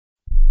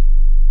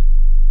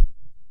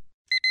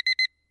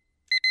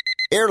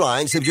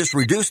Airlines have just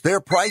reduced their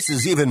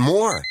prices even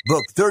more.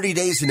 Book 30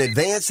 days in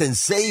advance and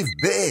save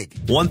big.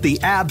 Want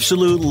the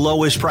absolute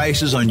lowest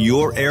prices on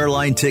your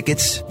airline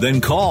tickets?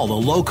 Then call the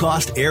Low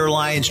Cost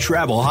Airlines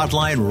Travel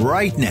Hotline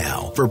right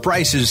now for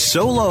prices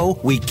so low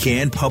we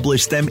can't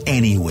publish them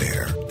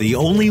anywhere. The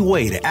only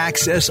way to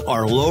access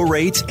our low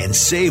rates and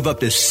save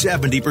up to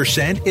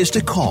 70% is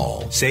to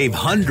call. Save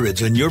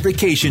hundreds on your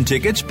vacation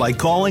tickets by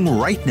calling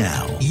right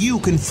now. You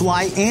can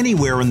fly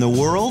anywhere in the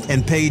world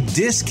and pay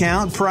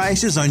discount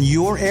prices on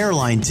your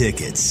airline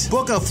tickets.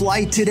 Book a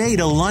flight today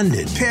to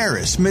London,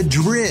 Paris,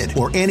 Madrid,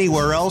 or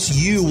anywhere else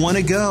you want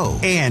to go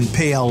and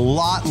pay a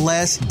lot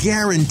less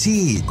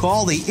guaranteed.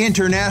 Call the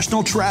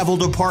International Travel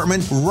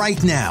Department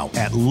right now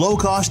at Low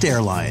Cost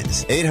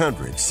Airlines.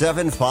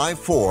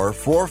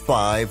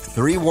 800-754-4531.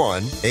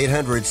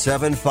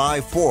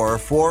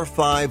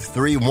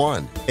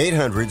 800-754-4531.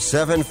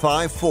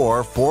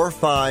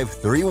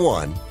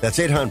 800-754-4531. That's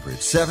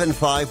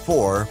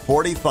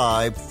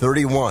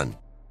 800-754-4531.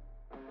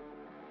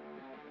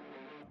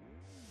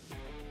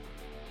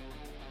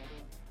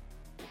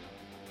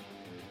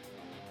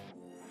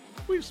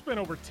 We've spent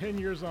over 10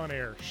 years on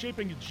air,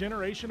 shaping a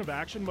generation of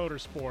action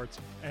motorsports,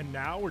 and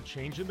now we're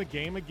changing the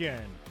game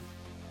again.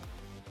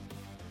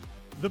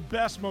 The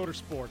best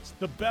motorsports,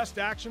 the best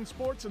action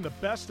sports, and the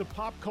best of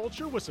pop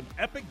culture with some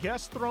epic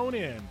guests thrown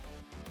in.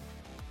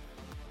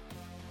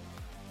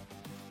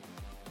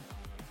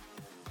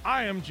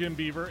 I am Jim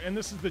Beaver, and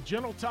this is the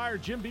General Tire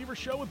Jim Beaver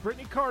Show with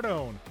Brittany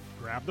Cardone.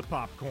 Grab the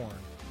popcorn.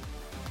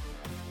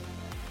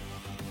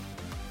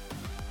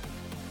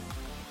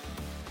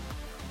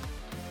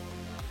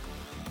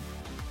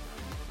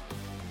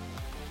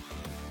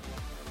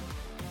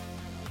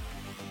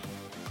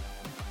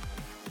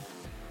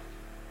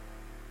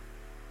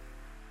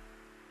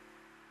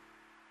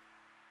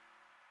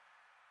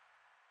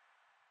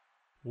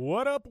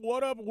 What up,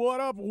 what up, what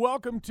up?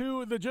 Welcome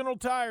to the General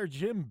Tire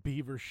Jim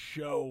Beaver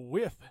Show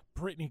with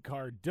Brittany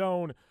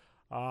Cardone.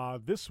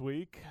 This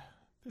week,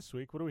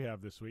 what do we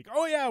have this week?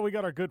 Oh, yeah, we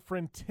got our good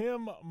friend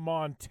Tim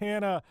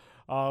Montana.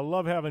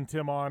 Love having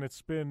Tim on.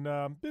 It's been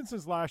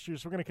since last year,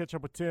 so we're going to catch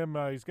up with Tim.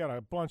 He's got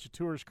a bunch of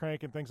tours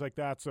cranking, things like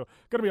that. So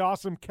going to be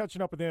awesome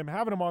catching up with him,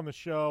 having him on the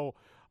show,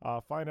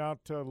 find out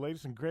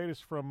latest and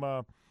greatest from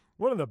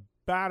one of the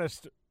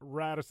baddest,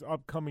 raddest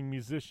upcoming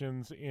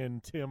musicians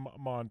in Tim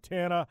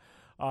Montana.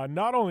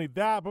 Not only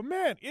that, but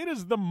man, it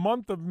is the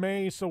month of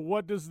May, so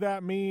what does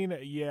that mean?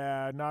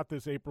 Yeah, not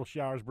this April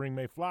showers bring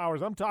May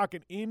flowers. I'm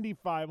talking Indy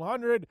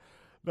 500,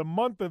 the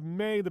month of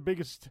May, the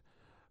biggest,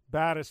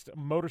 baddest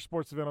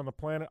motorsports event on the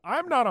planet.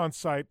 I'm not on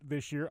site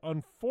this year,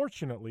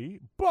 unfortunately,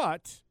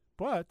 but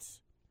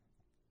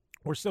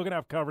we're still going to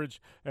have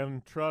coverage,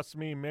 and trust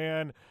me,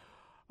 man,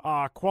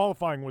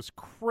 qualifying was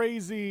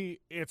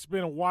crazy. It's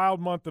been a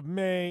wild month of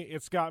May.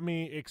 It's got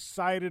me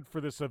excited for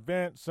this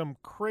event. Some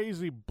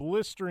crazy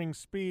blistering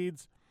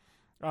speeds.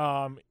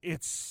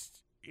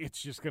 It's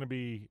just gonna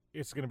be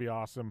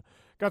awesome.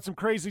 Got some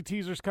crazy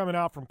teasers coming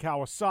out from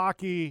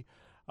Kawasaki.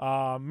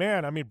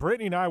 Man, I mean,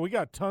 Brittany and I, we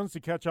got tons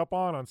to catch up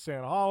on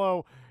Sand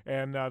Hollow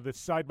and the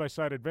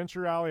Side-by-Side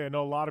Adventure Rally. I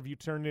know a lot of you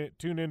tuned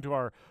into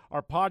our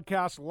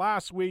podcast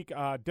last week.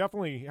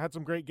 Definitely had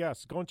some great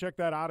guests. Go and check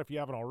that out if you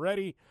haven't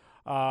already.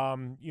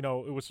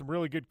 It was some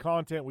really good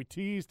content. We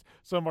teased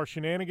some of our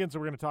shenanigans that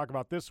we're going to talk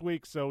about this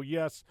week. So,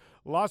 yes,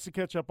 lots to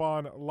catch up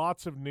on,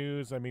 lots of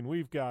news. I mean,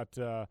 we've got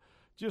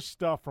just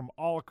stuff from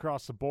all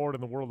across the board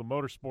in the world of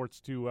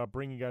motorsports to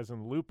bring you guys in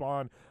the loop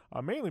on,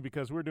 mainly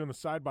because we were doing the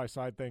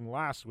side-by-side thing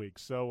last week.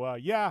 So,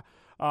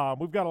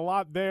 we've got a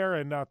lot there.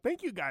 And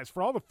thank you guys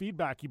for all the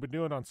feedback you've been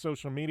doing on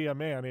social media.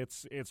 Man,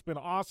 it's been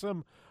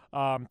awesome.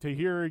 To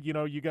hear,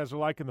 you guys are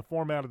liking the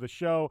format of the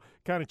show,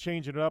 kind of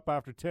changing it up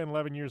after 10,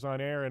 11 years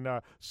on air, and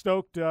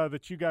stoked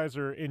that you guys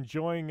are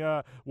enjoying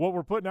what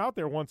we're putting out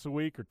there once a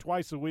week or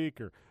twice a week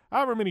or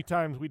however many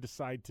times we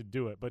decide to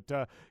do it. But,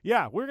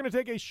 we're going to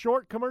take a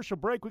short commercial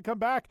break. We come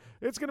back,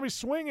 it's going to be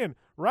swinging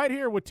right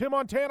here with Tim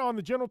Montana on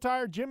the General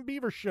Tire Jim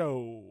Beaver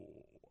Show.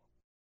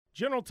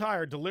 General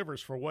Tire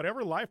delivers for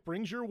whatever life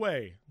brings your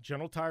way.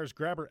 General Tire's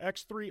Grabber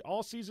X3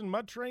 all-season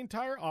mud terrain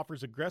tire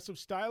offers aggressive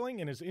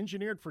styling and is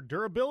engineered for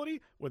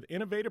durability with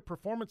innovative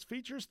performance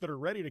features that are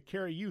ready to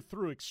carry you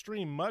through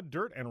extreme mud,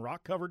 dirt, and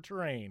rock-covered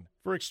terrain.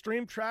 For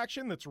extreme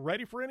traction that's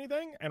ready for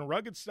anything and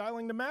rugged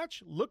styling to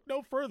match, look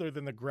no further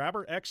than the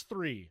Grabber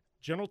X3.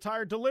 General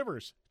Tire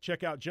delivers.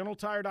 Check out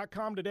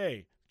GeneralTire.com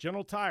today.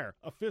 General Tire,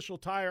 official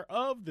tire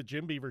of the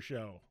Jim Beaver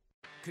Show.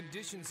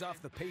 Conditions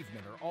off the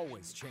pavement are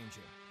always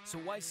changing. So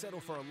why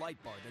settle for a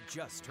light bar that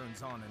just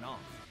turns on and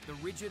off? The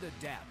Rigid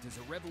Adapt is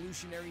a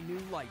revolutionary new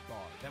light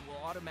bar that will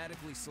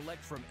automatically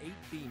select from 8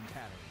 beam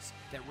patterns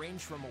that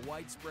range from a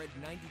widespread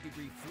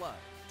 90-degree flood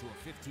to a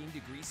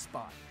 15-degree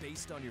spot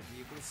based on your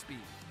vehicle's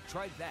speed.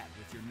 Try that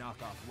with your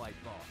knockoff light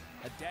bar.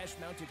 A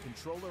dash-mounted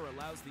controller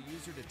allows the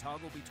user to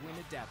toggle between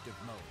adaptive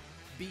mode,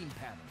 beam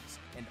patterns,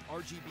 and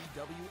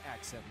RGBW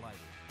accent lighting.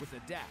 With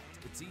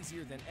Adapt, it's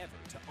easier than ever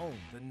to own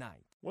the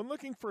night. When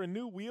looking for a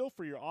new wheel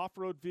for your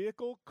off-road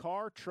vehicle,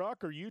 car,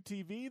 truck, or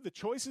UTV, the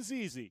choice is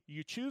easy.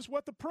 You choose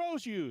what the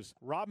pros use.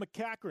 Rob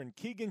McCachran,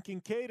 Keegan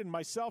Kincaid, and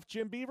myself,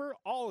 Jim Beaver,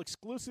 all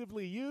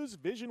exclusively use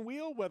Vision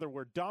Wheel, whether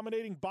we're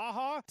dominating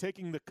Baja,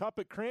 taking the cup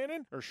at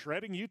Crandon, or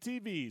shredding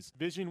UTVs.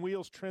 Vision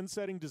Wheel's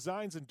trend-setting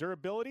designs and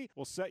durability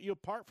will set you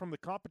apart from the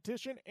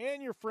competition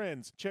and your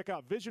friends. Check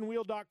out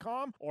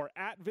visionwheel.com or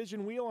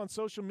 @VisionWheel on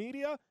social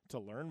media to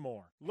learn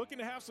more. Looking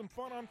to have some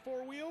fun on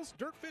four wheels?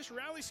 Dirtfish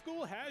Rally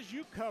School has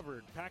you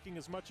covered. Packing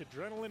as much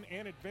adrenaline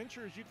and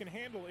adventure as you can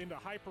handle into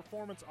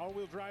high-performance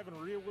all-wheel drive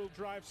and rear-wheel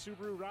drive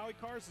Subaru rally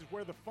cars is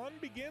where the fun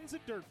begins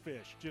at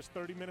Dirtfish. Just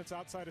 30 minutes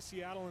outside of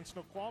Seattle in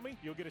Snoqualmie,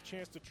 you'll get a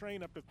chance to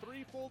train up to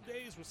 3 full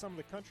days with some of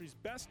the country's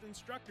best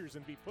instructors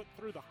and be put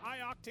through the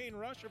high-octane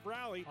rush of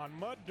rally on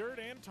mud, dirt,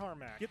 and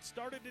tarmac. Get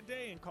started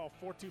today and call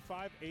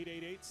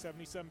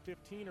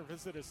 425-888-7715 or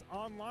visit us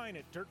online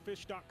at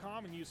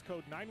dirtfish.com and use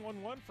code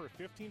 911 for a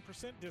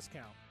 15%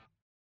 discount.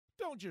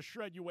 Don't just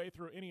shred your way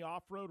through any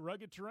off-road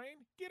rugged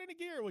terrain. Get into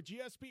gear with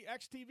GSP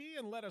XTV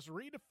and let us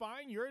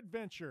redefine your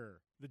adventure.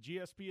 The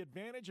GSP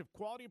advantage of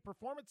quality and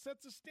performance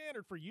sets a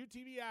standard for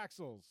UTV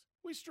axles.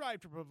 We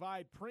strive to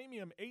provide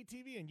premium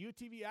ATV and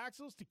UTV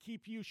axles to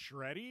keep you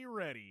shreddy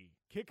ready.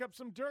 Kick up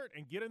some dirt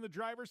and get in the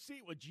driver's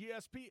seat with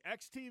GSP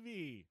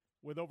XTV.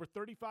 With over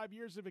 35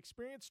 years of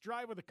experience,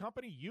 drive with a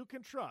company you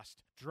can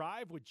trust.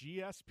 Drive with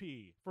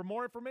GSP. For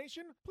more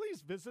information, please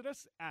visit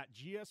us at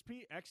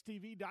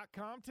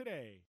gspxtv.com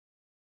today.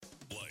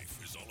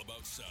 Life is all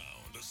about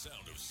sound. The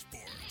sound of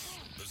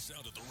sports. The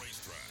sound at the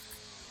racetrack.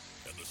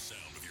 And the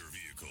sound of your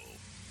vehicle.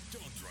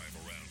 Don't drive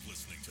around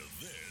listening to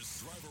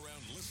this. Drive around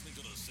listening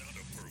to the sound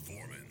of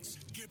performance.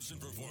 Gibson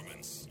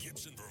Performance.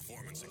 Gibson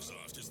Performance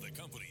Exhaust is the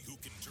company who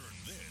can turn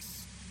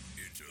this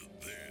into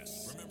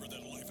this. Remember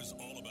that life is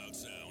all about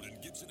sound, and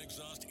Gibson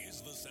Exhaust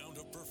is the sound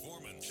of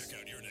performance. Check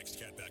out your next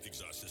catback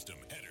exhaust system,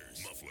 headers,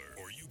 muffler,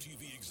 or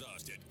UTV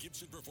exhaust at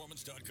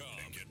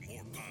GibsonPerformance.com and get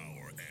more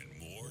power and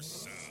more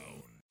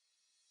sound.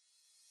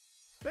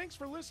 Thanks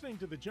for listening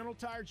to the General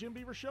Tire Jim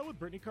Beaver Show with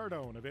Brittany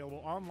Cardone.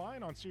 Available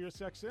online on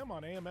SiriusXM,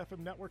 on AM/FM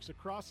networks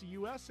across the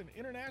U.S., and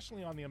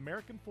internationally on the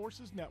American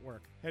Forces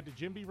Network. Head to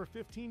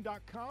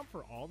JimBeaver15.com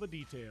for all the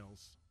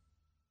details.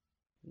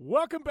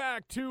 Welcome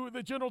back to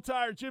the General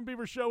Tire Jim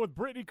Beaver Show with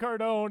Brittany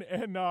Cardone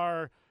and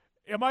our,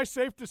 am I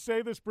safe to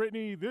say this,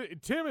 Brittany?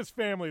 Tim is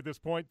family at this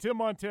point. Tim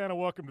Montana,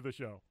 welcome to the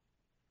show.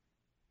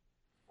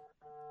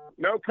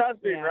 No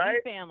cussing, right?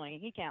 He's family.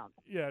 He counts.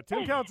 Yeah,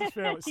 Tim counts as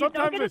family. Sometimes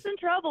don't get us in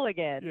trouble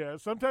again. Yeah,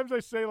 sometimes I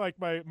say, like,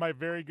 my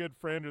very good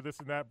friend or this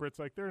and that. Britt's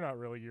like, they're not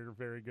really your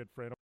very good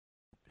friend.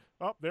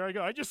 Oh, there I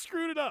go. I just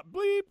screwed it up.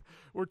 Bleep.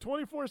 We're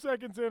 24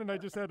 seconds in, and I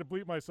just had to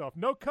bleep myself.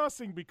 No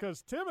cussing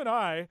because Tim and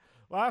I,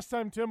 last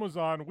time Tim was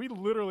on, we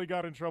literally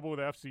got in trouble with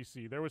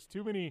FCC. There was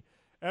too many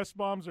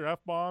S-bombs or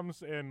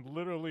F-bombs, and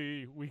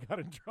literally we got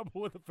in trouble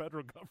with the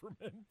federal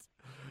government.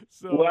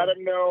 So let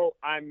them know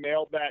I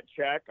mailed that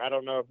check. I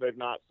don't know if they've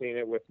not seen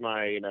it with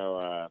my,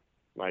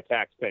 my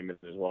tax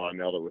payments as well. I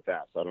mailed it with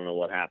that, so I don't know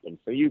what happened.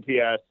 So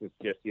UPS is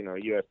just,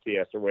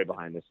 USPS are way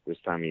behind this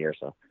time of year.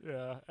 So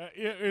yeah,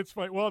 it's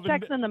fine. Well,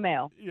 checks in the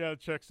mail. Yeah,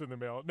 checks in the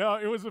mail. No,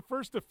 it was a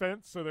first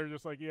offense, so they're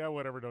just like, yeah,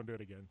 whatever, don't do it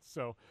again.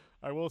 So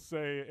I will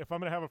say, if I'm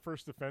going to have a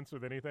first offense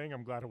with anything,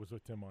 I'm glad it was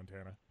with Tim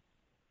Montana.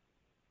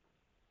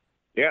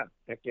 Yeah,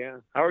 heck yeah.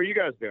 How are you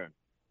guys doing?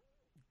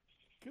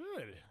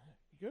 Good.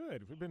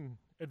 We've been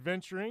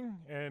adventuring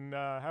and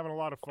having a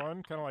lot of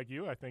fun, kind of like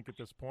you, I think, at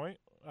this point.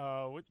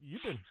 What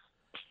you've been?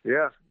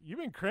 Yeah, you've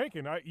been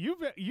cranking.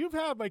 You've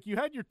had, like, you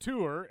had your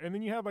tour, and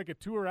then you had like a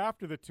tour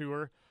after the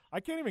tour. I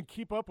can't even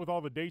keep up with all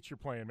the dates you're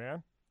playing,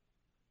 man.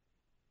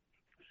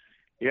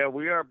 Yeah,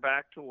 we are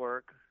back to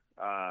work,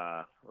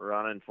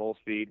 running full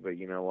speed. But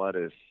you know what?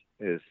 As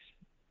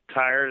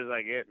tired as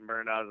I get and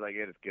burned out as I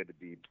get, it's good to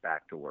be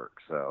back to work.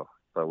 So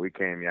we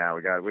came. Yeah,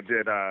 we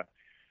did our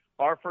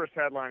first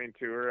headlining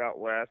tour out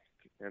west.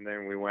 And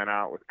then we went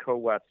out with Co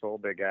Wetzel,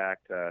 big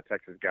act,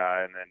 Texas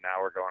guy. And then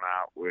now we're going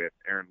out with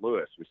Aaron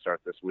Lewis. We start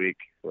this week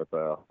with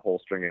a whole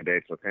string of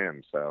dates with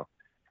him. So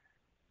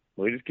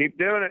we just keep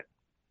doing it.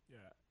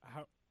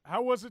 Yeah.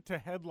 How was it to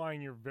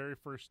headline your very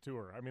first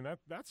tour? I mean,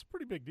 that's a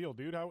pretty big deal,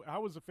 dude.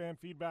 How was the fan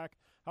feedback?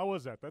 How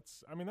was that?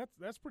 That's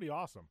pretty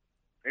awesome.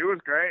 It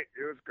was great.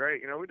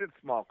 We did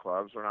small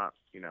clubs. We're not,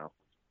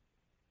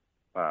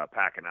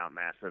 packing out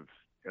massive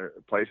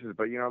places,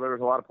 but there was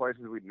a lot of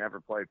places we'd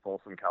never played.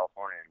 Folsom,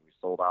 California, and we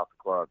sold out the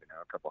club.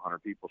 A couple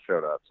hundred people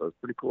showed up, so it's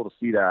pretty cool to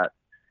see that.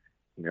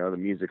 The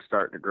music's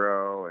starting to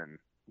grow, and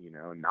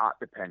not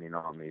depending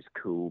on these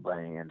cool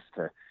bands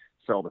to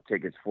sell the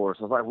tickets for us.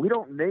 I was like, we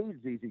don't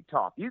need ZZ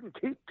Top. You can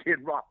keep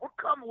Kid Rock. We're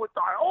coming with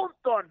our own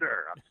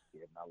thunder. I'm just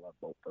kidding. I love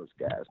both those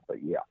guys,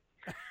 but yeah.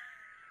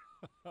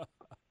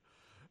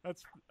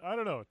 I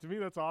don't know. To me,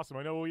 that's awesome.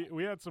 I know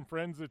we had some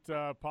friends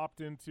that popped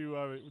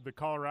into the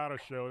Colorado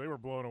show. They were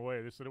blown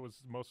away. They said it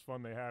was the most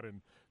fun they had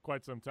in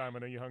quite some time. I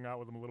know you hung out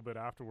with them a little bit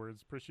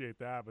afterwards. Appreciate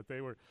that. But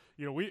they were,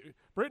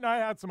 Britt and I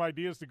had some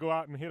ideas to go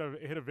out and hit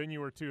a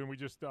venue or two, and we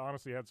just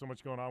honestly had so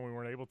much going on we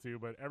weren't able to.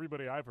 But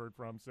everybody I've heard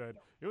from said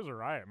it was a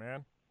riot,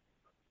 man.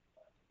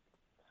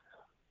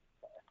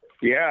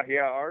 Yeah,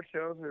 our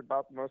shows are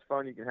about the most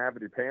fun you can have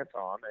with your pants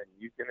on, and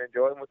you can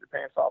enjoy them with your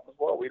pants off as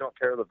well. We don't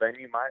care the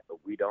venue might, but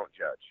we don't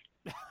judge.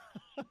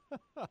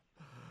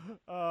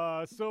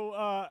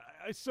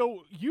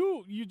 So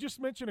you just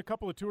mentioned a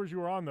couple of tours you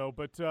were on though,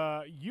 but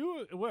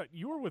you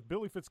were with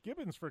Billy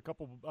Fitzgibbons for a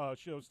couple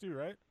shows too,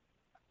 right?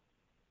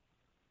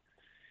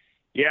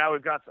 Yeah, we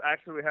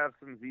have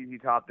some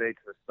ZZ Top dates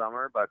this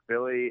summer, but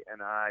Billy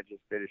and I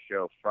just did a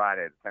show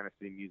Friday at the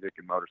Tennessee Music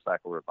and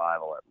Motorcycle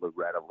Revival at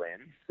Loretta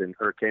Lynn's in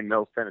Hurricane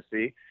Mills,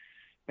 Tennessee,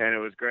 and it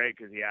was great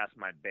because he asked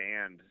my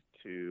band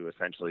to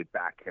essentially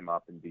back him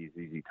up and be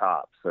ZZ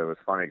Top. So it was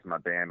funny because my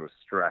band was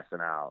stressing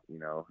out,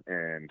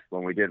 and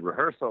when we did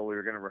rehearsal, we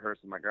were going to rehearse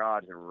in my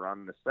garage and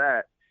run the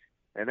set,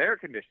 and the air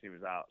conditioning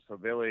was out. So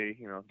Billy,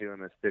 doing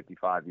this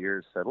 55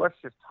 years, said, let's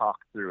just talk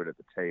through it at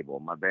the table.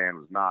 My band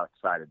was not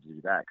excited to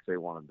do that because they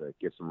wanted to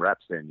get some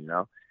reps in,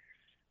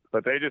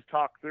 But they just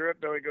talked through it.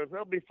 Billy goes,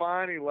 they'll be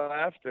fine. He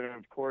left. And,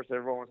 of course,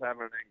 everyone was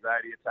having an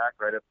anxiety attack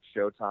right up to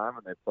showtime,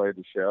 and they played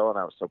the show. And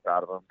I was so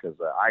proud of them because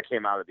I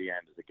came out at the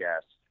end as a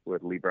guest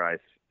with Lee Bryce.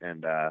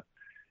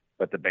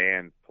 But the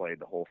band played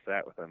the whole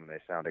set with them, and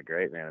they sounded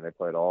great, man. And they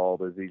played all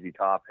the ZZ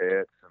Top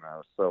hits, and I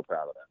was so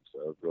proud of them.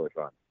 So it was really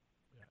fun.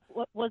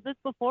 Was this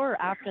before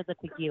or after the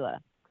tequila?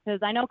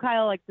 Because I know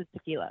Kyle likes his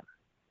tequila.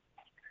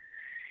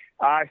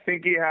 I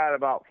think he had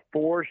about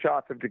 4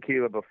 shots of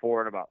tequila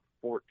before and about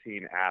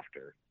 14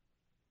 after.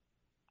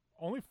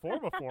 Only 4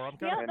 before. I'm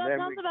Yeah, that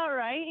sounds about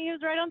right. He was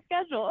right on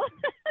schedule.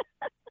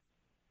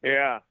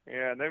 Yeah.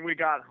 And then we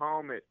got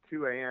home at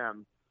 2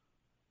 a.m.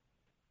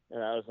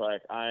 And I was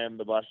like, I am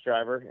the bus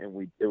driver.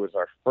 And it was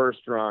our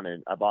first run.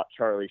 And I bought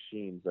Charlie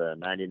Sheen's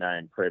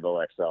 99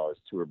 Prevost XL, his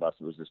tour bus.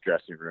 It was his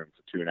dressing room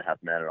for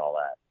 2.5 men and all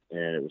that.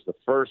 And it was the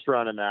first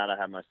run in that. I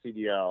had my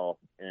CDL,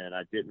 and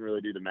I didn't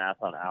really do the math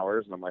on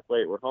hours. And I'm like,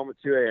 wait, we're home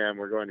at 2 a.m.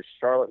 We're going to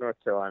Charlotte, North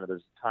Carolina.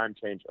 There's a time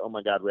change. Oh,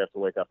 my God, we have to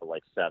wake up at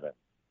like 7.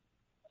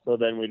 So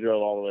then we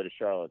drove all the way to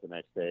Charlotte the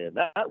next day. And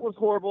that was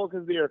horrible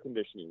because the air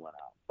conditioning went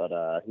out.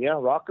 But, yeah,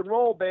 rock and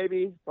roll,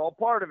 baby. It's all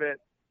part of it.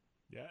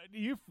 Yeah,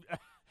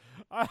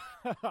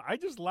 I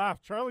just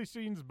laughed. Charlie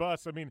Sheen's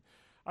bus. I mean,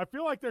 I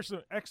feel like there's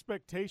some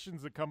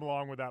expectations that come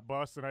along with that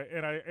bus. And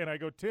I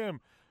go,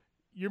 Tim,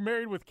 you're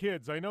married with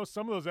kids. I know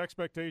some of those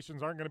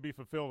expectations aren't going to be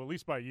fulfilled, at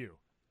least by you.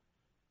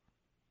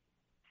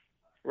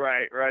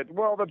 Right.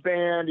 Well, the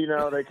band,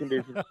 they can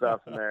do some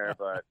stuff in there,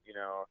 but,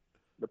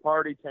 the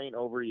party ain't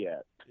over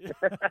yet.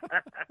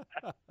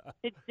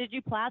 Did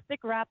you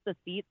plastic wrap the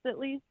seats at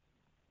least?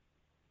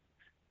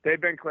 They've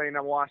been cleaned.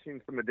 I'm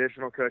washing some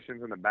additional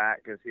cushions in the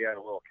back because he had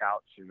a little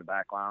couch in the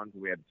back lounge.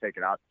 We had to take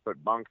it out to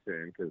put bunks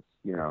in because,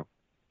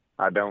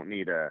 I don't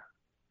need a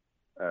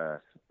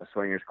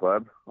swingers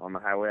club on the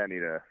highway. I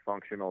need a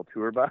functional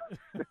tour bus.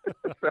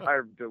 So I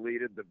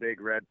deleted the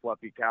big red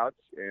fluffy couch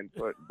and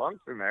put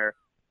bunks in there.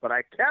 But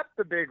I kept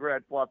the big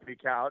red fluffy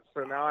couch,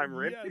 so now I'm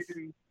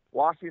rinsing,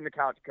 washing the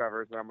couch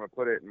covers, and I'm going to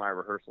put it in my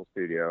rehearsal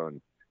studio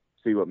and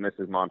see what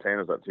Mrs.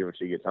 Montana's up to when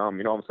she gets home.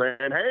 You know what I'm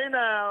saying? Hey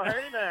now,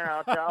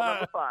 child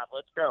number 5.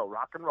 Let's go.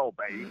 Rock and roll,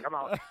 baby. Come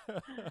on.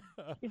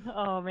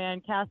 Oh, man,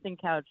 casting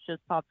couch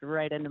just popped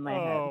right into my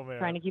head. Man.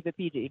 Trying to keep it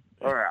PG.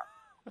 Oh,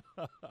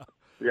 yeah.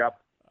 Yep.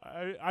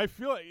 I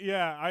feel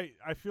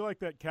I feel like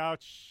that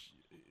couch,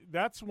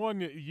 that's one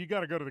you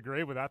got to go to the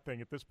grave with that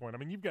thing at this point. I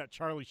mean, you've got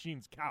Charlie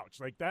Sheen's couch.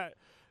 Like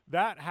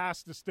that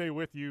has to stay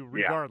with you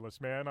regardless,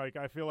 man. Like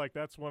I feel like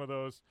that's one of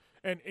those,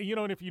 and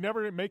and if you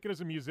never make it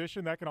as a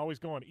musician, that can always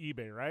go on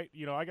eBay, right?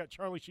 I got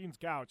Charlie Sheen's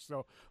couch,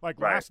 so like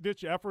last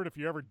ditch effort, if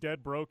you're ever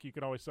dead broke, you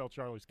can always sell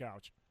Charlie's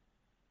couch.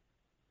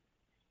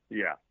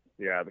 Yeah,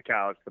 the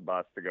couch, the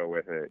bus to go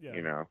with it.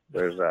 Yeah.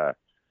 There's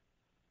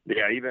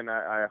even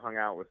I hung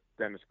out with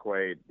Dennis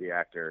Quaid, the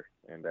actor,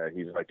 and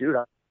he's like, dude,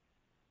 I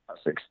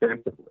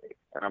extensively,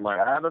 and I'm like,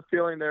 I have a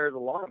feeling there's a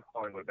lot of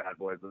Hollywood bad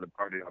boys at the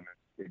party on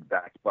this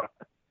exact bus.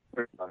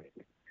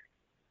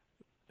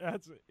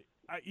 That's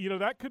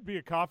that could be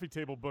a coffee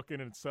table book in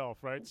itself,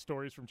 right?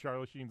 Stories from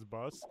Charlie Sheen's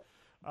bus.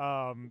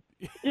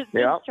 Just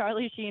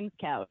Charlie Sheen's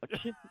couch.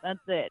 That's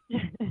it.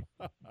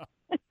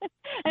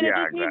 And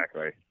yeah, it just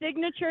exactly.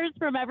 Signatures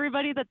from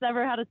everybody that's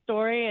ever had a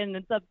story, and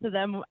it's up to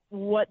them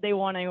what they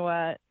want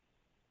to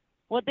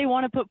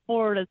put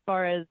forward as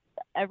far as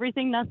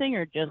everything, nothing,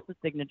 or just the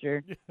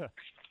signature. Yeah.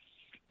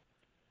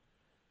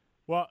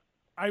 Well,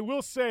 I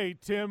will say,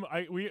 Tim,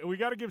 we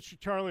got to give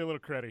Charlie a little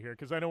credit here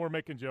because I know we're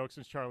making jokes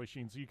since Charlie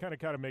Sheen, so you kind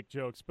of make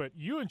jokes. But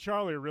you and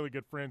Charlie are really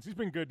good friends. He's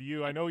been good to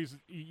you. I know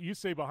you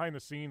say behind the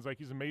scenes like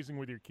he's amazing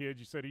with your kids.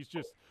 You said he's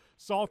just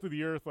salt of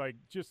the earth, like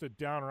just a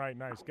downright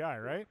nice guy,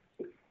 right?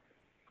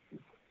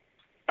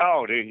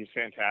 Oh, dude, he's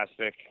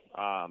fantastic.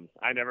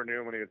 I never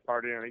knew him when he was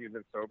partying. I think he's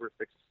been sober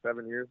 6 or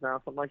 7 years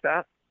now, something like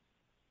that.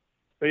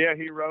 But yeah,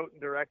 he wrote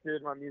and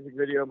directed my music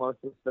video, Most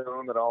of the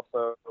Stone, that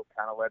also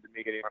kind of led to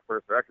me getting my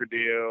first record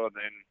deal. And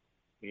then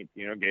he,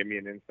 gave me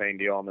an insane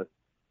deal on this.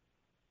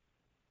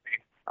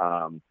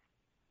 And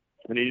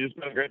he's just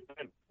been a great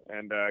friend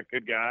and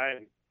good guy.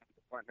 And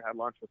went and had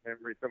lunch with him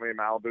recently in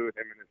Malibu with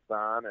him and his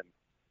son. And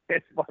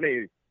it's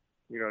funny,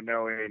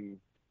 knowing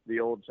the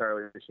old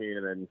Charlie Sheen,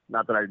 and then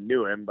not that I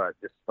knew him, but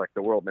just like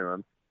the world knew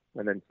him.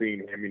 And then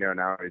seeing him,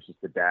 now he's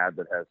just a dad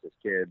that has his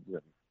kids,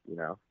 and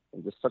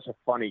just such a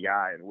funny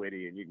guy and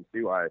witty, and you can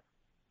see why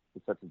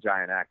he's such a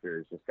giant actor.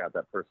 He's just got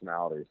that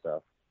personality.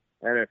 So,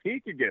 and if he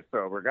could get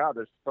sober, God,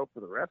 there's hope for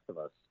the rest of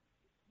us.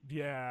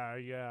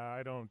 Yeah.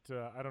 I don't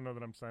know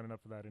that I'm signing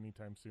up for that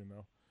anytime soon,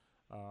 though.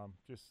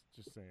 Just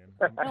saying.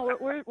 No,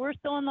 we're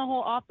still in the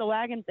whole off the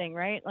wagon thing,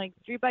 right? Like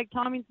Street Bike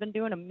Tommy's been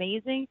doing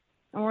amazing,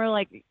 and we're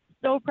like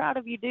so proud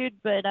of you,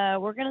 dude. But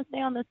we're gonna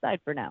stay on this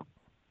side for now.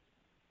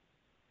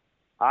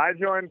 I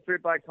joined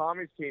Street Bike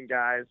Tommy's team,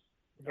 guys.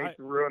 Hate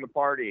to ruin the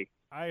party.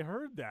 I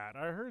heard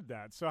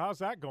that. So how's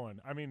that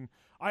going? I mean,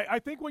 I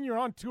think when you're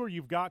on tour,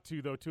 you've got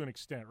to, though, to an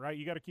extent, right?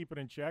 You got to keep it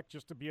in check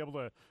just to be able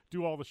to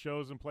do all the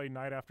shows and play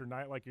night after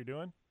night like you're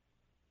doing.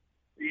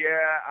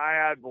 Yeah, I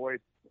had voice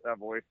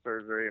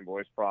surgery and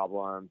voice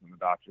problems, and the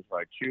doctor's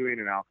like chewing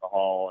and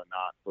alcohol and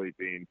not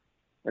sleeping,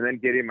 and then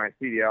getting my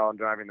CDL and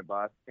driving the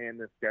bus and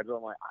this schedule.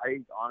 I'm like,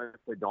 I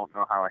honestly don't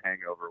know how a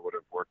hangover would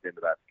have worked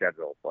into that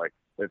schedule. Like,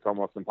 it's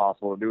almost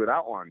impossible to do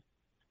without one.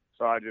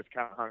 So I just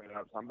kind of hung it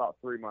up. So I'm about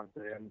 3 months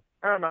in.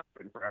 I'm not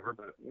been forever,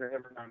 but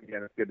every now and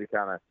again, it's good to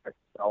kind of check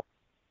yourself.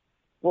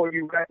 Well,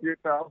 you wreck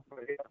yourself, but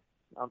yeah,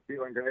 I'm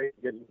feeling great,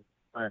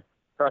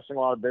 crushing a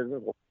lot of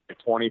business.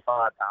 25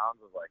 pounds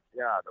was like,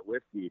 yeah, the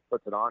whiskey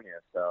puts it on you.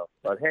 So,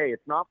 but hey,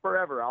 it's not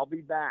forever. I'll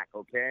be back,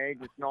 okay?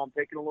 Just know I'm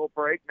taking a little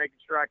break, making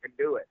sure I can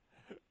do it.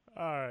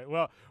 All right.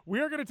 Well, we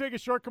are going to take a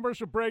short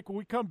commercial break. When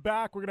we come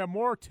back, we're going to have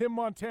more Tim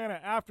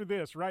Montana after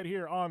this right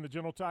here on the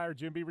General Tire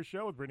Jim Beaver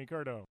Show with Brittany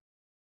Cardone.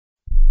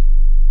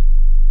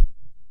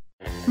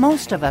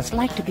 Most of us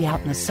like to be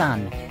out in the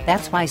sun.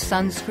 That's why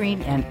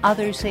sunscreen and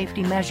other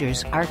safety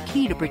measures are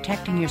key to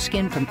protecting your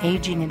skin from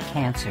aging and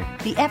cancer.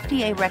 The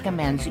FDA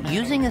recommends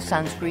using a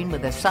sunscreen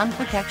with a sun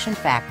protection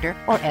factor,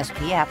 or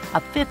SPF,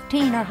 of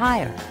 15 or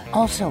higher.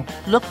 Also,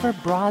 look for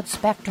broad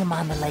spectrum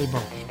on the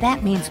label.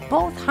 That means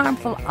both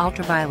harmful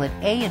ultraviolet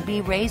A and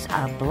B rays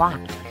are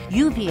blocked.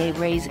 UVA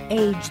rays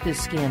age the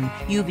skin,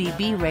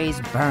 UVB rays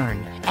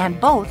burn, and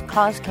both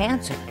cause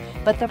cancer.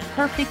 But the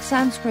perfect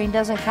sunscreen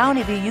doesn't count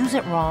if you use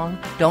it wrong.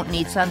 Don't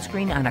need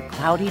sunscreen on a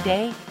cloudy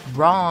day?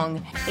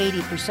 Wrong.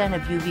 80%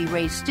 of UV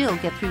rays still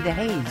get through the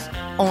haze.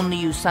 Only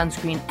use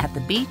sunscreen at the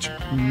beach?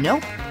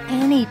 Nope.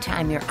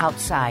 Anytime you're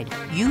outside,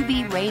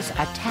 UV rays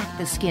attack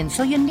the skin,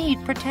 so you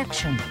need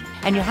protection.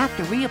 And you have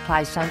to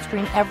reapply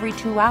sunscreen every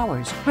 2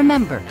 hours.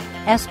 Remember,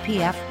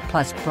 SPF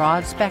plus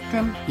broad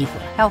spectrum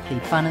equal healthy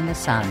fun in the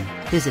sun.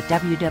 Visit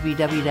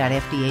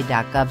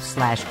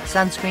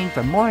www.fda.gov/sunscreen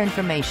for more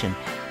information.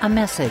 A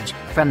message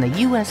from the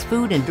U.S.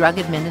 Food and Drug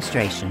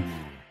Administration.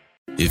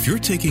 If you're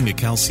taking a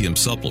calcium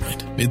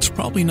supplement, it's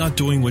probably not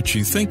doing what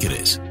you think it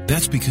is.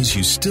 That's because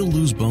you still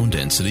lose bone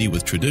density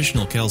with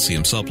traditional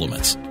calcium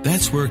supplements.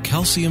 That's where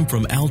calcium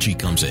from algae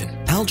comes in.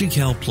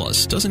 AlgaeCal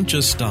Plus doesn't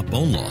just stop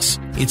bone loss.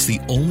 It's the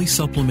only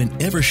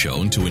supplement ever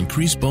shown to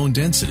increase bone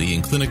density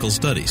in clinical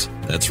studies.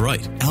 That's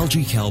right.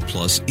 AlgaeCal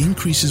Plus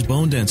increases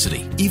bone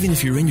density, even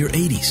if you're in your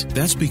 80s.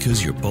 That's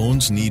because your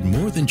bones need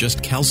more than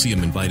just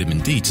calcium and vitamin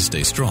D to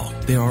stay strong.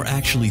 There are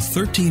actually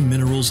 13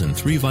 minerals and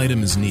 3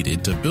 vitamins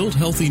needed to build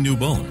healthy new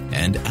bone.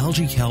 And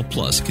AlgaeCal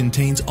Plus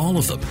contains all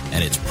of them,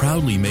 and it's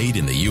proudly made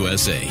in the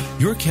USA.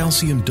 Your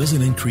calcium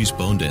doesn't increase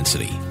bone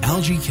density.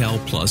 AlgaeCal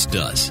Plus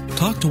does.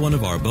 Talk to one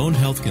of our bone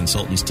health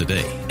consultants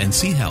today and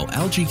see how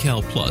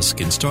AlgaeCal Plus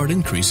can start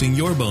increasing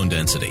your bone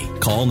density.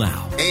 Call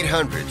now.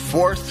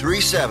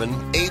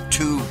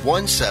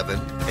 800-437-8217.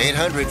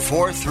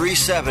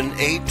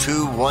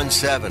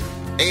 800-437-8217.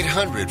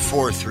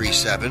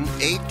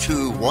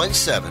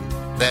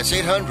 800-437-8217. That's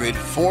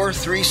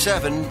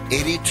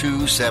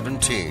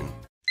 800-437-8217.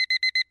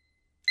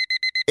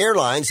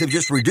 Airlines have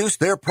just reduced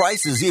their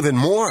prices even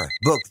more.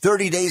 Book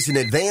 30 days in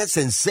advance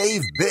and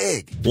save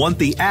big. Want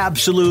the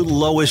absolute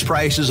lowest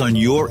prices on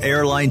your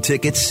airline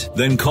tickets?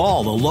 Then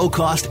call the Low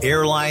Cost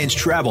Airlines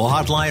Travel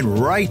Hotline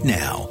right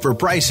now for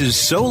prices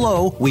so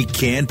low we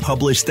can't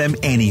publish them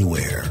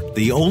anywhere.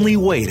 The only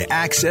way to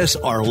access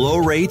our low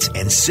rates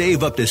and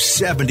save up to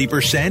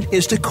 70%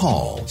 is to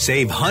call.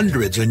 Save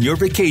hundreds on your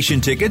vacation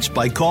tickets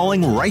by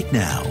calling right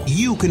now.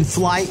 You can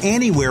fly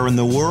anywhere in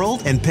the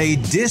world and pay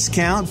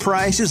discount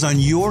prices on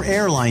your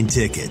airline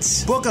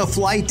tickets. Book a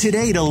flight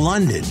today to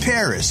London,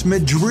 Paris,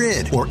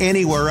 Madrid, or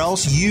anywhere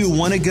else you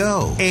want to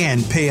go.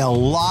 And pay a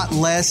lot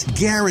less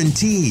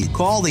guaranteed.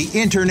 Call the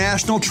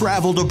International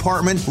Travel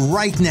Department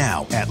right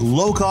now at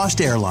Low Cost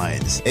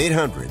Airlines.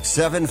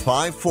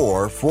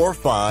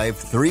 800-754-4531.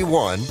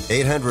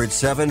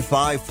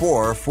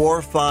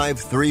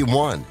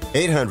 800-754-4531.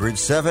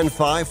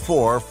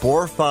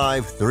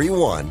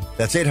 800-754-4531.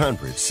 That's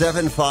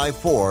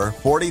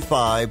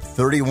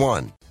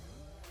 800-754-4531.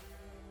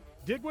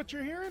 Dig what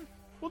you're hearing?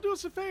 Well, do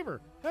us a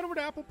favor. Head over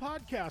to Apple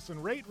Podcasts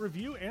and rate,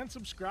 review, and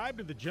subscribe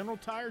to the General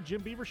Tire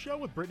Jim Beaver Show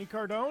with Brittany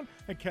Cardone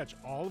and catch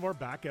all of our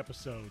back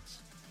episodes.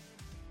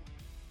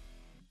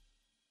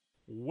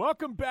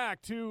 Welcome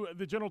back to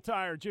the General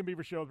Tire Jim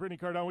Beaver Show with Brittany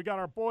Cardone. We got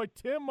our boy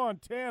Tim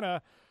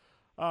Montana.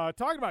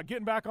 Talking about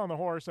getting back on the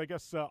horse, I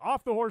guess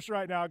off the horse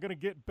right now, going to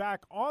get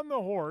back on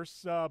the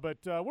horse, but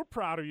we're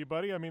proud of you,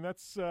 buddy. I mean,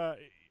 that's how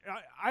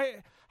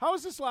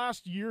has this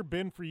last year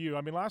been for you?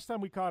 I mean, last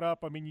time we caught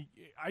up, I mean,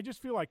 I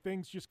just feel like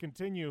things just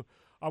continue.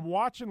 I'm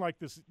watching like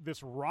this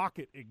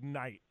rocket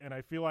ignite, and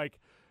I feel like,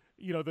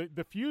 you know,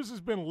 the fuse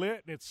has been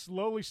lit, and it's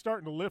slowly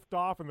starting to lift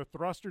off, and the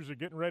thrusters are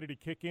getting ready to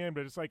kick in.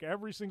 But it's like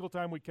every single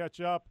time we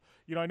catch up,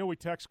 you know, I know we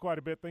text quite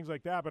a bit, things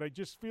like that, but I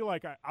just feel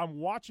like I'm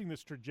watching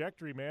this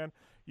trajectory, man.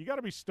 You got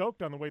to be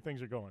stoked on the way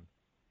things are going.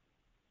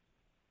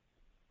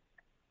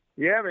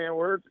 Yeah, man,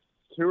 we're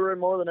touring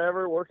more than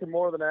ever, working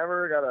more than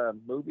ever. Got a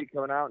movie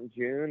coming out in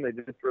June. They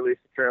just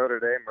released a trailer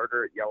today,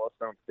 Murder at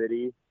Yellowstone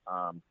City.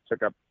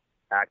 Took up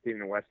acting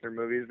in Western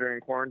movies during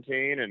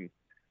quarantine, and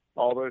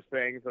all those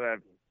things that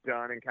I've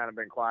done and kind of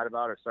been quiet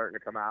about are starting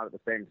to come out at the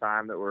same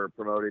time that we're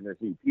promoting this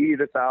EP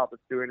that's out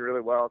that's doing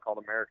really well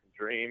called American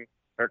Dream,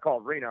 or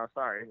called Reno,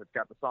 sorry. It's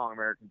got the song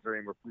American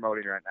Dream we're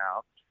promoting right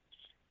now.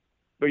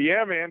 But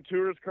yeah, man,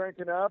 tour's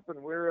cranking up,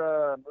 and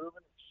we're moving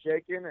and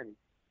shaking and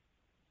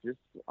just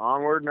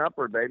onward and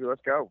upward, baby.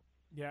 Let's go.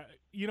 Yeah,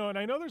 you know, and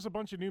I know there's a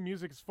bunch of new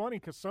music. It's funny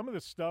because some of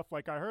this stuff,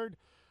 like I heard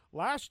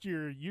last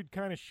year, you'd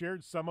kind of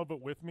shared some of it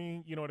with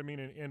me, you know what I mean,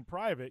 in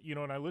private, you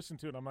know, and I listened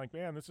to it, and I'm like,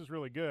 man, this is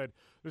really good.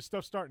 This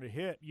stuff's starting to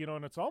hit, you know,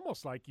 and it's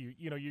almost like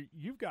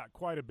you've got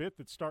quite a bit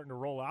that's starting to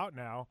roll out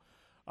now.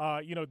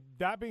 You know,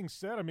 that being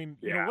said, I mean,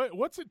 you know,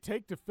 what's it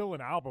take to fill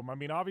an album? I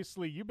mean,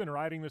 obviously, you've been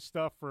writing this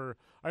stuff for,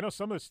 I know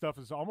some of this stuff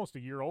is almost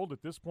a year old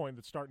at this point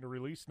that's starting to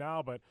release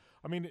now, but,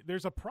 I mean,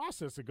 there's a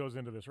process that goes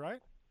into this,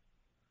 right?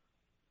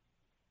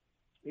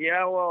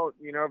 Yeah, well,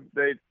 you know,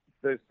 they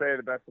say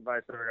the best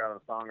advice I ever got on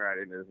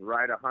songwriting is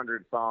write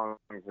 100 songs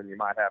and you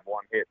might have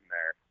one hit in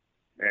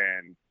there.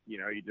 And, you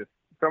know,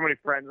 so many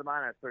friends of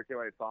mine I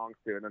circulate songs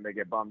to, and then they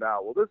get bummed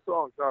out. Well, this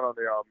song's not on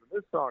the album,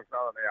 and this song's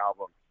not on the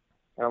album.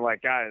 And I'm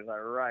like, guys, I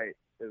write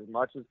as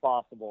much as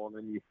possible, and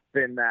then you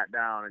spin that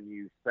down and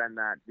you send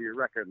that to your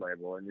record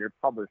label and your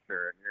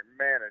publisher and your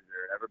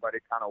manager. Everybody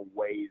kind of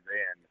weighs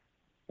in.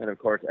 And, of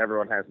course,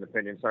 everyone has an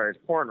opinion. Sorry, it's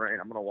pouring rain.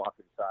 I'm going to walk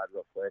inside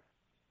real quick.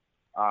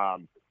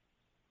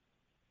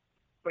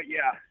 But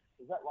yeah,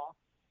 is that lost?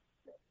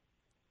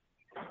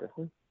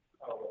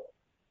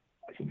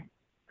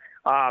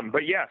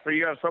 But yeah, so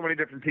you have so many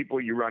different people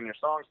you run your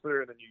songs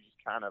through, and then you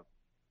just kind of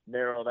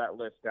narrow that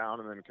list down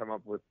and then come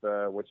up with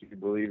what you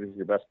believe is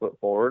your best foot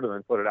forward, and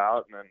then put it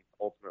out, and then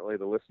ultimately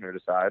the listener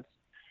decides.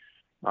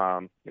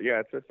 But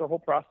yeah, it's a whole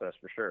process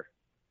for sure.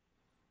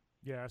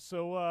 Yeah.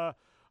 So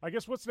I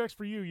guess what's next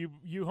for you?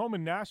 You home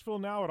in Nashville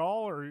now at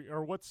all,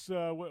 or what's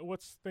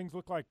things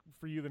look like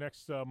for you the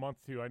next month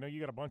too? I know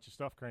you got a bunch of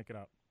stuff cranking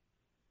up.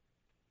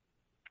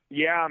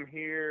 Yeah, I'm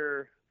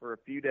here for a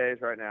few days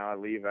right now. I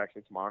leave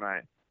actually tomorrow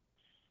night.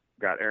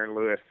 Got Aaron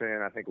Lewis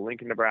in, I think,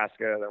 Lincoln,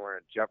 Nebraska. Then we're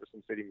in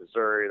Jefferson City,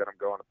 Missouri. Then I'm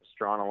going to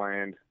Pastrana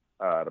Land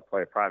to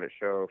play a private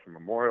show for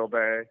Memorial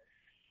Day.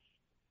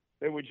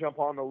 Then we jump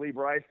on the Lee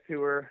Brice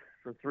tour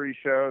for 3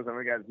 shows. Then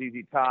we got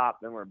ZZ Top.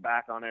 Then we're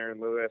back on Aaron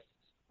Lewis.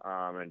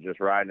 And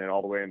just riding it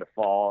all the way into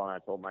fall. And I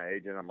told my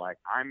agent, I'm like,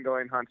 I'm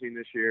going hunting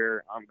this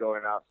year. I'm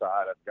going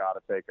outside. I've got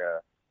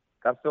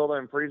to fill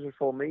them freezers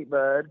full of meat,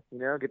 bud. You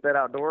know, get that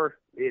outdoor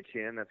itch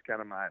in. That's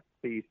kind of my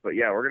piece. But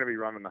yeah, we're going to be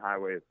running the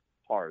highways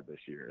hard this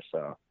year.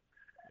 So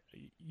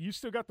you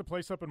still got the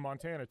place up in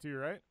Montana too,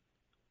 right?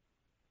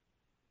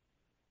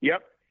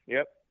 Yep.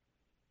 Yeah.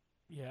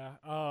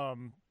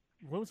 When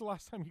was the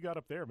last time you got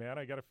up there, man?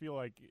 I got to feel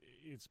like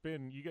you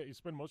spend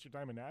most of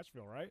your time in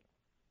Nashville, right?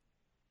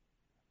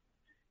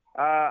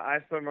 I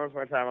spend most of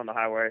my time on the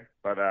highway,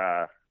 but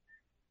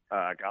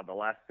God, the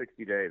last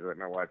 60 days, like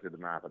my wife did the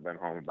math, I've been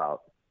home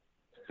about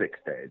 6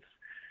 days.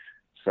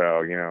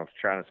 So, you know,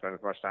 trying to spend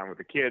as much time with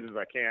the kids as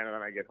I can, and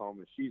then I get home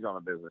and she's on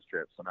a business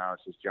trip. So now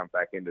it's just jump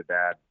back into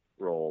dad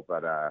role.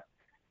 But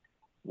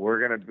we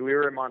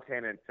were in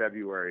Montana in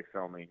February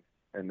filming,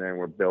 and then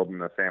we're building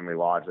a family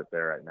lodge up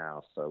there right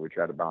now. So we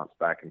try to balance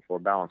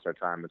our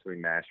time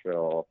between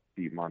Nashville,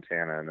 Butte,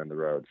 Montana, and then the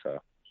road.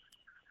 So.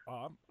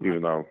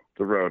 Even though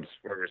the road's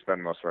where we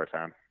spend most of our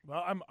time.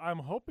 Well, I'm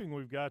hoping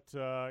we've got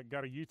a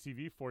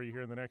UTV for you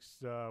here in the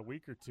next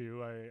week or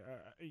two.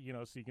 You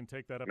know, so you can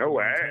take that up to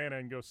Montana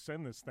and go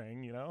send this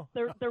thing. You know,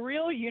 the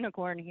real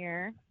unicorn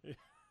here,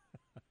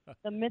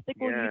 the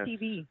mythical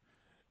UTV.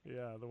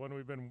 Yeah, the one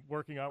we've been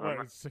working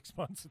on. 6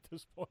 months at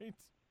this point?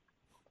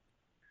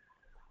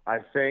 I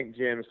think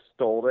Jim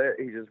stole it.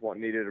 He just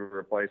needed a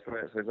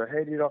replacement. So he's like,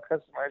 "Hey, dude, I'll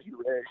customize your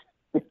rig."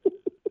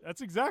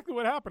 That's exactly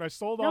what happened. I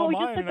sold all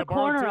mine and I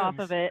borrowed corner off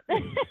of it.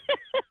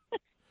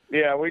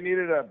 Yeah, we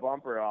needed a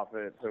bumper off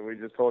it, so we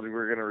just told you we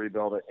were going to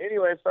rebuild it.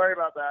 Anyway, sorry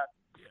about that.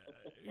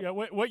 Yeah,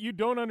 what you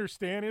don't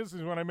understand is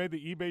when I made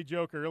the eBay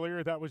joke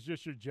earlier, that was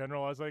just your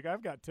General. I was like,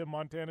 I've got Tim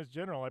Montana's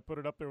General. I put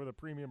it up there with a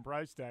premium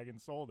price tag and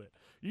sold it.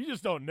 You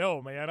just don't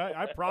know, man.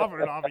 I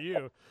profited off of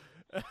you.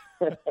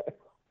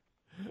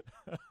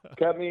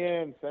 Cut me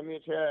in. Send me a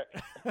check.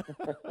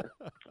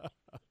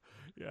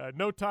 Yeah,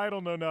 no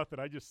title, no nothing.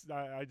 I just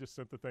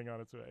sent the thing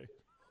on its way.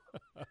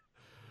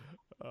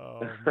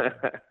 Oh, man.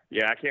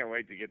 Yeah, I can't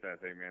wait to get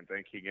that thing, man.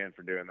 Thank you again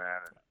for doing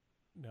that.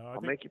 No,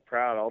 I'll make you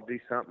proud. I'll do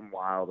something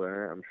wild in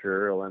it. I'm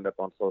sure it'll end up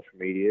on social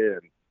media,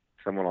 and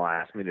someone will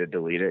ask me to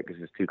delete it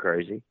because it's too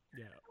crazy.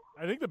 Yeah.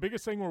 I think the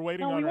biggest thing we're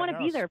waiting No, on we right want now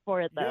to be is- there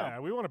for it, though. Yeah,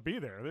 we want to be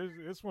there.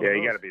 This one. Yeah, of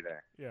you those- got to be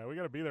there. Yeah, we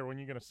got to be there when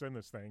you're going to send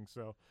this thing.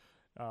 So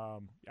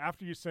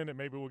after you send it,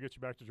 maybe we'll get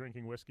you back to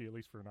drinking whiskey at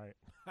least for a night.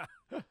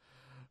 Yeah,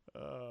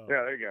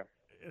 there you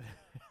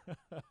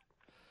go.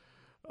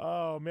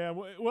 Oh man,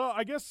 well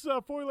I guess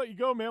before we let you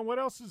go, man, what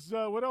else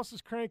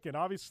is cranking?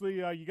 Obviously,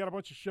 you got a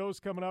bunch of shows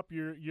coming up.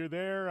 You're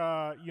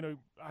there. You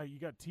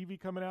got TV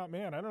coming out,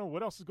 man. I don't know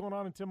what else is going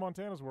on in Tim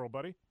Montana's world,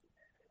 buddy.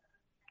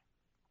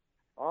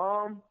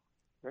 I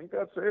think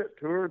that's it.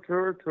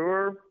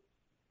 Tour.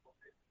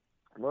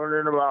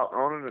 Learning about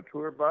owning a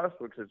tour bus,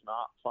 which is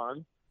not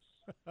fun.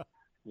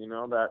 You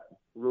know, that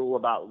rule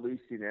about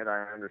leasing it,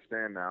 I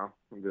understand now.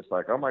 I'm just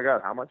like, oh my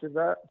God, how much is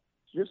that?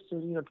 Just,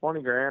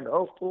 $20,000.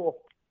 Oh, cool.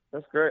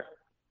 That's great.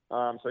 So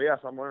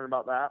I'm learning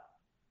about that.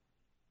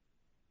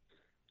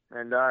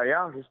 And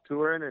I'm just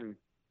touring and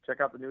check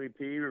out the new EP.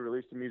 We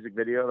released a music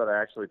video that I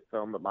actually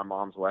filmed at my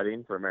mom's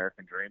wedding for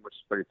American Dream, which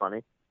is pretty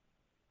funny.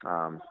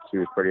 She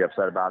was pretty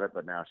upset about it,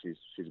 but now she's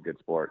a good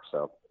sport.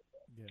 So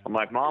Yeah. I'm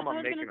like, Mom, I I'm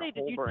was making gonna say, a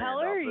whole did you brand tell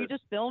her, or off you this.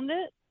 just filmed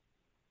it?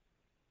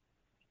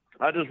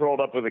 I just rolled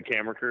up with a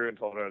camera crew and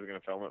told her I was going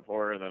to film it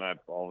for her, and then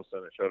all of a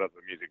sudden it showed up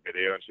in the music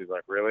video, and she's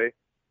like, really?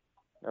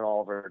 And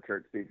all of her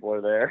church people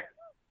are there.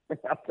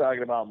 I'm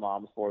talking about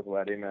Mom's fourth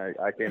wedding.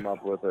 I came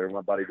up with her.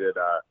 My buddy did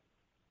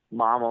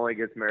Mom only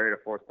gets married a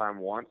fourth time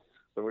once,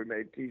 so we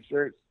made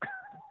T-shirts.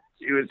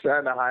 She was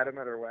trying to hide them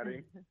at her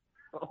wedding.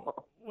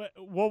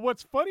 Well,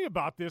 what's funny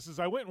about this is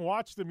I went and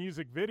watched the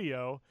music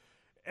video,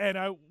 and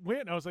I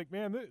was like,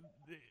 man,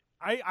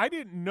 I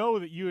didn't know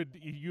that you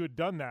had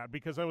done that,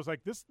 because I was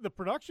like, the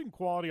production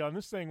quality on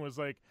this thing was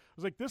like,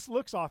 this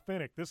looks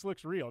authentic, this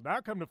looks real.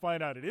 Now come to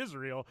find out it is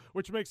real,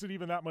 which makes it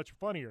even that much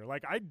funnier.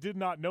 Like, I did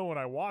not know when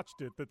I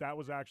watched it that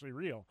was actually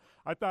real.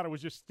 I thought it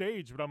was just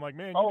staged, but I'm like,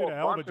 man, you did a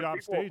hell of a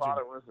job staging. Thought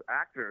it was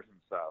actors and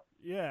stuff.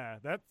 Yeah,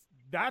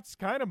 that's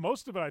kind of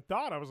most of it. I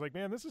thought, I was like,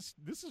 man, this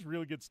is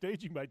really good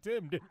staging by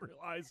Tim. Didn't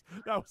realize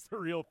that was the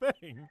real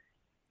thing.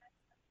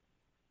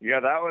 Yeah,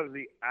 that was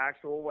the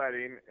actual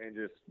wedding, and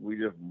we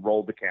just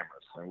rolled the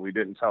cameras, and we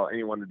didn't tell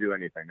anyone to do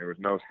anything. There was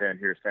no stand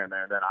here, stand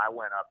there. And then I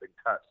went up and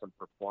cut some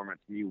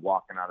performance, me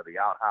walking out of the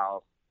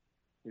outhouse.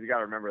 You got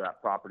to remember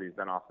that property's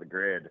been off the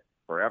grid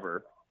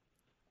forever.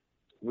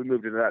 We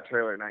moved into that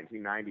trailer in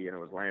 1990, and it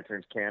was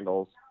lanterns,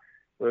 candles.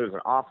 It was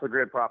an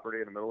off-the-grid property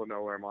in the middle of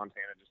nowhere,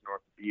 Montana, just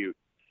north of Butte.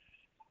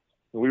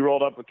 We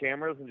rolled up with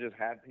cameras and just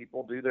had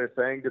people do their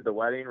thing, did the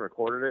wedding,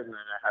 recorded it, and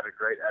then I had a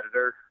great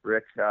editor,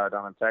 Rick,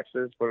 down in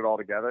Texas, put it all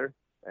together,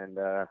 and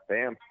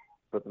bam,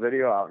 put the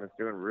video out, and it's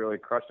doing really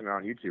crushing it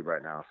on YouTube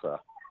right now. So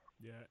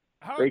yeah,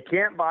 they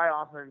can't buy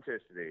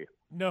authenticity.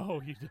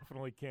 No, you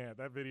definitely can't.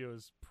 That video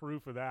is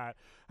proof of that.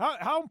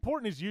 How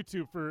important is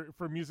YouTube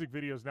for music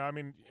videos now? I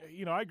mean,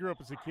 I grew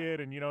up as a kid,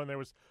 and and there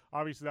was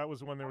obviously that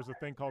was when there was a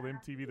thing called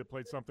MTV that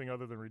played something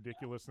other than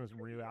ridiculousness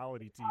and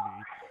reality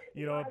TV.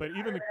 But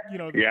even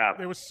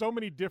there was so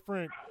many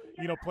different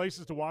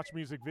places to watch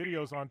music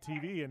videos on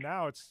TV, and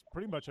now it's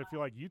pretty much, I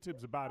feel like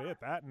YouTube's about it.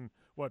 That and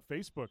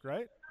Facebook,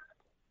 right?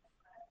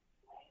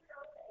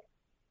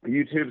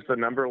 YouTube's the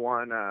number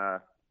one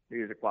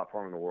music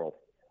platform in the world.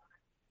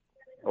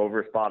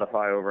 Over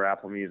Spotify, over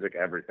Apple Music,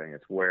 everything.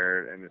 It's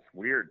where, and it's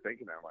weird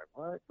thinking that, I'm like,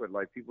 what? But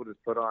like, people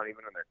just put on,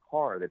 even in their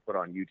car, they put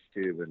on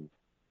YouTube and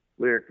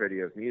lyric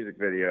videos, music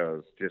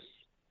videos, just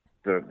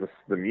the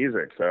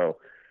music. So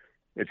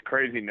it's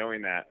crazy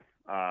knowing that.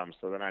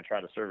 So then I try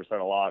to service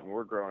that a lot, and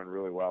we're growing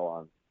really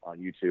well on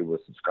YouTube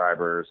with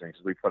subscribers. And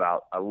cause we put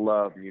out, I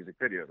love music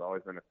videos.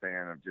 Always been a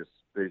fan of just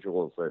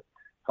visuals that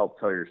help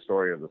tell your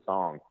story of the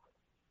song.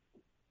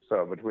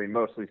 So between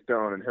Mostly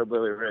Stone and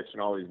Hillbilly Rich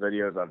and all these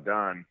videos I've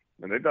done,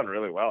 and they've done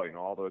really well,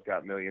 all those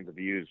got millions of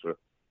views with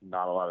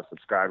not a lot of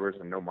subscribers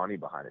and no money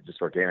behind it, just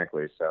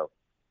organically. So,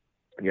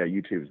 yeah,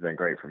 YouTube's been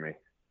great for me.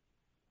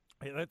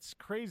 Hey, that's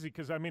crazy,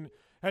 because, I mean,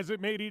 has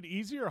it made it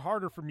easier or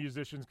harder for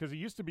musicians? Because it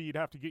used to be you'd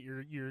have to get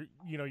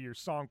your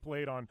song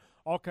played on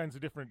all kinds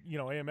of different,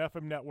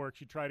 AM/FM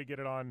networks. You try to get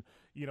it on,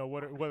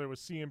 whether it was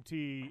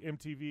CMT,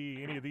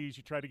 MTV, any of these,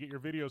 you try to get your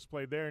videos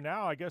played there.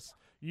 Now, I guess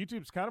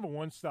YouTube's kind of a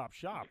one-stop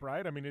shop,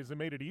 right? I mean, has it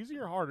made it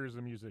easier or harder as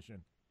a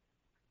musician?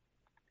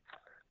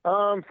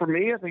 For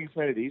me, I think it's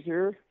made it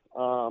easier. A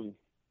lot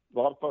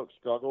of folks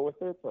struggle with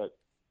it, but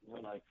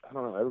I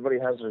don't know. Everybody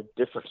has their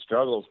different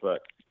struggles,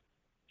 but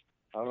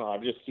I don't know.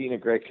 I've just seen a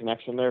great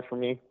connection there for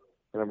me,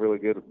 and I'm really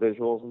good at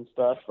visuals and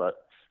stuff. But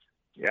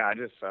yeah, I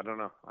don't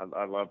know.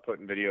 I love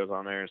putting videos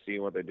on there and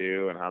seeing what they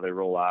do and how they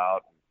roll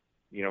out.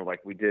 Like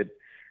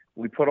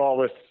we put all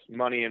this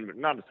money in,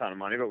 not a ton of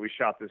money, but we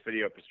shot this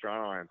video at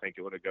Pastrana, and I think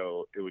it would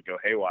go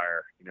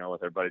haywire,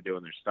 with everybody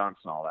doing their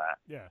stunts and all that.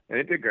 Yeah. And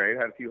it did great. It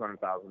had a few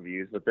 100,000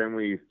 views, but then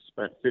we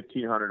spent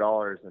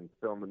 $1,500 and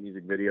filmed a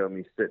music video of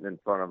me sitting in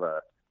front of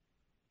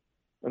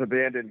an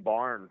abandoned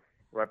barn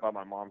right by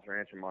my mom's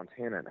ranch in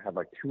Montana, and it had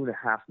like 2.5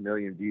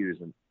 million views,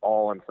 and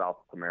all in South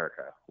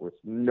America with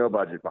no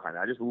budget behind it.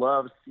 I just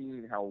love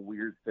seeing how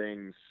weird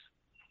things,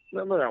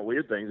 well, not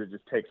weird things, it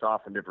just takes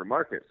off in different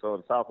markets. So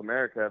in South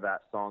America,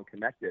 that song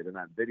connected, and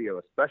that video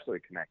especially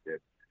connected.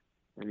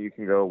 And you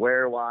can go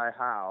where, why,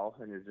 how,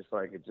 and you're just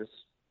like, it just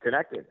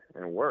connected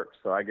and it works.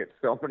 So I get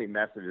so many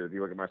messages. If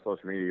you look at my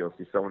social media, you'll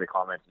see so many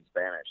comments in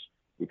Spanish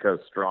because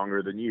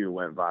Stronger Than You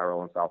went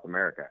viral in South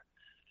America.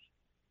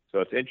 So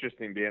it's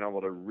interesting being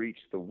able to reach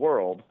the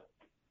world,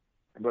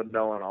 but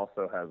no one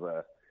also has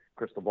a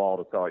crystal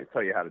ball to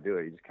tell you how to do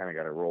it. You just kind of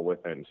got to roll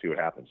with it and see what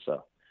happens.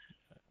 So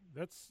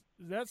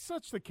that's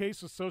such the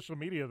case with social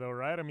media, though,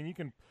 right? I mean, you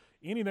can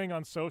anything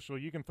on social,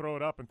 you can throw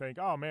it up and think,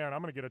 oh man,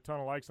 I'm going to get a ton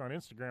of likes on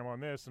Instagram on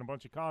this and a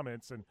bunch of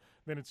comments, and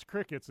then it's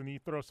crickets, and you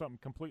throw something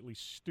completely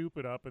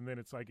stupid up, and then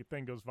it's like a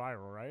thing goes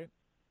viral, right?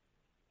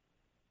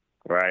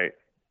 Right.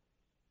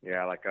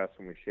 Yeah, like us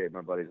when we shaved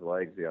my buddy's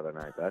legs the other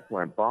night. That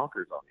went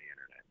bonkers on the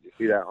internet. Did you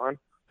see that one?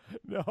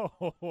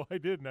 No, I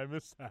didn't. I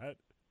missed that.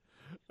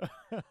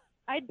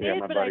 I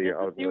did, but I just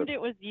assumed it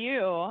was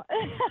you.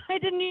 I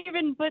didn't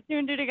even put two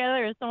and two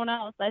together as someone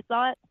else. I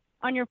saw it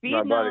on your feed,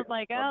 and I was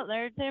like, oh,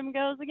 there Tim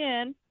goes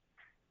again.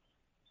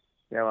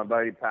 Yeah, my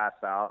buddy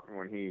passed out, and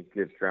when he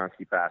gets drunk,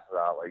 he passes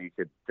out. Like, you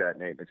could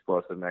detonate an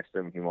explosive next to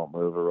him, he won't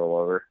move or roll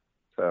over.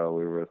 So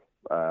we were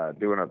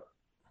doing a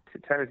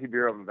Tennessee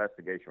Bureau of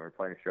Investigation. We were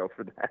playing a show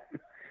for that.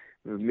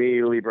 It was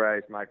me, Lee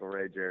Bryce, Michael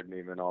Ray, Jared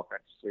Neiman, all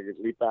kinds of singers.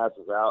 He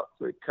passes out,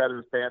 so we cut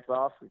his pants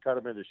off. We cut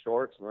him into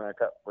shorts, and then I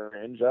cut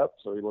fringe up,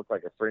 so he looked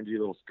like a fringy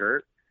little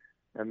skirt.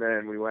 And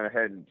then we went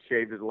ahead and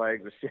shaved his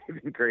legs with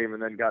shaving cream,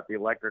 and then got the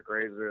electric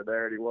razor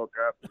there, and he woke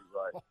up, and he's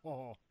like,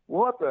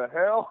 what the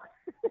hell?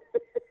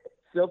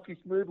 Silky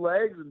smooth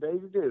legs and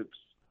Daisy Dukes.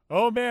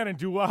 Oh, man, and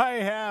do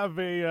I have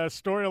a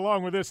story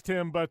along with this,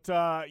 Tim, but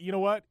you know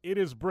what? It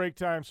is break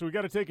time, so we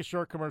got to take a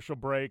short commercial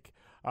break.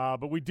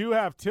 But we do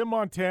have Tim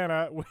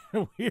Montana.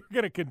 We're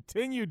going to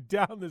continue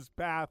down this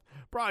path,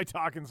 probably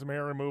talking some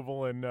hair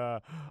removal and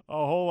a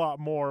whole lot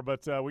more.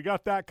 But we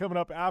got that coming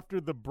up after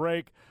the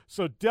break.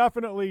 So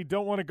definitely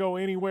don't want to go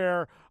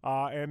anywhere.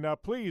 And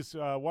please,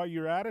 while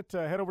you're at it,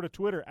 head over to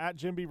Twitter at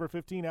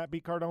JimBeaver15, at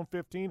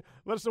BCardone15.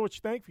 Let us know what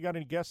you think. If you got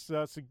any guest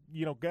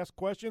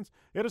questions,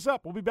 hit us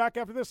up. We'll be back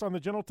after this on the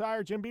General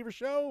Tire Jim Beaver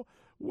Show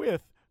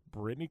with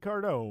Brittany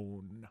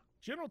Cardone.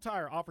 General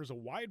Tire offers a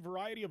wide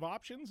variety of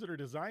options that are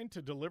designed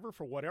to deliver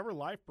for whatever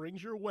life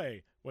brings your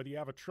way. Whether you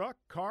have a truck,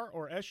 car,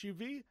 or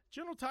SUV,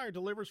 General Tire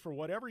delivers for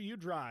whatever you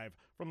drive.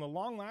 From the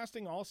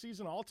long-lasting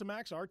all-season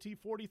Altimax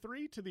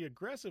RT43 to the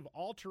aggressive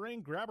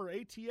all-terrain Grabber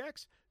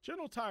ATX,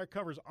 General Tire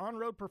covers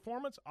on-road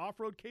performance,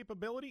 off-road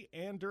capability,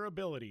 and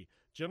durability.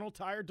 General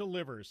Tire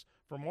delivers.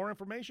 For more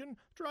information,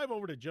 drive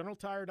over to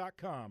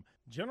GeneralTire.com.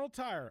 General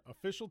Tire,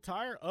 official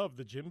tire of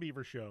the Jim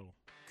Beaver Show.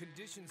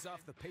 Conditions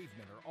off the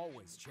pavement are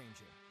always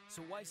changing,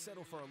 so why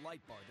settle for a light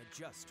bar that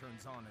just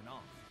turns on and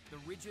off? The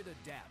Rigid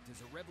Adapt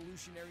is a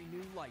revolutionary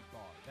new light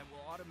bar that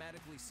will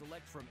automatically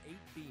select from 8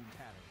 beam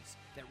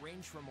patterns that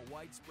range from a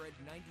widespread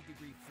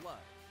 90-degree flood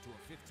to a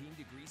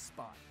 15-degree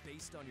spot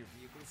based on your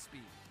vehicle's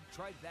speed.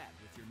 Try that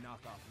with your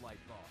knockoff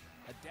light bar.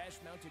 A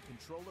dash-mounted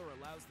controller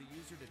allows the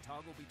user to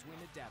toggle between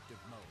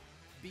adaptive mode,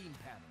 beam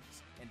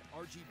patterns, and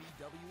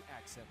RGBW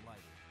accent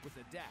lighting. With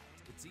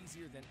Adapt, it's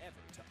easier than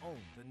ever to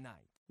own the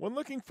night. When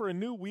looking for a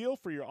new wheel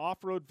for your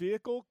off-road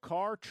vehicle,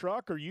 car,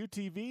 truck, or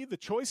UTV, the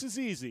choice is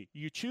easy.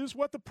 You choose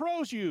what the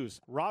pros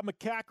use. Rob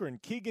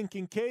McCachran, Keegan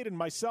Kincaid, and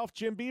myself,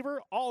 Jim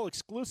Beaver, all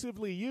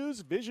exclusively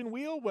use Vision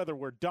Wheel, whether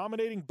we're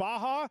dominating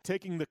Baja,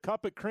 taking the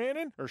cup at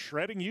Crandon, or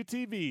shredding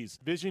UTVs.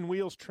 Vision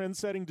Wheel's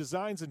trend-setting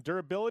designs and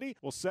durability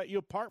will set you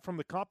apart from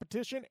the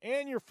competition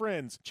and your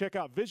friends. Check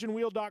out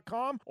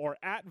VisionWheel.com or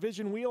at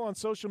Vision Wheel on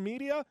social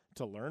media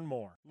to learn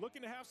more.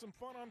 Looking to have some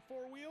fun on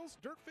four wheels?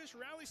 Dirtfish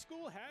Rally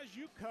School has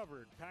you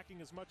covered.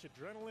 Packing as much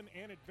adrenaline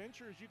and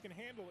adventure as you can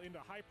handle into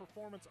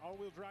high-performance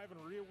all-wheel drive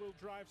and rear-wheel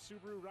drive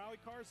Subaru rally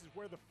cars is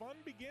where the fun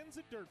begins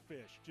at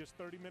Dirtfish. Just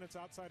 30 minutes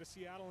outside of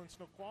Seattle in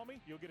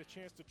Snoqualmie, you'll get a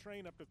chance to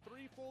train up to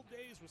 3 full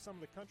days with some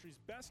of the country's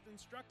best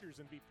instructors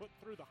and be put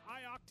through the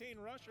high-octane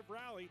rush of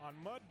rally on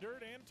mud,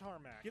 dirt, and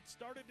tarmac. Get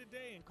started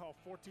today and call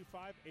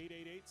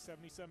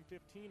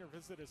 425-888-7715 or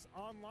visit us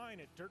online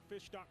at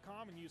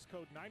dirtfish.com and use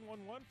code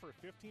 911 for a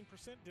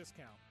 15%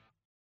 discount.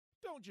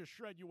 Don't just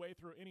shred your way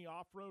through any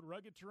off-road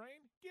rugged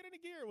terrain. Get into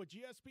gear with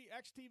GSP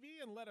XTV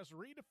and let us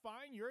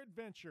redefine your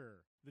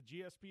adventure. The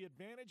GSP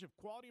advantage of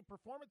quality and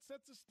performance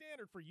sets a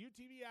standard for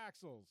UTV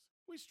axles.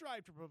 We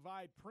strive to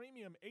provide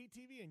premium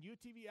ATV and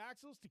UTV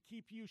axles to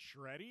keep you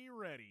shreddy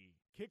ready.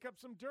 Kick up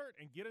some dirt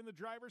and get in the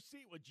driver's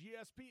seat with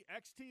GSP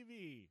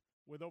XTV.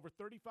 With over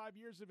 35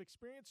 years of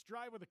experience,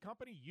 drive with a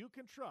company you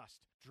can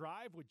trust.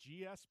 Drive with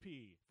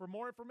GSP. For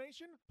more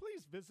information,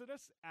 please visit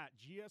us at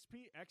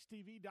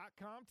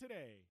gspxtv.com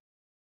today.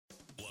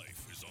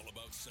 Life is all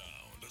about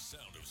sound, the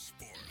sound of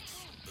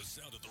sports, the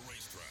sound at the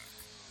racetrack,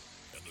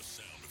 and the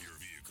sound of your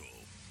vehicle.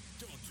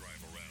 Don't drive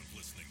around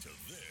listening to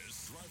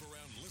this. Drive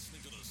around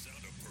listening to the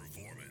sound of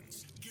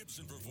performance.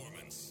 Gibson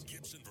Performance.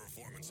 Gibson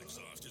Performance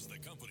Exhaust is the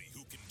company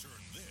who can turn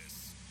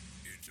this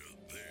into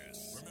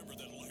this. Remember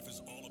that life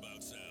is all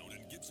about sound, and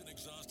Gibson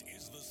Exhaust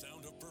is the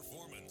sound of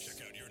performance.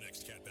 Check out your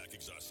next catback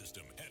exhaust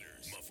system,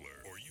 headers,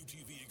 muffler, or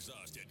UTV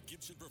exhaust at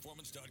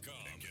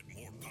GibsonPerformance.com and get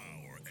more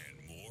power and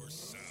more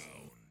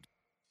sound.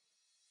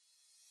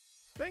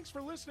 Thanks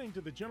for listening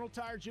to the General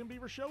Tire Jim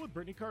Beaver Show with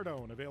Brittany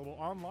Cardone. Available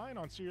online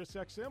on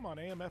SiriusXM, on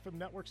AM/FM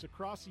networks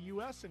across the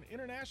U.S., and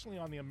internationally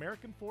on the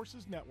American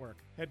Forces Network.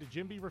 Head to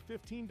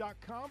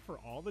JimBeaver15.com for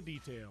all the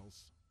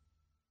details.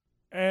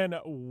 And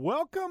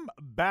welcome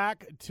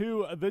back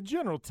to the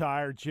General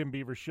Tire Jim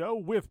Beaver Show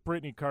with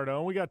Brittany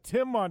Cardone. We got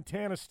Tim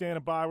Montana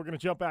standing by. We're going to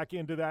jump back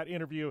into that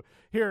interview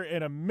here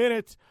in a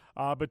minute.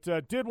 But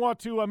did want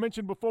to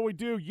mention before we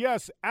do,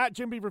 yes, at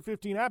Jim Beaver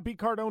 15, at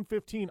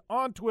BCardone15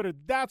 on Twitter.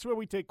 That's where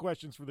we take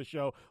questions for the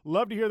show.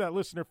 Love to hear that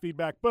listener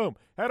feedback. Boom.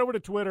 Head over to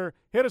Twitter.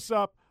 Hit us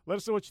up. Let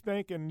us know what you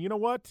think. And you know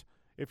what?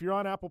 If you're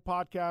on Apple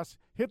Podcasts,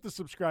 hit the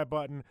subscribe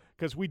button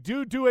because we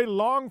do a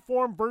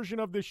long-form version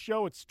of this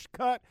show. It's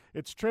cut,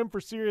 it's trimmed for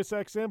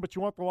SiriusXM, but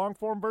you want the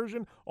long-form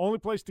version, only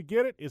place to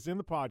get it is in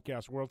the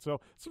podcast world. So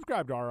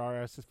subscribe to our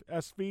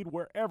RSS feed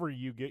wherever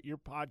you get your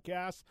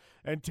podcasts.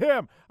 And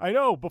Tim, I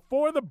know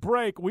before the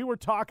break we were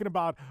talking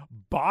about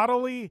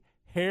bodily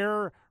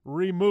hair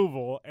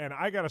removal, and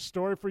I got a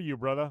story for you,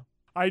 brother.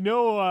 I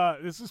know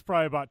this is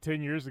probably about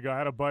 10 years ago. I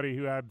had a buddy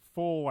who had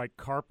full, like,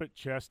 carpet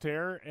chest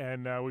hair,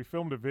 and we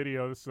filmed a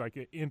video. This is like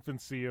an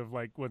infancy of,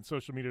 like, when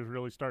social media is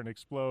really starting to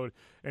explode.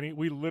 And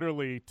we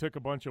literally took a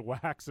bunch of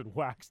wax and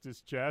waxed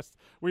his chest.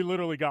 We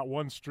literally got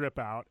one strip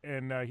out,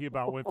 and he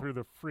about went through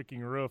the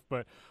freaking roof.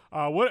 But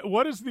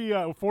what is the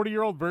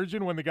 40-year-old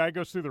virgin when the guy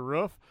goes through the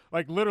roof?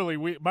 Like,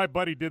 literally, my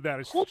buddy did that.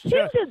 Well,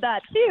 Tim did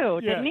that,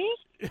 too, didn't he?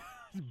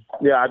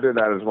 Yeah, I did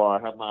that as well. I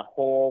had my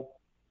whole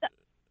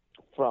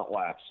front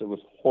wax. It was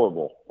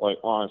horrible. Like,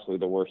 honestly,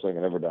 the worst thing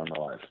I've ever done in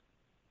my life.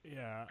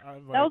 Yeah.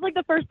 That was like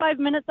the first 5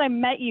 minutes I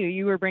met you.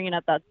 You were bringing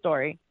up that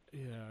story.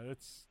 Yeah,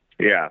 it's...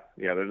 Yeah,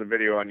 there's a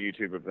video on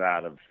YouTube of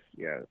that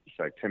it's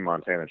like Tim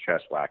Montana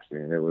chest waxing.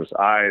 And it was,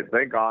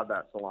 thank God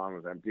that salon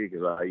was empty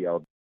because I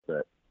yelled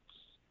that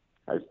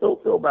I still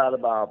feel bad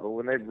about it, but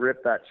when they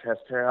rip that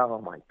chest hair out,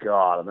 oh my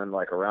God. And then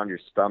like around your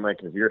stomach,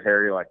 if you're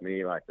hairy like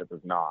me, like that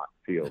does not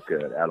feel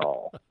good at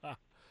all.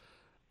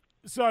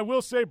 So I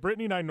will say,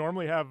 Brittany and I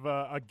normally have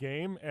a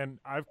game, and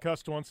I've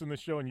cussed once in the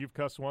show, and you've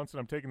cussed once, and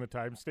I'm taking the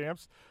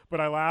timestamps. But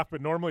I laugh.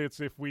 But normally,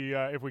 it's if we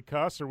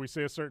cuss or we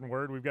say a certain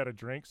word, we've got a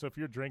drink. So if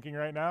you're drinking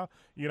right now,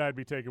 you and I'd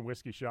be taking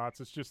whiskey shots.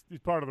 It's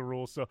part of the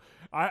rules. So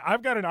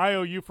I've got an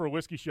IOU for a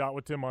whiskey shot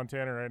with Tim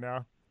Montana right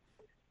now.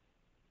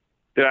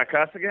 Did I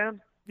cuss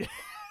again? Yeah.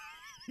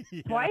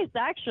 Twice,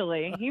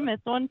 actually. He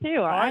missed one,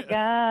 too. I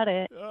got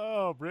it.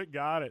 Oh, Britt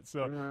got it.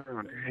 So,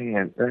 oh,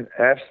 man, that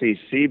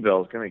FCC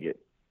bill is going to get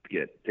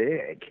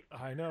big.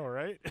 I know,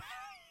 right?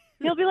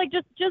 He'll be like,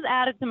 just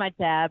add it to my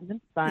tabs. It's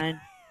fine.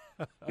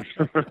 That's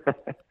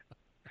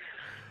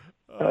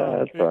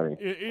funny.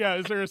 Yeah,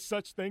 is there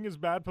such thing as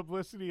bad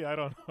publicity? I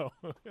don't know.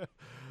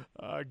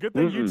 Good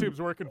thing YouTube's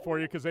working for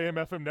you because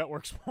AM/FM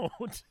networks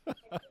won't.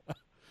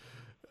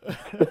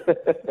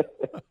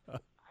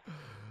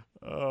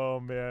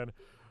 Oh man.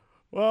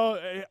 Well,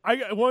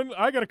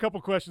 I got a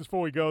couple questions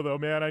before we go though,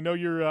 man. I know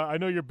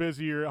you're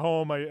busy. You're at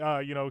home.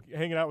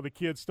 Hanging out with the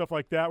kids, stuff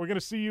like that. We're gonna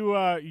see you.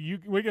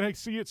 We're gonna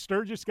see you at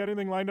Sturgis. Got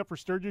anything lined up for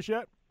Sturgis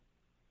yet?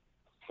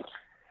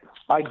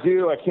 I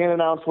do. I can't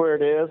announce where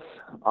it is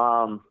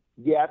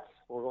yet.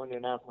 We're going to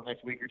announce in the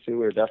next week or two.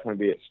 We'll definitely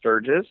be at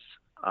Sturgis.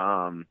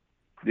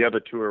 The other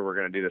tour we're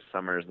going to do this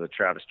summer is the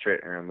Travis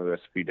Tritt, Aaron Lewis,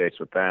 a few dates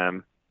with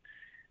them.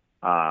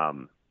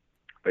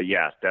 But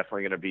yeah, it's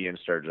definitely going to be in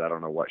Sturgis. I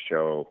don't know what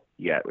show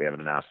yet. We haven't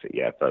announced it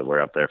yet, but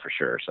we're up there for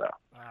sure. So.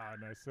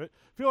 Nice. I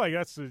feel like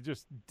that's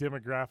just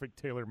demographic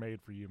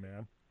tailor-made for you,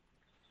 man.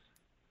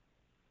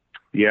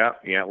 Yeah.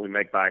 We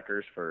make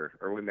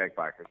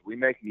We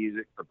make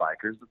music for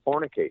bikers to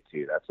fornicate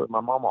to. That's what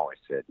my mom always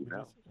said, you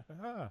know.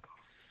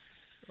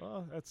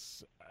 Well,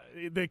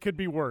 they could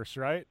be worse,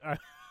 right?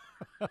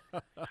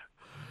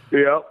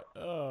 Yep.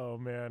 Oh,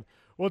 man.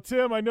 Well,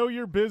 Tim, I know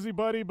you're busy,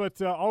 buddy, but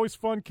always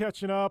fun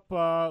catching up.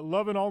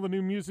 Loving all the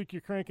new music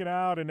you're cranking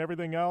out and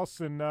everything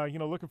else, and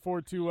looking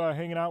forward to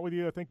hanging out with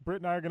you. I think Britt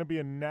and I are going to be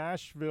in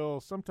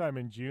Nashville sometime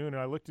in June, and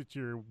I looked at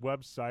your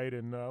website,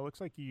 and it looks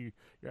like you're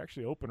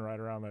actually open right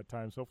around that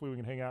time. So hopefully we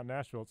can hang out in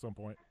Nashville at some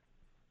point.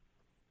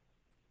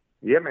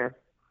 Yeah, man.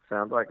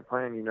 Sounds like a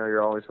plan. You know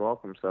you're always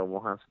welcome. So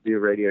we'll have to do a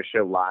radio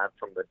show live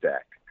from the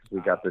deck.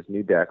 We got this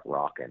new deck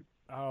rocking.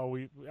 Oh,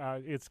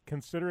 it's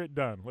consider it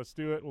done. Let's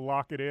do it. We'll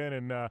lock it in.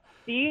 And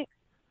see,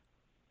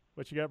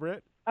 what you got,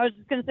 Britt? I was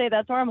just gonna say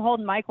that's where I'm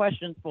holding my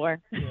questions for.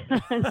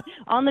 Yeah.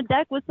 On the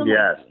deck with some.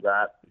 Yes,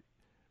 that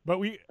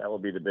will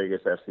be the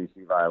biggest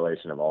FCC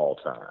violation of all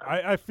time.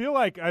 I feel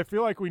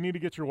like we need to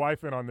get your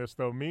wife in on this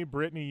though. Me,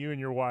 Brittany, you, and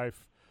your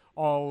wife.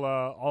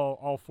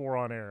 All four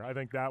on air. I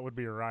think that would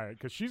be a riot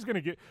because she's gonna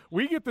get.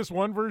 We get this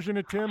one version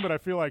of Tim, but I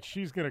feel like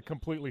she's gonna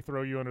completely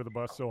throw you under the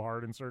bus so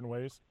hard in certain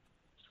ways.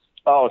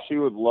 Oh, she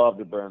would love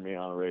to burn me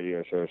on a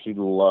radio show. She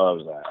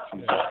loves that.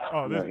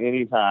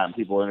 Anytime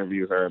people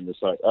interview her, I'm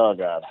just like, oh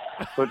God,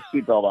 put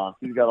your seatbelt on.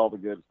 She's got all the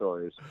good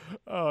stories.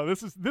 Oh,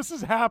 this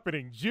is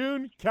happening.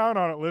 June, count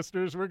on it,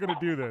 listeners. We're going to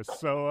do this.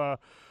 So,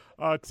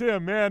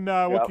 Tim, man,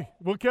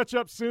 we'll catch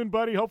up soon,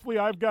 buddy. Hopefully,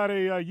 I've got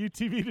a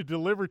UTV to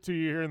deliver to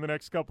you here in the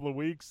next couple of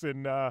weeks.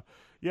 And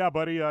yeah,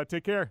 buddy,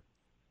 take care.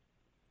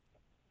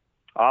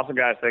 Awesome,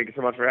 guys. Thank you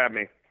so much for having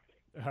me.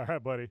 All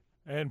right, buddy.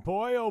 And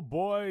boy, oh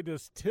boy,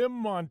 does Tim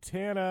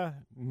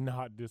Montana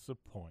not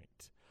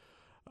disappoint.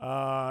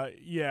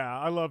 Yeah,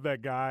 I love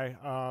that guy.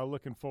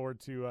 Looking forward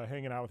to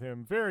hanging out with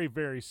him very,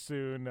 very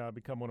soon.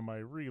 Become one of my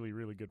really,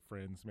 really good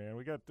friends, man.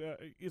 We got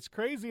it's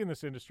crazy in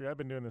this industry. I've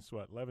been doing this,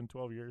 11,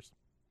 12 years.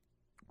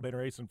 Been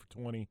racing for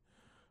 20,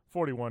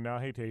 41 now.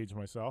 I hate to age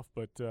myself,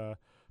 but been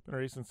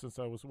racing since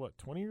I was,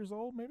 20 years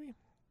old maybe?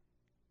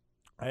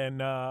 And,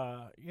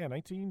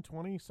 19,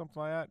 20,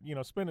 something like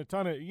that. Spent a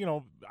ton of,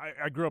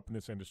 I grew up in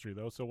this industry,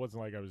 though, so it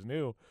wasn't like I was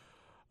new.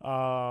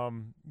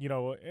 And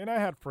I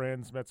had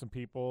friends, met some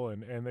people,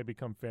 and they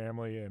become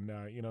family, and,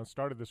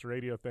 started this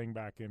radio thing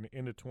back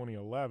into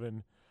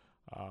 2011.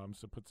 So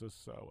it puts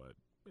us,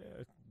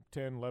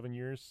 10, 11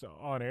 years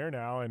on air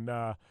now. And,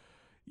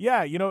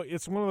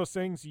 it's one of those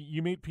things.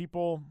 You meet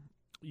people,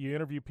 you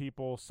interview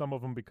people, some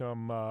of them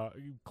become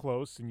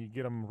close, and you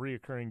get them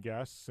reoccurring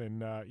guests,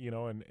 and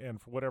and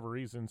for whatever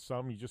reason,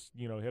 some you just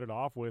hit it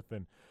off with,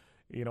 and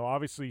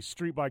obviously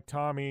Street Bike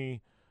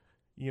Tommy,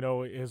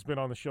 has been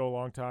on the show a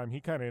long time. He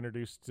kind of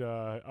introduced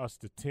us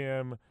to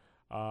Tim.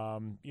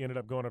 He ended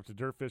up going up to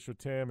Dirtfish with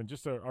Tim, and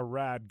just a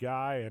rad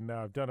guy, and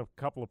I've done a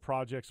couple of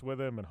projects with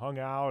him and hung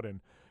out,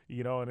 and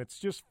and it's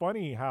just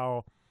funny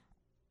how.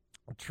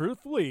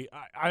 Truthfully,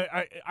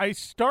 I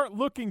start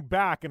looking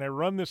back and I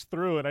run this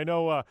through, and I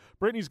know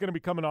Brittany's going to be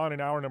coming on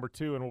in hour number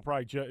 2, and we'll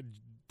probably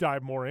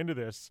dive more into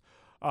this,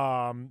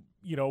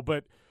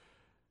 but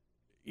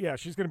yeah,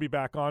 she's going to be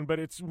back on. But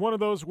it's one of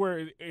those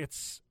where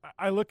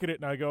I look at it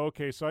and I go,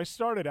 okay, so I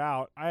started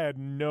out, I had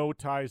no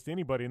ties to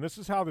anybody, and this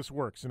is how this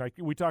works. And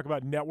we talk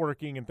about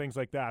networking and things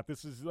like that.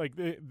 This is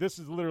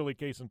literally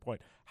case in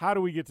point. How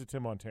do we get to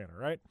Tim Montana,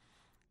 right?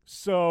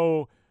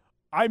 So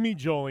I meet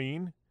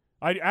Jolene.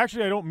 I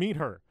don't meet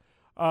her.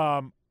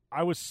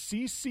 I was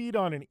CC'd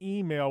on an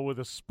email with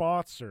a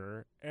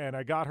sponsor, and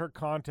I got her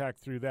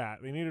contact through that.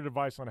 They needed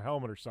advice on a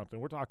helmet or something.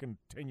 We're talking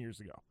 10 years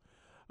ago.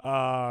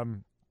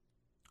 So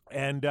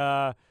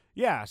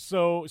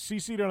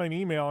CC'd on an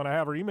email, and I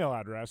have her email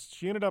address.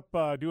 She ended up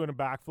doing a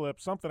backflip,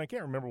 something. I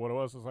can't remember what it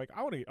was. I was like,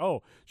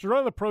 she's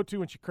running the Pro 2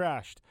 when she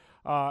crashed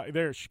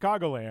there at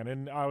Chicagoland,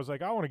 and I was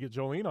like, I want to get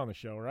Jolene on the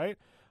show, right?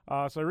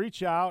 So I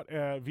reach out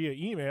via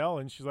email,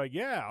 and she's like,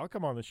 yeah, I'll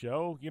come on the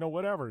show,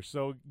 whatever.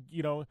 So,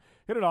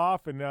 hit it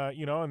off, and,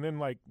 and then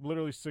like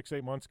literally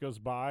 6-8 months goes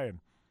by, and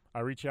I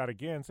reach out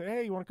again and say,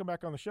 hey, you want to come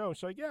back on the show? And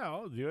she's like, yeah,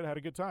 I'll do it. Had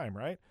a good time,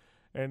 right?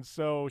 And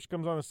so she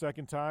comes on the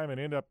second time and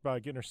end up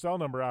getting her cell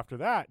number after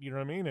that, you know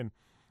what I mean?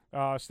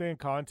 And stay in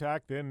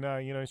contact. Then,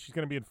 she's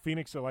going to be in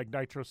Phoenix at like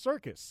Nitro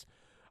Circus.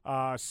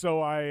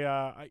 So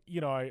I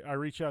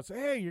reach out and say,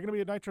 hey, you're going to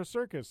be at Nitro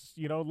Circus.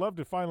 Love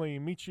to finally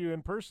meet you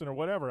in person or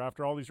whatever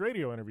after all these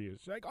radio interviews.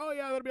 She's like, oh,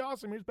 yeah, that'd be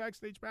awesome. Here's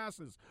backstage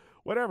passes,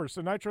 whatever.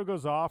 So Nitro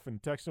goes off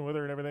and texting with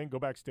her and everything, go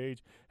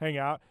backstage, hang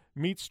out,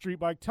 meet Street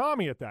Bike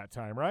Tommy at that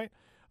time, right?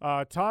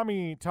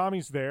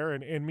 Tommy's there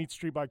and meets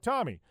Street Bike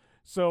Tommy.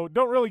 So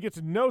don't really get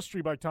to know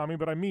Street Bike Tommy,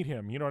 but I meet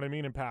him, you know what I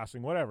mean, in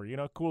passing, whatever,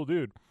 cool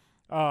dude.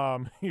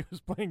 He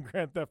was playing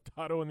Grand Theft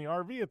Auto in the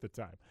RV at the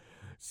time.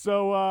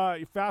 So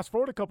fast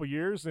forward a couple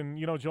years, and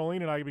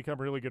Jolene and I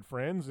become really good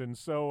friends, and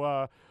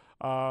so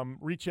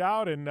reach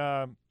out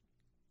and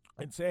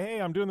say, hey,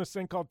 I'm doing this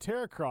thing called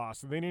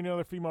Terracross, and they need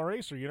another female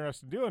racer. You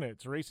interested in doing it?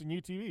 It's racing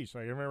UTV. She's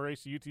like, I remember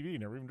racing UTV,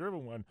 never even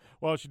driven one.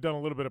 Well, she'd done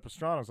a little bit of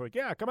Pastrana. I was like,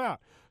 yeah, come out.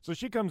 So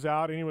she comes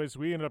out. Anyways,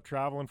 we ended up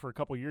traveling for a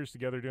couple years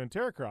together doing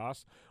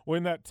Terracross. Well,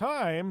 in that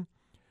time,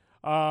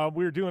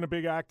 we were doing a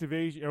big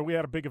activation, or we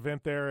had a big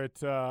event there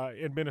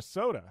in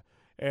Minnesota.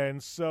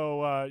 And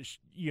so,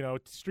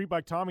 Street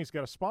Bike Tommy's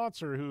got a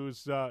sponsor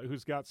who's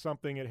got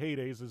something at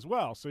Heydays as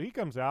well. So he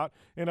comes out,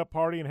 end up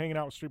partying, hanging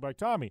out with Street Bike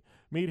Tommy.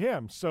 Meet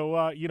him. So,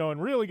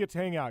 and really get to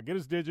hang out, get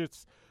his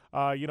digits,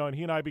 and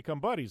he and I become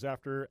buddies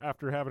after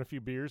having a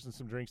few beers and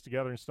some drinks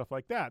together and stuff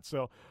like that.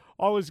 So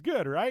all is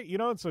good, right?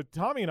 And so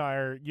Tommy and I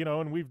are,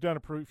 and we've done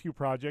a few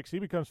projects. He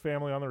becomes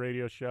family on the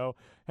radio show,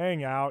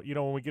 hang out,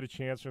 when we get a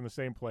chance, we're in the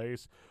same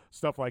place,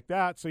 stuff like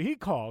that. So he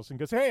calls and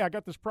goes, hey, I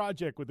got this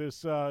project with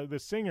this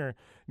singer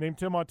named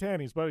Tim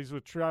Montana. He's buddies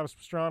with Travis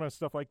Pastrana and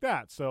stuff like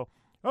that. So,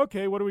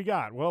 okay, what do we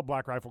got? Well,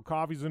 Black Rifle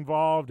Coffee's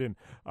involved and,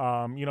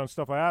 and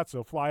stuff like that.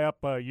 So fly up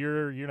a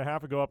year and a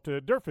half ago up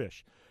to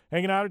Dirtfish,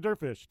 hanging out at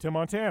Dirtfish, Tim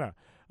Montana.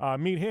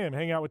 Meet him,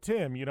 hang out with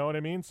Tim, you know what I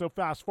mean? So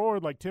fast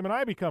forward, like Tim and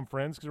I become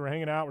friends because we're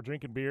hanging out, we're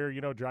drinking beer,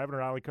 driving our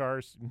rally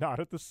cars,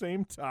 not at the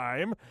same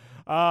time,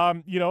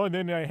 and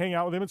then I hang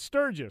out with him at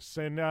Sturgis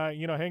and,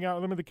 hang out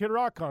with him at the Kid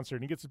Rock concert,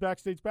 and he gets his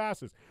backstage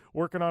passes,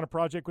 working on a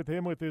project with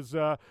him with his,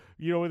 with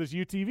his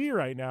UTV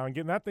right now and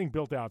getting that thing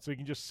built out so he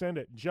can just send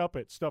it, jump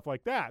it, stuff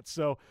like that.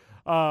 So,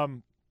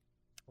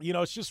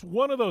 it's just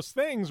one of those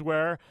things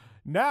where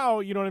now,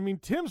 you know what I mean,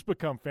 Tim's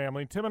become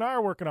family. Tim and I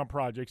are working on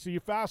projects. So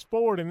you fast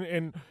forward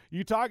and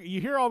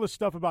you hear all this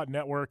stuff about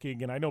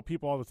networking, and I know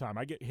people all the time.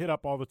 I get hit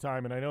up all the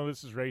time, and I know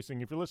this is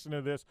racing. If you're listening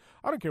to this,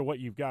 I don't care what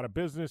you've got, a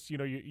business,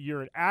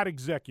 you're an ad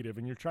executive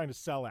and you're trying to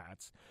sell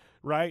ads,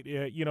 right?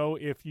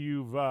 If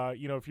you've,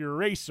 if you're a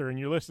racer and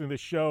you're listening to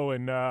this show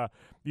and,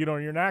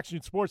 you're an action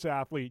sports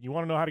athlete, you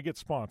want to know how to get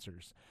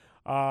sponsors.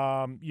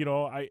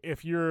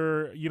 If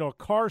you're, a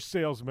car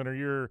salesman or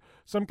you're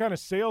some kind of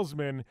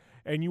salesman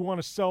and you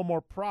want to sell more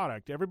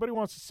product, everybody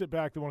wants to sit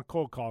back. They want to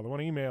cold call. They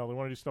want to email. They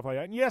want to do stuff like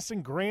that. And yes,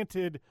 and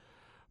granted,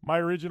 my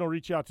original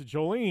reach out to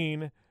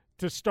Jolene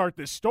to start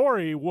this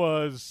story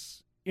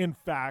was, in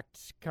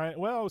fact, it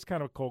was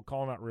kind of a cold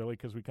call. Not really,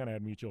 because we kind of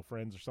had mutual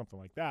friends or something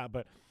like that.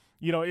 But,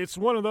 it's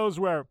one of those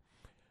where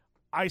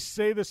I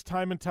say this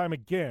time and time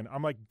again.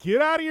 I'm like,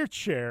 get out of your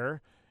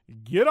chair,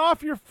 get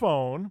off your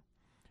phone,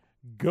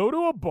 go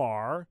to a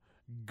bar,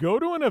 go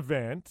to an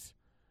event,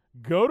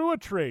 go to a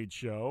trade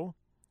show,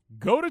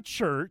 go to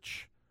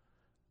church.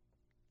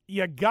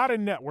 You got to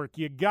network.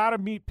 You got to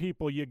meet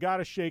people. You got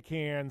to shake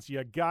hands.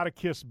 You got to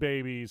kiss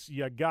babies.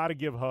 You got to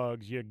give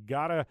hugs. You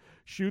got to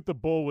shoot the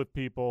bull with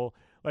people.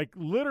 Like,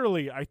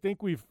 literally, I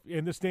think we've,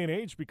 in this day and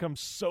age, become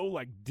so,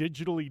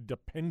 digitally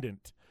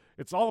dependent.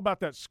 It's all about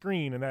that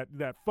screen and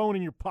that phone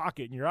in your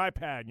pocket and your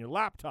iPad and your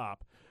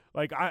laptop.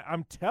 Like,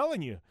 I'm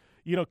telling you,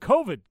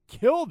 COVID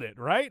killed it,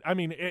 right? I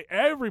mean,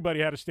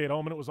 everybody had to stay at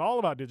home, and it was all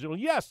about digital.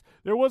 Yes,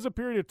 there was a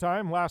period of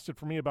time, lasted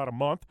for me about a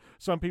month.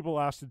 Some people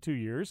lasted 2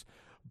 years.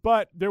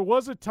 But there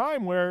was a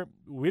time where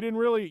we didn't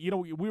really,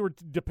 we were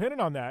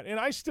dependent on that.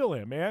 And I still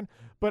am, man.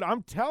 But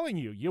I'm telling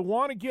you, you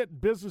want to get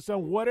business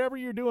on whatever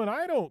you're doing.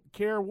 I don't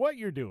care what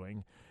you're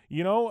doing.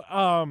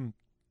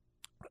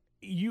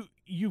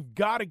 You've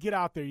got to get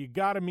out there. You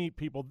got to meet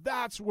people.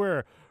 That's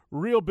where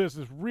real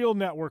business, real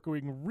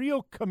networking,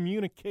 real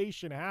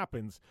communication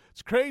happens.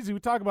 It's crazy. We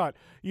talk about,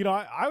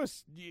 I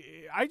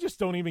just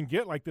don't even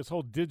get this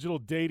whole digital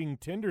dating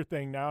Tinder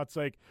thing now. It's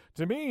like,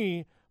 to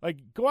me,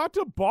 go out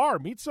to a bar,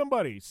 meet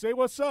somebody, say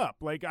what's up.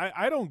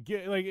 I don't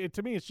get,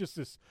 to me, it's just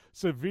this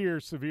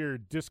severe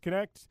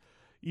disconnect,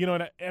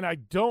 and I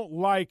don't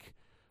like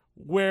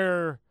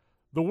where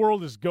the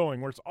world is going,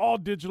 where it's all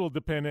digital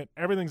dependent.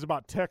 Everything's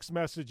about text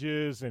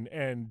messages and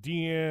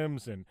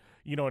DMs and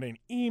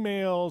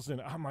emails. And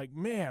I'm like,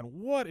 man,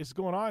 what is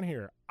going on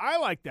here? I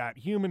like that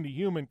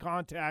human-to-human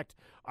contact.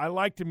 I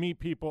like to meet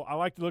people. I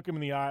like to look them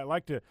in the eye. I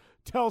like to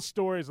tell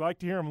stories. I like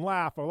to hear them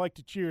laugh. I like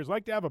to cheers. I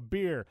like to have a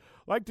beer.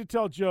 I like to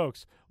tell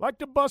jokes. I like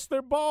to bust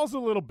their balls a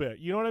little bit.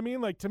 You know what I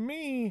mean? To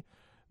me,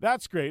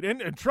 that's great.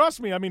 And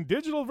trust me, I mean,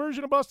 digital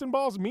version of busting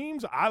balls,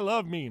 memes, I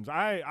love memes.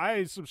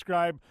 I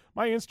subscribe.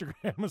 My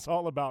Instagram is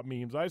all about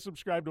memes. I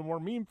subscribe to more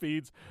meme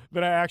feeds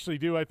than I actually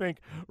do, I think,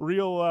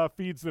 real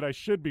feeds that I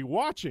should be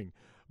watching.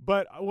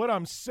 But what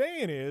I'm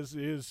saying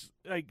is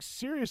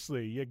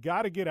seriously, you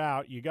got to get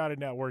out. You got to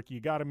network. You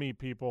got to meet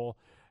people.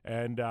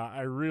 And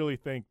I really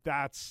think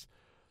that's,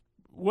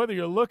 whether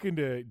you're looking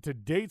to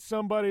date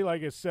somebody,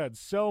 like I said,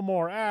 sell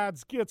more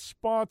ads, get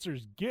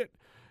sponsors, get,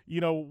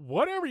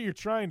 whatever you're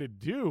trying to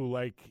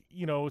do,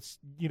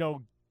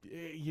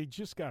 you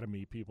just got to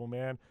meet people,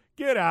 man.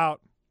 Get out,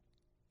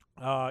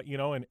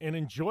 and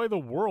enjoy the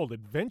world,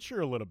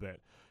 adventure a little bit.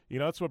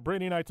 That's what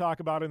Brittany and I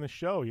talk about in the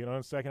show. In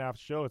the second half of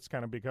the show, it's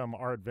kind of become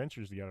our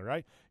adventures together,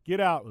 right?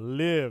 Get out,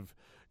 live.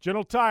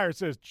 General Tire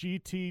says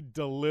GT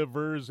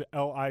delivers,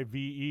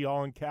 L-I-V-E,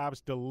 all in caps,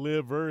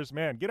 delivers.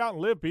 Man, get out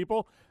and live,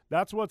 people.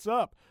 That's what's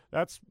up.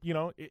 That's,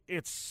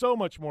 it's so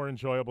much more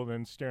enjoyable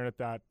than staring at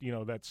that,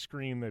 that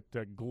screen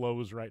that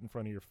glows right in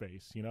front of your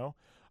face,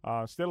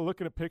 Instead of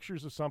looking at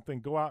pictures of something,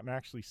 go out and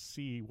actually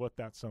see what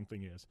that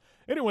something is.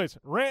 Anyways,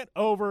 rant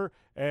over,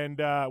 and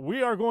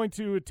we are going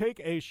to take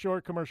a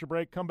short commercial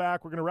break. Come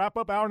back. We're going to wrap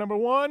up hour number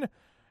 1.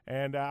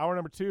 And hour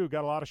number 2,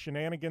 got a lot of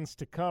shenanigans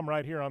to come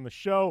right here on the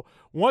show.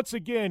 Once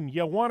again,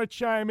 you want to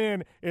chime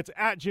in, it's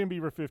at Jim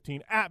Beaver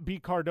 15, at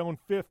bcardone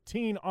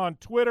 15 on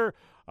Twitter.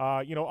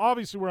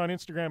 Obviously we're on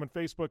Instagram and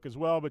Facebook as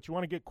well, but you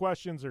want to get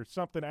questions or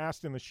something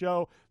asked in the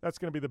show, that's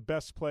going to be the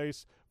best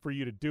place for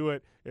you to do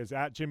it, is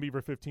at Jim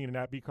Beaver 15 and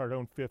at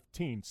bcardone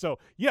 15. So,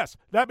 yes,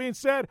 that being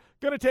said,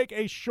 going to take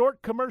a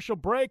short commercial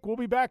break. We'll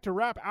be back to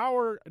wrap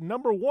hour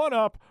number 1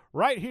 up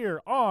right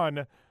here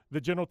on the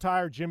General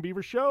Tire Jim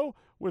Beaver Show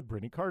with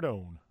Brittany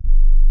Cardone.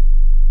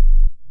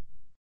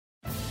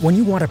 When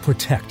you want to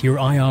protect your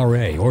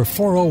IRA or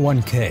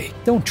 401k,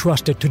 don't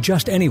trust it to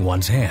just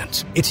anyone's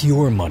hands. It's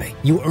your money.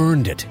 You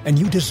earned it, and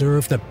you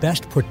deserve the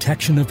best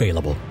protection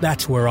available.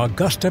 That's where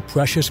Augusta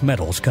Precious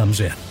Metals comes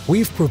in.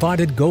 We've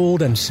provided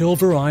gold and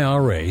silver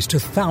IRAs to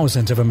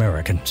thousands of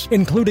Americans,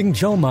 including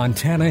Joe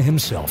Montana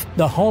himself,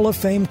 the Hall of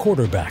Fame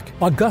quarterback.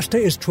 Augusta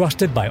is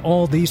trusted by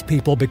all these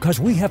people because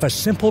we have a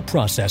simple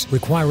process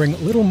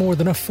requiring little more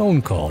than a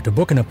phone call to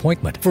book an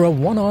appointment for a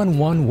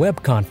one-on-one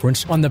web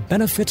conference on the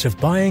benefits of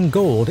buying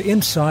gold gold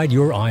inside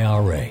your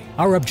IRA.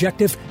 Our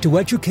objective, to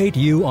educate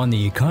you on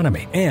the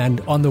economy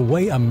and on the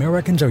way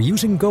Americans are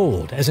using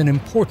gold as an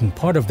important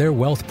part of their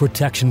wealth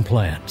protection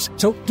plans.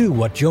 So do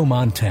what Joe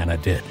Montana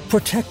did.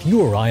 Protect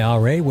your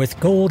IRA with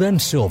gold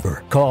and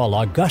silver. Call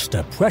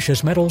Augusta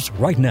Precious Metals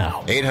right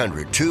now.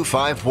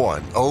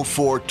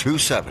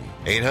 800-251-0427.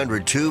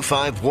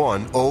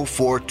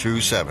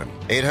 800-251-0427.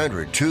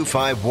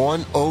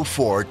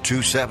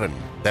 800-251-0427.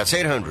 That's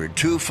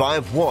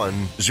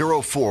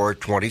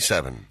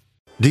 800-251-0427.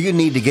 Do you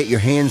need to get your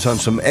hands on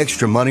some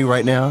extra money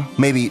right now?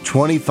 Maybe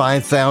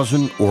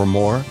 $25,000 or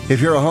more? If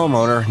you're a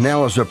homeowner,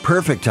 now is the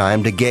perfect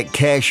time to get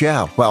cash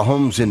out while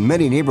homes in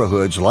many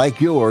neighborhoods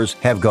like yours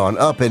have gone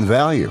up in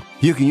value.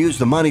 You can use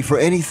the money for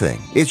anything.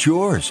 It's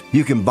yours.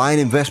 You can buy an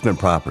investment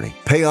property,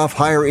 pay off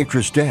higher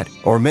interest debt,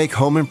 or make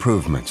home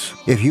improvements.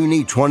 If you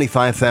need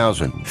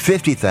 $25,000,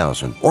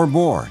 $50,000, or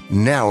more,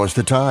 now is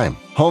the time.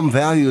 Home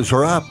values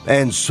are up,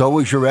 and so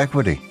is your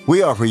equity.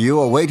 We offer you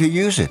a way to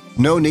use it.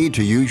 No need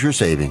to use your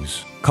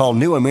savings. Call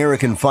New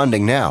American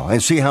Funding now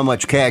and see how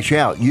much cash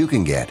out you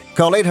can get.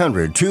 Call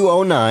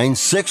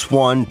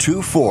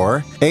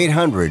 800-209-6124.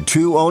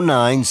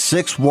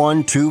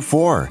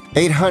 800-209-6124.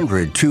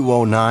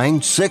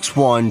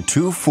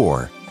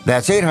 800-209-6124.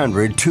 That's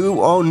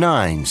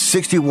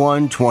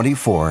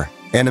 800-209-6124.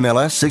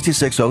 NMLS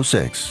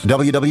 6606.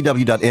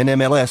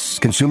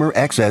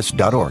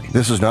 www.nmlsconsumeraccess.org.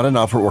 This is not an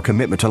offer or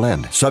commitment to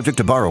lend. Subject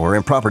to borrower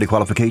and property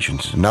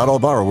qualifications. Not all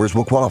borrowers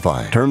will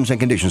qualify. Terms and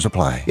conditions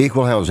apply.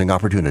 Equal housing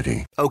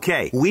opportunity.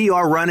 Okay, we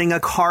are running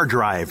a car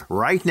drive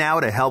right now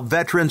to help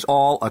veterans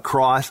all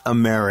across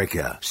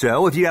America.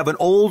 So if you have an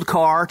old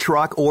car,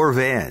 truck, or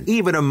van,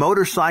 even a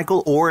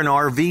motorcycle or an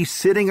RV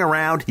sitting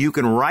around, you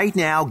can right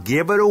now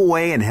give it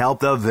away and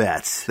help the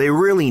vets. They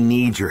really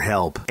need your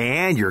help.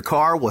 And your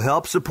car will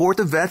help support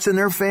the vets and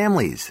their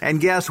families.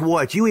 And guess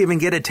what? You even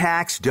get a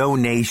tax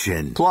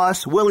donation.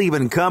 Plus, we'll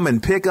even come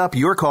and pick up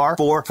your car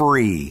for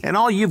free. And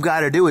all you've got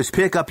to do is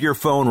pick up your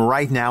phone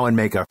right now and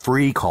make a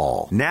free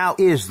call. Now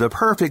is the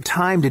perfect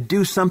time to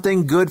do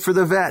something good for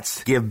the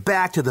vets. Give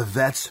back to the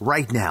vets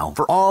right now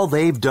for all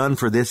they've done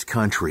for this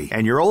country.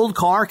 And your old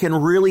car can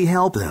really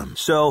help them.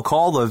 So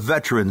call the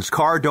Veterans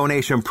Car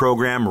Donation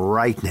Program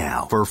right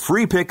now for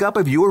free pickup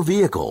of your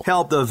vehicle.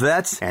 Help the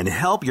vets and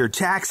help your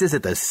taxes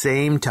at the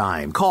same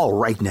time. Call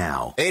right now.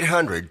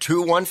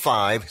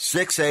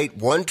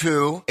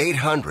 800-215-6812.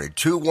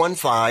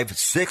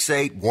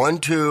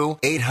 800-215-6812.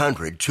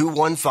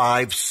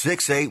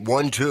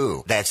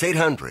 800-215-6812. That's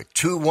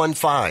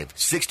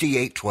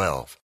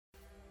 800-215-6812.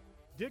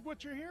 Dig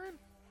what you're hearing?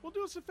 Well,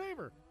 do us a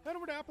favor. Head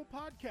over to Apple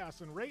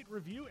Podcasts and rate,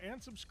 review,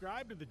 and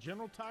subscribe to the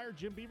General Tire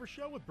Jim Beaver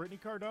Show with Brittany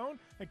Cardone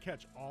and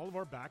catch all of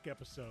our back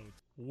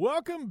episodes.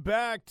 Welcome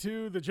back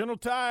to the General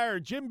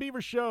Tire Jim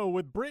Beaver Show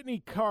with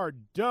Brittany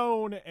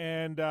Cardone,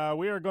 and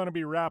we are going to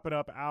be wrapping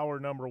up hour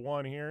number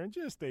one here in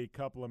just a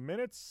couple of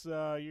minutes.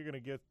 You're going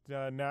to get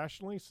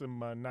nationally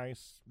some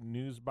nice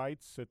news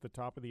bites at the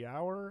top of the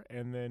hour,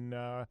 and then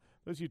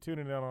those of you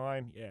tuning in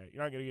online, yeah,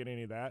 you're not going to get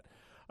any of that.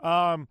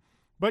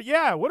 But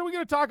yeah, what are we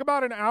going to talk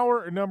about in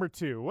hour number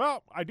two?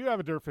 Well, I do have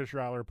a Dirtfish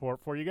Rally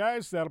report for you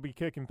guys. That'll be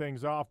kicking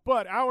things off.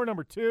 But hour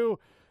number two,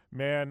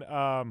 man,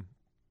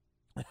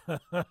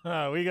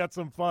 we got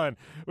some fun.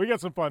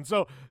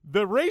 So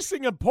the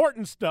racing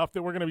important stuff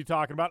that we're going to be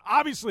talking about,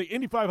 obviously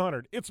Indy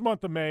 500, it's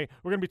month of May.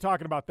 We're going to be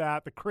talking about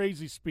that, the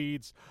crazy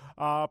speeds.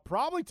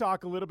 Probably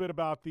talk a little bit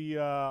about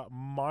the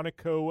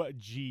Monaco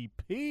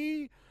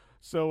GP.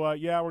 So,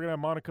 yeah, we're going to have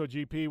Monaco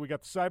GP. We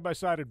got the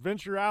side-by-side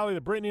adventure rally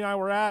that Brittany and I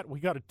were at. We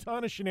got a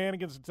ton of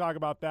shenanigans to talk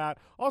about that.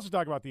 Also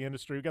talk about the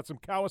industry. We got some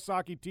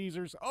Kawasaki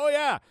teasers. Oh,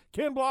 yeah,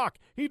 Ken Block.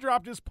 He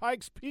dropped his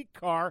Pikes Peak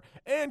car,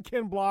 and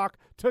Ken Block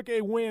took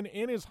a win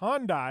in his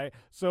Hyundai.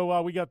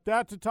 So we got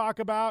that to talk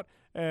about.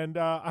 And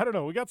I don't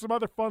know, we got some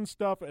other fun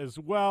stuff as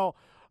well.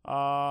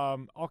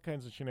 All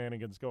kinds of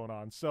shenanigans going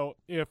on. So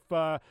if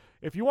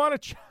you want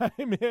to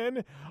chime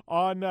in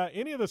on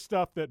any of the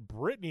stuff that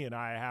Brittany and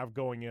I have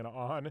going in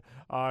on,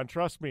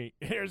 trust me,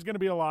 there's going to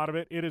be a lot of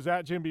it. It is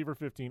at Jim Beaver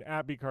 15,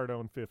 at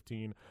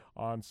BCardone15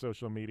 on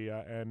social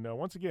media. And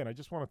once again, I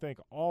just want to thank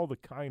all the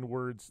kind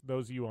words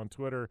those of you on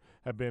Twitter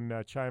have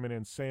been chiming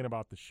in, saying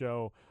about the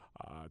show.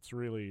 It's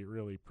really,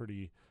 really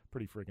pretty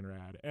freaking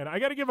rad. And I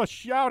got to give a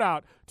shout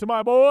out to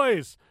my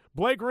boys,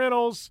 Blake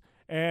Reynolds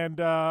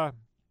and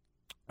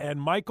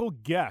Michael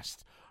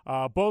Guest.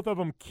 Both of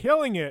them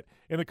killing it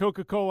in the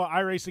Coca-Cola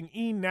iRacing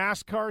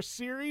eNASCAR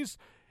series.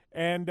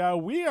 And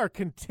we are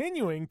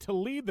continuing to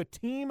lead the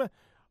team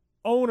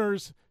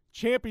owners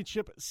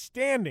championship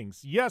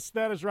standings. Yes,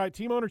 that is right.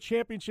 Team owner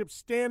championship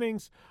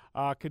standings,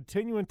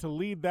 continuing to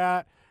lead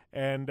that.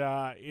 And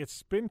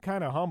it's been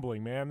kind of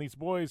humbling, man. These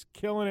boys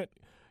killing it.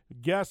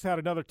 Guest had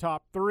another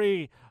top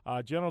three.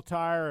 General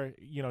Tire,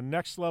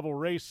 next level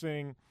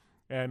racing.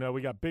 And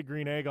we got Big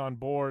Green Egg on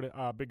board.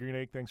 Big Green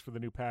Egg, thanks for the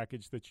new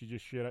package that you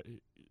just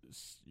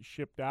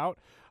shipped out.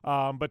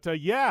 We're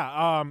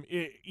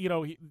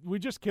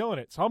just killing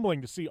it. It's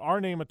humbling to see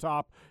our name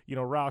atop,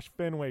 Roush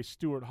Fenway,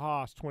 Stuart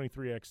Haas,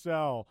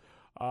 23XL,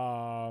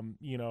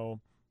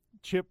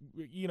 Chip,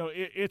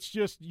 it's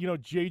just,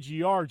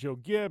 JGR, Joe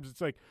Gibbs.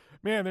 It's like,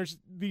 man, there's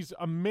these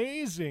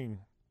amazing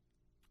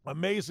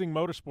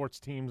motorsports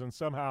teams, and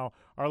somehow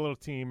our little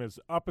team is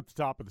up at the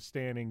top of the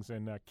standings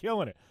and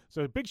killing it.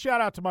 So big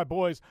shout-out to my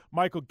boys,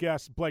 Michael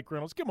Guest, Blake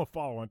Reynolds. Give them a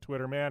follow on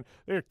Twitter, man.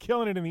 They're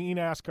killing it in the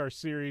eNASCAR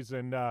series.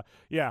 And,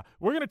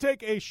 we're going to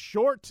take a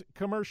short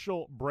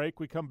commercial break.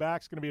 We come back.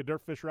 It's going to be a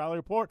Dirtfish Rally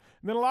Report,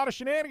 and then a lot of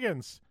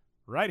shenanigans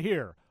right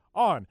here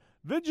on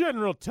the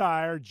General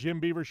Tire Jim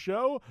Beaver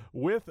Show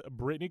with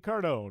Brittany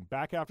Cardone.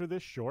 Back after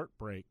this short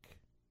break.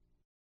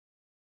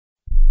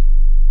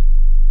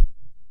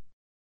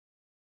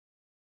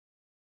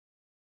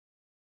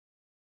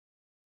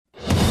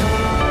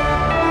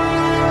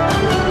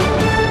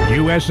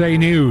 USA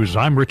News,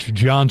 I'm Rich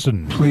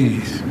Johnson.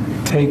 Please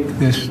take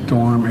this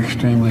storm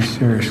extremely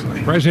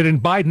seriously.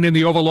 President Biden in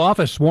the Oval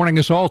Office warning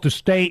us all to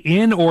stay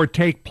in or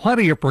take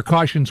plenty of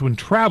precautions when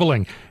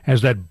traveling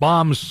as that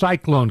bomb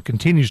cyclone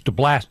continues to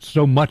blast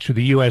so much of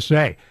the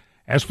USA.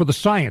 As for the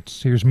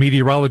science, here's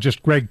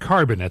meteorologist Greg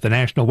Carbon at the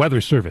National Weather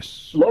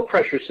Service. Low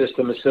pressure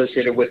system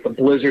associated with the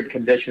blizzard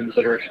conditions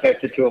that are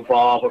expected to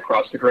evolve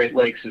across the Great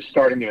Lakes is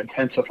starting to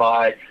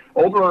intensify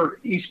over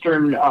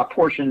eastern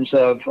portions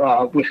of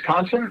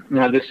Wisconsin.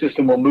 Now, this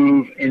system will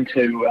move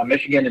into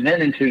Michigan and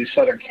then into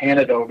southern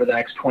Canada over the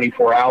next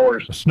 24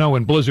 hours. The snow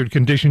and blizzard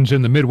conditions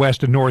in the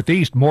Midwest and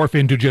Northeast morph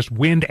into just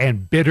wind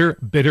and bitter,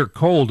 bitter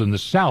cold in the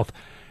south.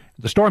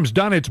 The storm's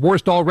done its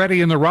worst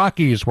already in the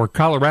Rockies, where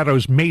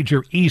Colorado's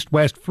major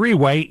east-west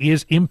freeway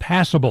is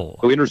impassable.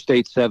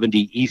 Interstate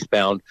 70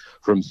 eastbound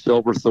from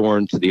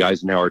Silverthorne to the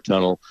Eisenhower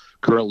Tunnel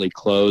currently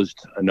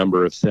closed. A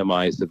number of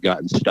semis have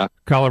gotten stuck.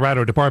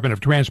 Colorado Department of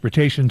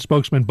Transportation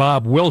spokesman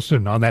Bob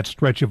Wilson on that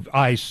stretch of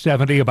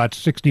I-70 about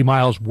 60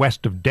 miles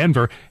west of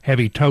Denver.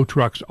 Heavy tow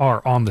trucks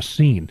are on the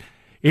scene.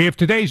 If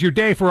today's your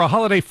day for a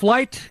holiday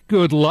flight,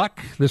 good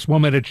luck. This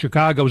woman at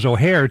Chicago's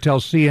O'Hare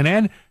tells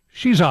CNN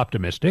she's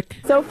optimistic.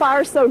 So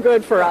far, so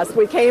good for us.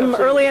 We came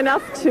early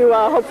enough to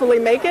hopefully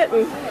make it,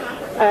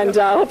 and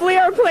hopefully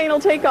our plane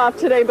will take off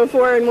today and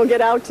we'll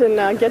get out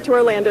and get to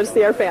Orlando to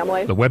see our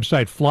family. The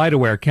website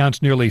FlightAware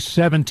counts nearly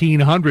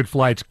 1,700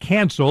 flights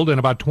canceled and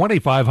about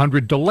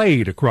 2,500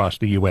 delayed across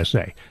the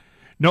USA.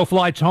 No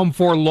flights home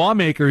for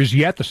lawmakers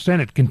yet. The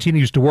Senate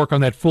continues to work on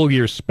that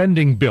full-year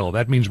spending bill.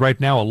 That means right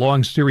now a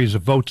long series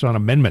of votes on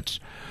amendments.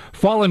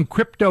 Fallen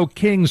crypto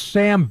king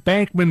Sam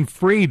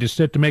Bankman-Fried is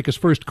set to make his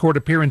first court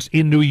appearance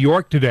in New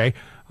York today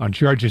on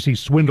charges he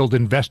swindled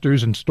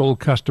investors and stole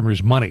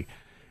customers' money.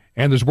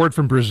 And there's word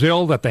from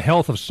Brazil that the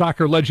health of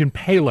soccer legend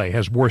Pelé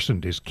has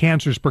worsened. His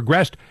cancer's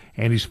progressed,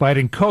 and he's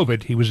fighting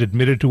COVID. He was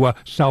admitted to a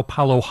Sao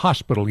Paulo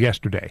hospital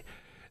yesterday.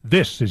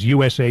 This is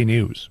USA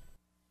News.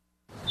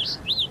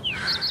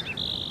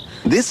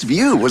 This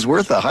view was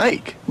worth a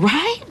hike.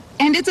 Right?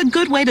 And it's a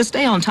good way to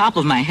stay on top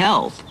of my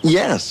health.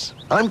 Yes.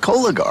 I'm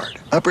Cologuard,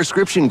 a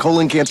prescription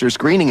colon cancer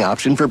screening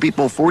option for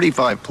people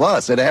 45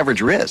 plus at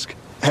average risk.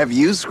 Have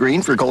you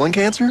screened for colon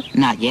cancer?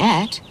 Not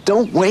yet.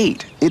 Don't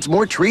wait. It's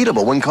more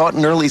treatable when caught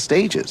in early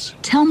stages.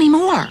 Tell me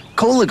more.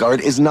 Cologuard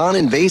is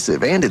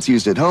non-invasive and it's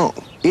used at home.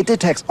 It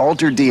detects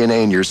altered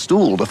DNA in your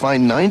stool to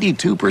find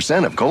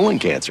 92% of colon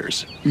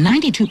cancers.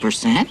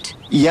 92%?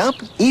 Yep,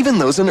 even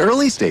those in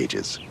early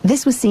stages.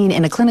 This was seen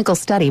in a clinical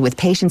study with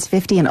patients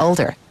 50 and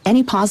older.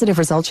 Any positive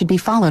result should be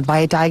followed by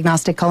a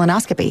diagnostic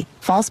colonoscopy.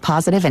 False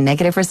positive and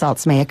negative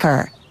results may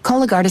occur.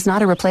 Cologuard is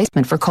not a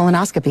replacement for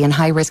colonoscopy in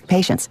high-risk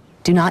patients.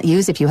 Do not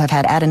use if you have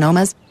had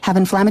adenomas, have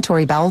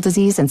inflammatory bowel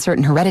disease and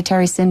certain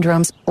hereditary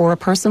syndromes, or a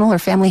personal or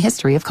family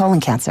history of colon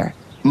cancer.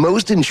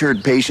 Most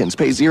insured patients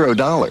pay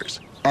 $0.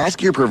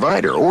 Ask your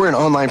provider or an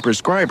online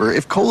prescriber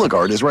if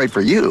Cologuard is right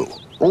for you,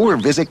 or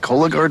visit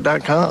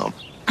Cologuard.com.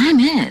 I'm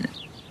in.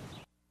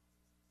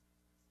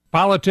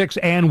 Politics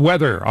and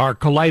weather are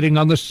colliding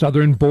on the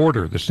southern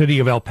border. The city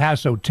of El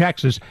Paso,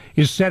 Texas,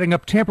 is setting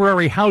up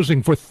temporary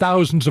housing for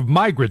thousands of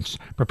migrants,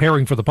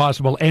 preparing for the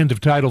possible end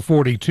of Title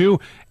 42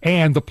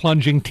 and the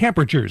plunging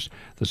temperatures.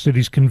 The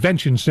city's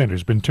convention center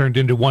has been turned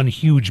into one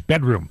huge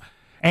bedroom.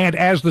 And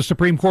as the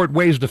Supreme Court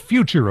weighs the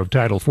future of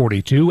Title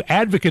 42,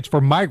 advocates for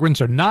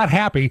migrants are not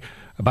happy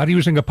about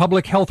using a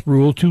public health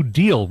rule to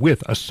deal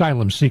with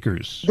asylum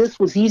seekers. This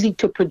was easy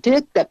to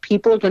predict that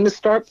people are going to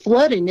start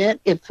flooding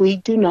it if we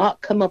do not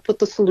come up with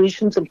the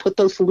solutions and put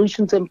those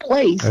solutions in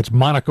place. That's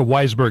Monica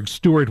Weisberg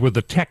Stewart with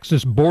the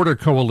Texas Border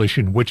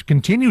Coalition, which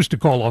continues to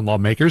call on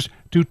lawmakers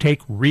to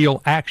take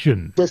real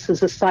action. This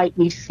is a sight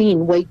we've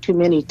seen way too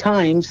many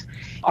times.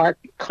 Our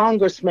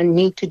congressmen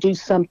need to do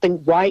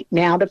something right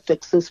now to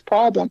fix this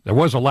problem. There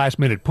was a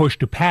last-minute push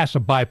to pass a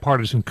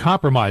bipartisan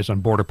compromise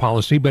on border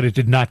policy, but it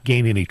did not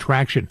gain any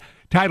traction.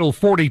 Title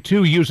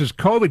 42 uses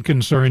COVID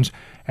concerns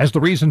as the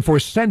reason for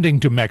sending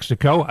to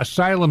Mexico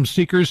asylum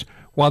seekers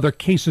while their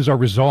cases are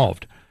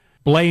resolved.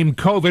 Blame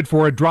COVID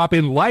for a drop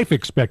in life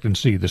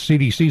expectancy. The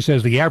CDC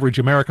says the average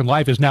American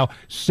life is now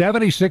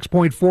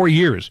 76.4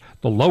 years,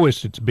 the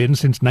lowest it's been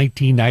since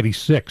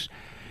 1996.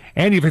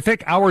 And if you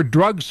think our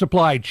drug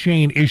supply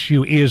chain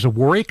issue is a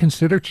worry,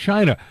 consider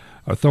China.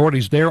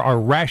 Authorities there are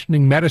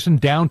rationing medicine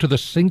down to the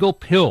single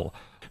pill.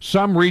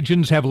 Some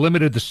regions have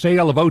limited the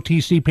sale of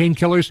OTC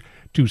painkillers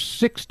to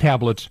 6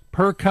 tablets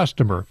per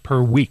customer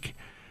per week.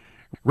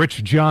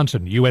 Rich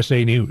Johnson,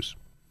 USA News.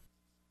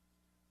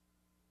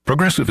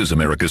 Progressive is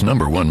America's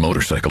 #1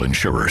 motorcycle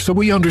insurer, so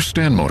we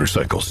understand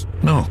motorcycles.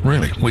 No,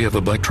 really, we have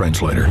a bike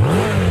translator.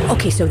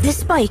 Okay, so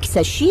this bike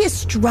says she is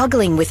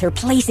struggling with her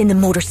place in the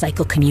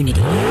motorcycle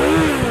community.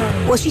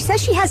 Well, she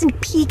says she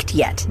hasn't peaked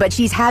yet, but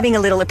she's having a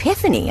little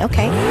epiphany,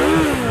 okay?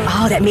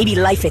 Oh, that maybe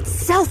life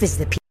itself is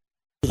the peak.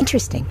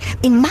 Interesting.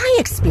 In my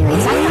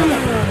experience, I found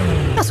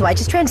that... Oh, so I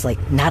just translate.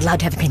 Not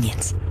allowed to have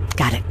opinions.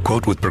 Got it.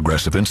 Quote with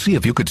Progressive and see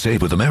if you could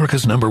save with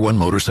America's #1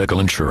 motorcycle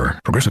insurer.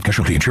 Progressive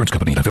Casualty Insurance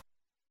Company.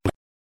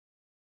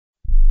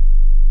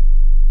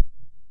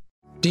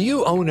 Do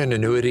you own an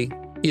annuity,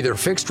 either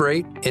fixed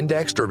rate,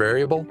 indexed, or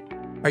variable?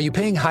 Are you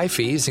paying high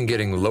fees and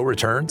getting low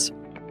returns?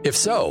 If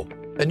so,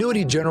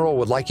 Annuity General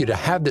would like you to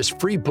have this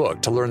free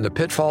book to learn the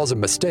pitfalls and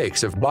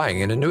mistakes of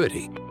buying an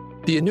annuity.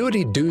 The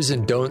Annuity Do's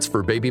and Don'ts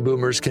for Baby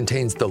Boomers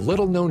contains the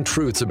little-known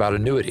truths about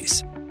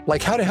annuities,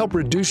 like how to help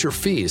reduce your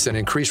fees and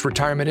increase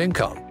retirement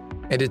income.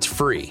 And it's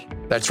free.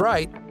 That's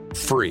right,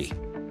 free.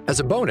 As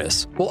a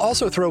bonus, we'll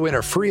also throw in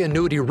a free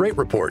annuity rate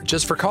report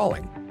just for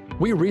calling.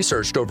 We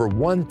researched over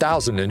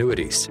 1,000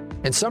 annuities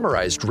and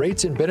summarized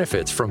rates and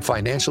benefits from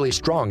financially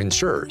strong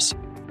insurers.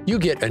 You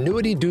get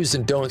Annuity Do's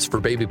and Don'ts for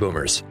Baby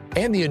Boomers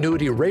and the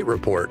Annuity Rate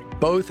Report,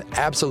 both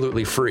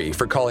absolutely free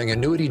for calling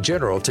Annuity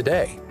General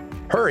today.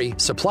 Hurry,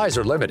 supplies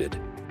are limited.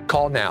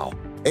 Call now.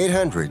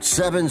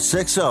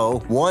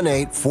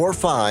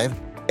 800-760-1845.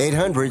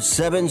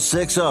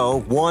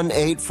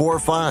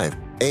 800-760-1845.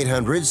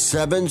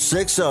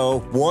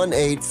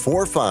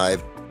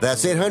 800-760-1845.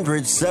 That's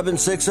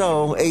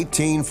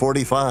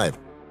 800-760-1845.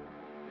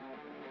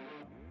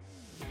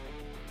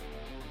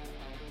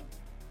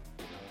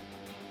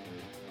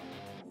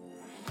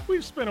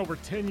 We've spent over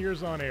 10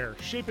 years on air,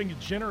 shaping a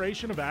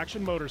generation of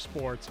action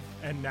motorsports,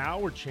 and now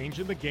we're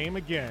changing the game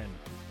again.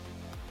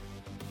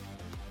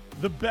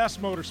 The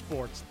best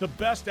motorsports, the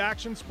best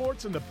action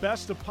sports, and the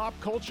best of pop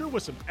culture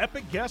with some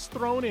epic guests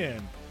thrown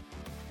in.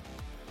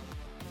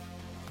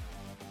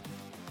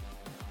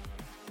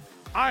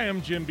 I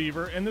am Jim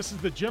Beaver, and this is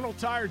the General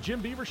Tire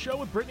Jim Beaver Show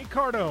with Brittany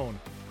Cardone.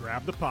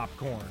 Grab the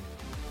popcorn.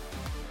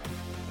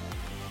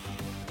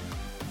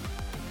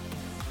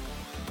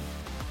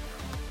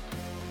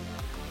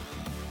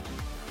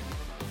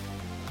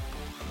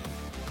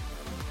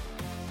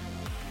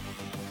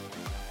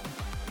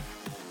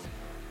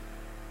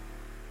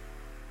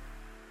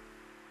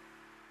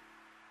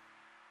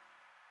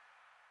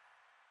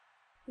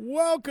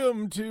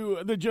 Welcome to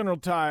the General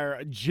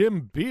Tire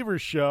Jim Beaver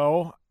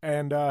Show,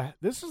 and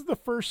this is the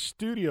first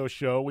studio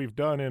show we've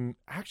done in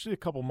actually a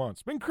couple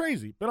months. Been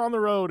crazy. Been on the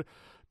road,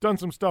 done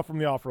some stuff from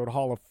the Off-Road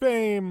Hall of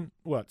Fame,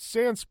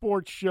 Sand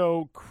Sports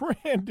Show,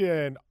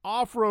 Crandon,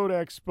 Off-Road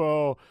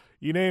Expo,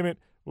 you name it.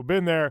 We've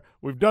been there.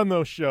 We've done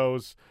those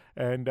shows,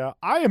 and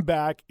I am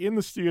back in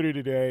the studio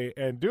today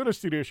and doing a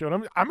studio show,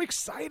 and I'm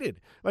excited.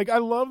 I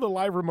love the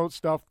live remote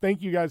stuff.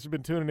 Thank you guys who've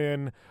been tuning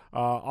in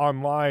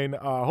online,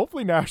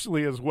 hopefully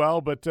nationally as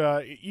well, but,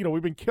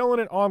 we've been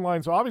killing it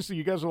online, so obviously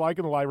you guys are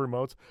liking the live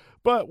remotes.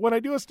 But when I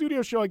do a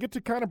studio show, I get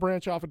to kind of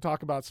branch off and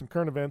talk about some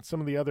current events,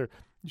 some of the other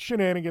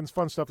shenanigans,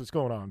 fun stuff that's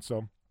going on.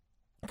 So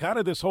kind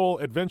of this whole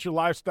adventure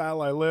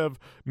lifestyle I live,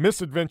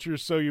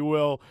 misadventures, so you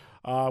will.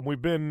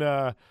 We've been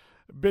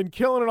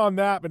killing it on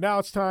that, but now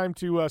it's time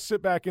to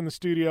sit back in the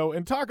studio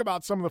and talk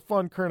about some of the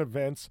fun current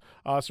events.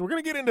 So we're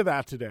going to get into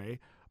that today.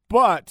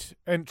 But,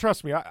 and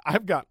trust me,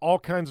 I've got all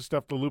kinds of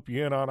stuff to loop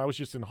you in on. I was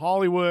just in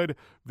Hollywood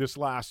this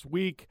last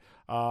week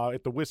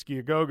at the Whiskey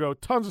A Go-Go.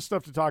 Tons of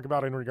stuff to talk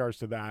about in regards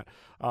to that.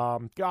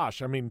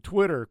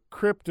 Twitter,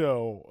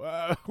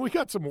 crypto. We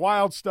got some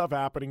wild stuff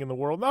happening in the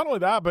world. Not only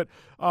that, but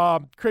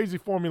crazy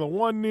Formula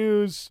One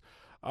news.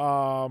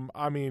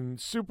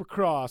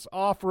 Supercross,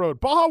 off-road,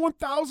 Baja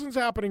 1000's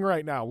happening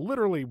right now.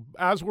 Literally,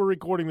 as we're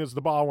recording this,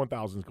 the Baja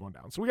 1000's going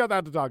down. So we got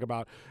that to talk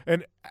about.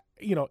 And,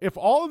 if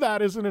all of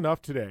that isn't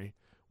enough today,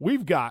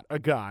 we've got a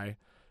guy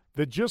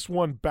that just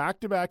won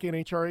back-to-back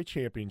NHRA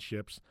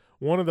championships,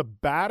 one of the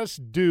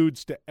baddest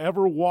dudes to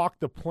ever walk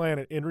the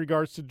planet in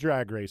regards to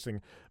drag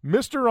racing.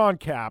 Mr. Ron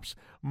Capps,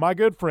 my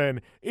good friend,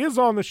 is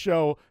on the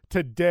show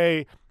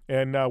today.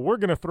 And we're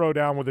going to throw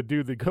down with a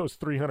dude that goes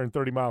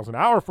 330 miles an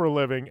hour for a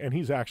living, and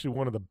he's actually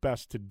one of the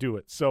best to do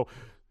it. So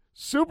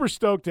super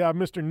stoked to have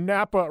Mr.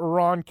 Napa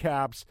Ron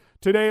Capps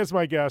today as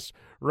my guest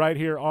right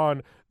here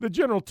on the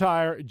General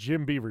Tire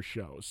Jim Beaver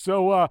Show.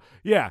 So,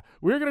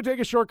 we're going to take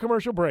a short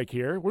commercial break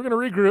here. We're going to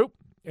regroup,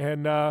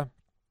 and,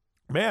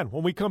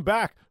 when we come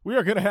back, we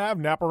are going to have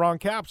Napa Ron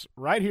Capps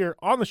right here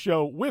on the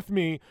show with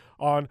me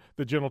on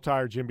the General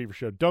Tire Jim Beaver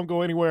Show. Don't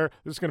go anywhere.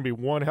 This is going to be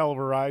one hell of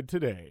a ride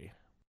today.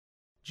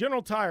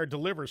 General Tire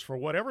delivers for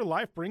whatever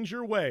life brings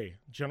your way.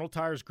 General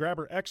Tire's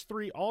Grabber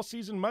X3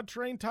 all-season mud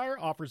terrain tire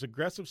offers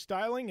aggressive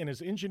styling and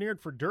is engineered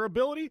for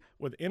durability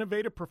with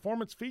innovative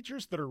performance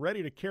features that are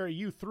ready to carry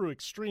you through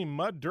extreme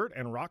mud, dirt,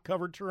 and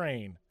rock-covered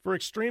terrain. For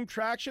extreme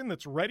traction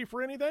that's ready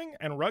for anything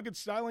and rugged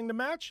styling to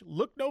match,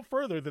 look no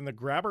further than the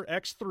Grabber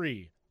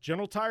X3.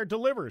 General Tire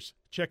delivers.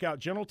 Check out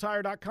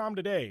GeneralTire.com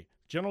today.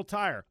 General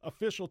Tire,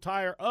 official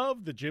tire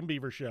of The Jim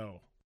Beaver Show.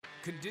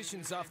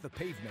 Conditions off the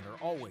pavement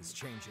are always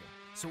changing,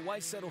 so why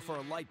settle for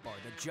a light bar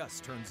that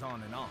just turns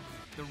on and off?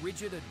 The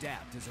Rigid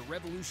Adapt is a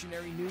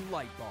revolutionary new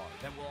light bar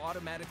that will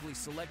automatically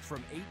select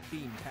from 8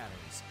 beam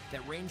patterns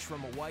that range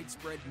from a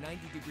widespread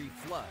 90-degree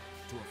flood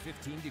to a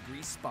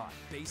 15-degree spot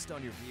based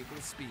on your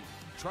vehicle's speed.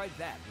 Try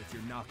that with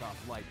your knockoff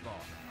light bar.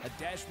 A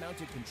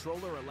dash-mounted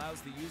controller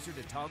allows the user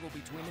to toggle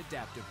between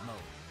adaptive mode,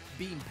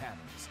 beam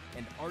patterns,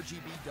 and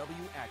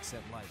RGBW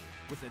accent lighting.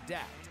 With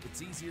Adapt,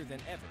 it's easier than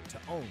ever to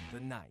own the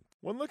night.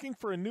 When looking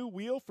for a new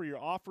wheel for your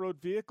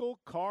off-road vehicle,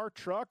 car,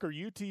 truck, or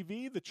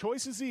UTV, the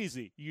choice is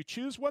easy. You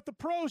choose what the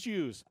pros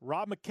use.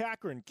 Rob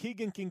McCachran,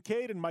 Keegan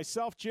Kincaid, and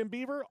myself, Jim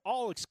Beaver,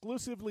 all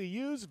exclusively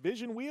use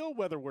Vision Wheel,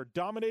 whether we're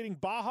dominating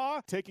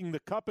Baja, taking the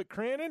cup at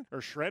Crandon,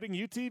 or shredding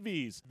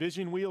UTVs.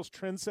 Vision Wheel's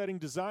trend-setting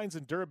designs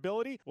and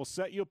durability will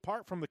set you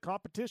apart from the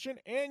competition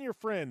and your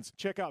friends.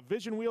 Check out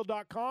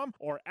visionwheel.com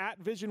or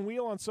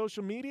 @VisionWheel on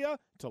social media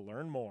to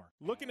learn more.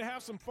 Looking to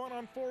have some fun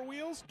on four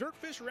wheels?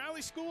 Dirtfish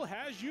Rally School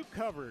has you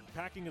covered.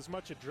 Packing as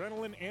much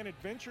adrenaline and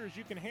adventure as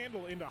you can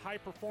handle into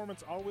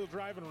high-performance all-wheel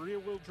drive and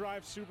rear-wheel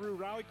drive Subaru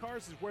rally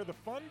cars is where the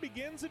fun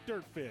begins at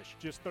Dirtfish.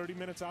 Just 30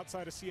 minutes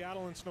outside of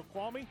Seattle in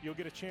Snoqualmie, you'll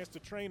get a chance to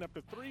train up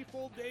to 3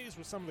 full days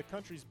with some of the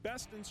country's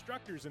best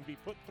instructors and be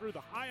put through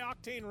the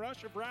high-octane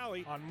rush of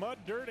rally on mud,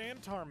 dirt,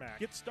 and tarmac.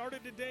 Get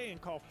started today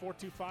and call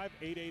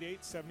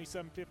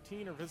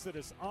 425-888-7715 or visit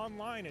us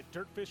online at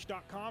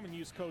dirtfish.com and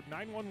use code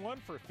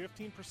 911 for a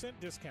 15%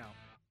 discount.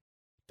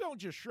 Don't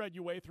just shred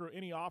your way through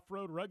any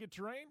off-road rugged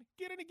terrain.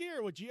 Get into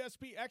gear with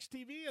GSP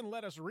XTV and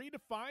let us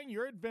redefine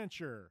your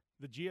adventure.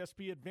 The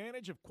GSP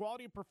advantage of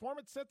quality and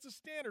performance sets a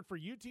standard for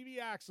UTV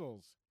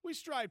axles. We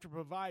strive to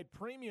provide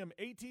premium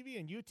ATV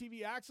and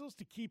UTV axles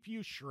to keep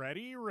you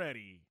shreddy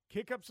ready.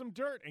 Kick up some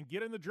dirt and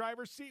get in the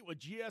driver's seat with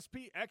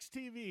GSP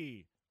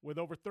XTV. With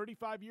over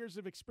 35 years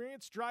of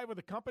experience, drive with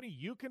a company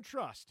you can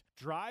trust.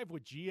 Drive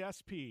with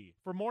GSP.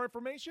 For more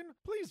information,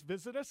 please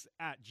visit us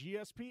at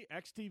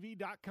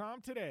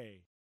gspxtv.com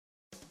today.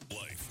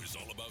 Life is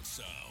all about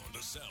sound,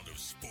 the sound of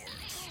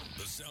sports,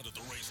 the sound at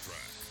the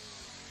racetrack,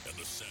 and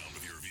the sound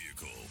of your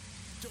vehicle.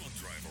 Don't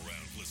drive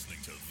around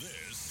listening to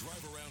this.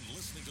 Drive around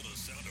listening to the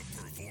sound of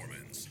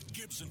performance.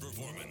 Gibson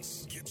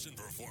Performance. Gibson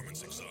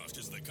Performance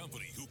Exhaust is the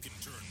company who can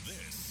turn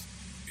this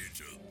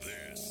into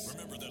this.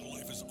 Remember that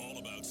life is all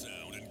about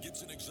sound, and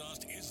Gibson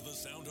Exhaust is the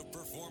sound of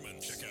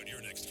performance. Check out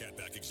your next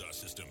catback exhaust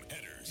system,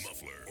 headers,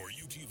 muffler, or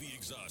UTV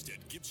exhaust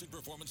at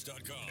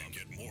GibsonPerformance.com and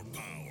get more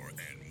power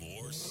and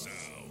more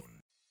sound.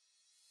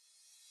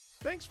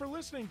 Thanks for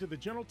listening to the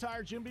General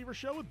Tire Jim Beaver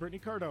Show with Brittany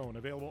Cardone.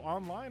 Available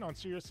online on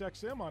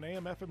SiriusXM on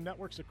AM/FM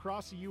networks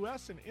across the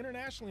U.S. and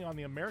internationally on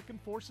the American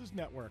Forces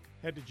Network.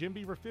 Head to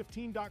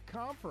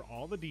JimBeaver15.com for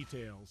all the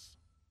details.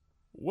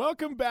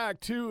 Welcome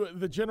back to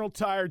the General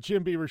Tire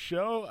Jim Beaver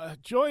Show.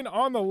 Joined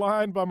on the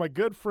line by my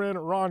good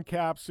friend Ron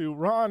Capsu.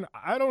 Ron,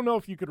 I don't know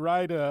if you could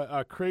ride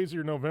a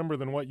crazier November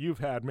than what you've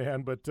had,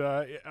 man, but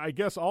I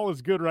guess all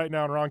is good right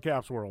now in Ron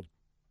Cap's world.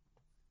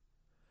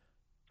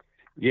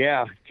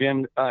 Yeah,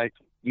 Jim,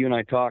 you and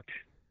I talked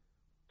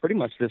pretty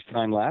much this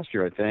time last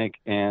year, I think,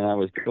 and I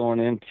was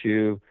going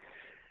into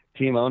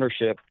team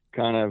ownership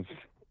kind of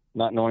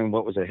not knowing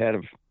what was ahead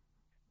of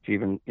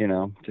even,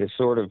 to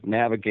sort of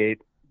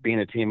navigate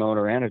being a team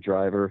owner and a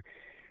driver.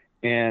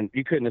 And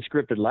you couldn't have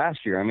scripted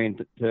last year. I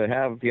mean, to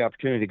have the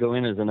opportunity to go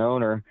in as an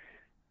owner,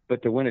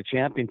 but to win a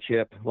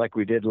championship like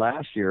we did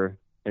last year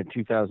in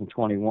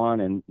 2021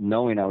 and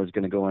knowing I was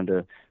going to go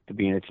into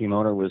being a team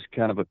owner was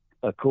kind of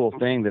a cool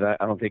thing that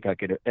I don't think I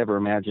could have ever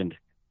imagined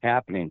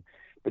happening.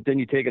 But then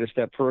you take it a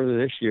step further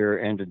this year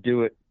and to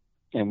do it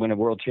and win a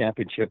world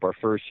championship our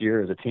first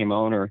year as a team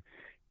owner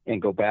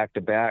and go back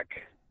to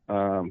back.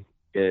 I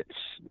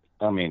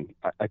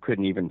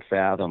couldn't even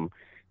fathom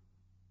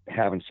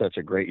having such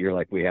a great year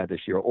like we had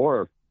this year,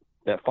 or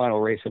that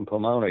final race in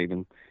Pomona,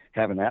 even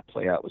having that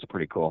play out was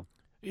pretty cool.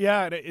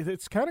 Yeah,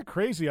 it's kind of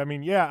crazy. I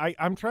mean,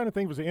 I'm trying to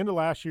think, it was the end of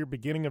last year,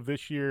 beginning of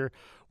this year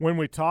when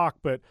we talked,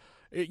 but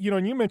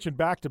and you mentioned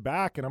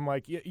back-to-back, and I'm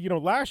like,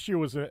 last year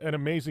was an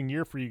amazing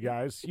year for you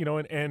guys,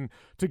 and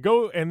to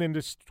go and then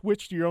to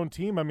switch to your own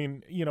team, I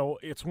mean,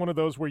 it's one of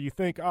those where you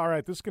think, all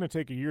right, this is going to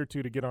take a year or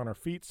two to get on our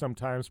feet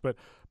sometimes, but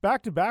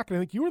back-to-back, and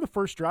I think you were the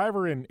first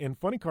driver in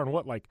Funny Car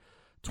in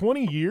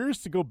 20 years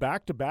to go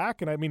back to back.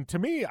 And I mean, to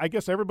me, I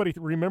guess everybody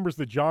remembers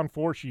the John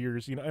Force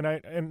years,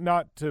 and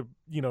not to,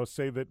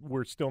 say that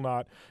we're still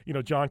not,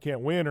 John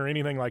can't win or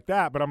anything like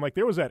that. But I'm like,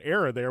 there was that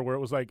era there where it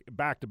was like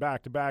back to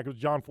back to back. It was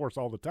John Force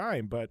all the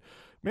time. But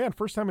man,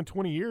 first time in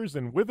 20 years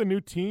and with a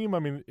new team. I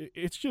mean,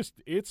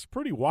 it's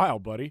pretty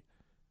wild, buddy.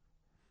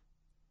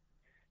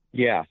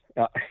 Yeah.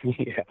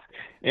 Yeah.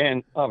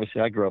 And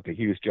obviously I grew up a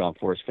huge John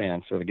Force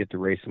fan. So to get to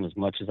race him as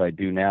much as I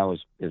do now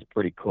is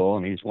pretty cool.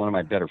 And he's one of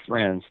my better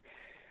friends.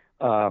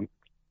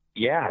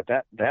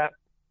 That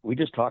we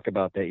just talked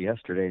about that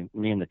yesterday,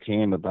 me and the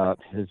team, about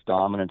his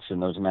dominance in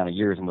those amount of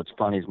years. And what's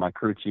funny is my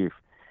crew chief,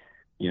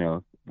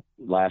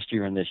 last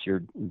year and this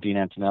year, Dean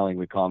Antonelli,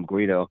 we call him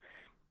Guido.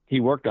 he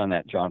worked on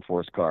that John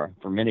Force car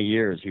for many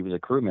years. He was a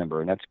crew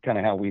member, and that's kind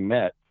of how we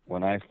met.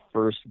 When I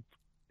first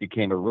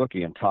became a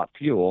rookie in Top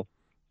Fuel,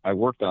 I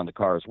worked on the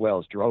car as well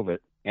as drove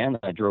it, and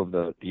I drove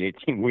the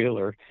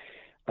 18-wheeler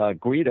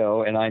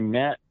Guido, and I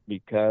met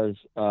because,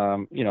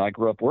 I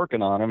grew up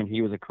working on him, and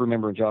he was a crew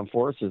member of John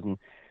Force's, and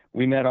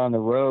we met on the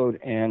road,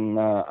 and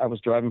I was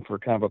driving for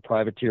kind of a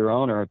privateer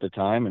owner at the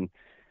time, and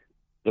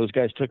those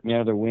guys took me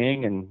under their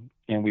wing,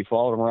 and we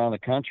followed them around the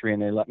country,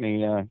 and they let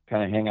me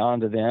kind of hang on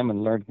to them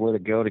and learned where to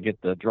go to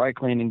get the dry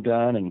cleaning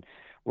done and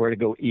where to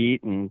go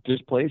eat, and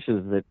just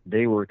places that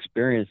they were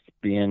experienced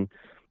being,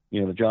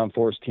 the John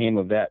Force team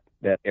of that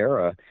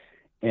era.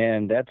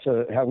 And that's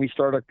how we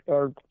started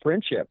our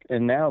friendship.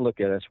 And now look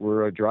at us.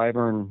 We're a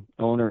driver and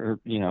owner,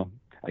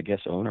 I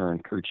guess owner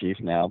and crew chief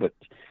now. But,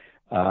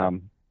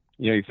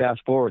 you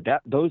fast forward,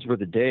 those were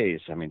the days.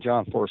 I mean,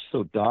 John Force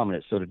so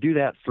dominant. So to do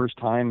that first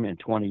time in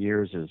 20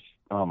 years is,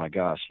 oh, my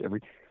gosh.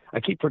 I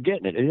keep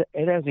forgetting it.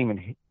 It hasn't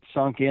even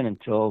sunk in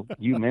until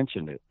you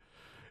mentioned it.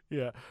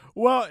 Yeah.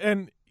 Well,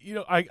 and,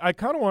 I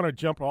kind of want to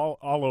jump all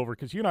over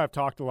because you and I have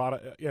talked a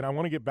lot, and I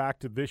want to get back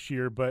to this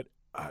year, but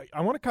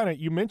I want to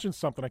you mentioned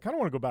something. I kind of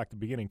want to go back to the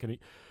beginning.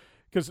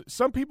 Because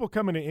some people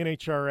come into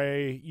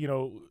NHRA,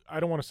 I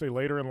don't want to say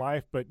later in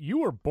life, but you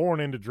were born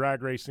into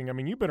drag racing. I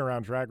mean, you've been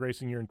around drag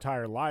racing your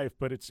entire life,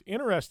 but it's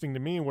interesting to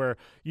me where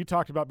you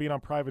talked about being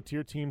on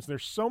privateer teams.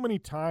 There's so many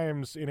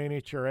times in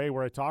NHRA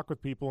where I talk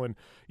with people and,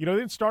 they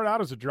didn't start out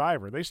as a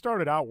driver. They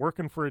started out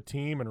working for a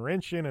team and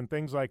wrenching and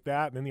things like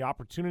that, and then the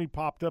opportunity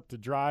popped up to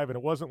drive, and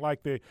it wasn't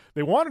like they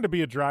wanted to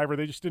be a driver.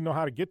 They just didn't know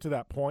how to get to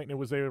that point, and it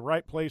was the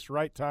right place,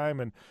 right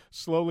time, and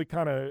slowly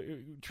kind of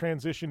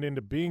transitioned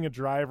into being a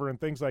driver and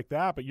things like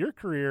that. But your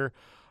career,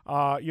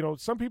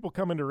 some people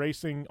come into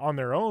racing on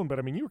their own, but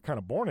I mean, you were kind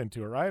of born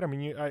into it, right? I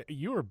mean,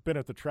 you were been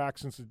at the track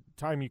since the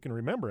time you can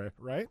remember it,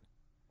 right?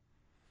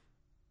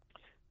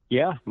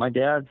 Yeah, my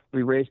dad,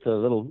 we raced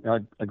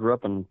I grew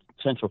up in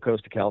Central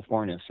Coast of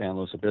California, San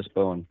Luis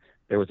Obispo, and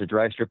there was a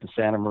drag strip in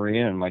Santa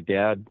Maria, and my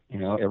dad,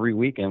 every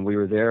weekend we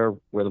were there,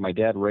 whether my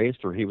dad raced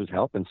or he was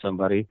helping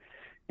somebody,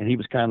 and he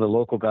was kind of the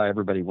local guy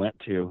everybody went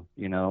to,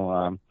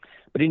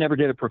 but he never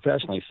did it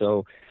professionally,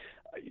 so.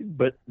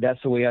 But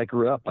that's the way I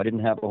grew up. I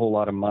didn't have a whole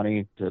lot of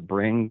money to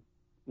bring,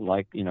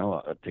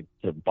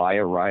 to buy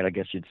a ride, I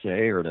guess you'd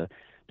say, or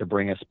to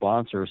bring a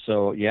sponsor.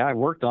 So yeah, I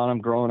worked on them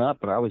growing up,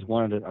 but I was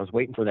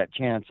waiting for that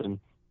chance. And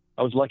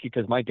I was lucky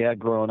because my dad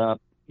growing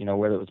up,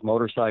 whether it was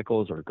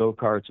motorcycles or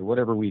go-karts or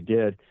whatever we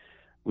did,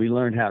 we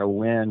learned how to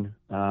win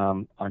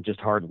on just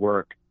hard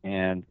work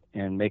and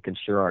making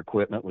sure our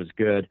equipment was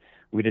good.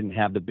 We didn't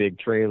have the big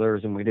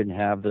trailers, and we didn't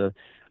have the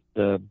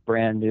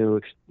brand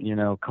new,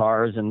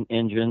 cars and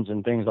engines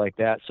and things like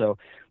that. So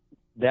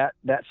that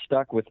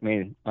stuck with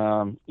me,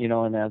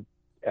 and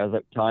as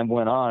time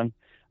went on,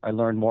 I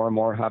learned more and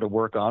more how to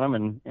work on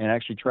them and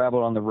actually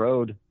traveled on the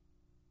road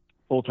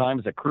full time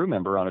as a crew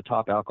member on a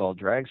top alcohol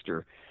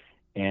dragster.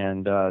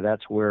 And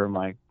that's where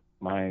my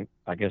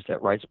I guess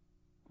that right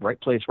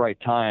place, right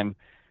time,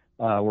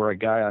 where a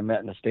guy I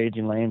met in the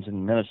staging lanes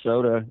in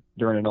Minnesota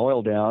during an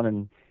oil down,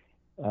 and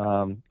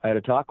I had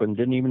a talk with him,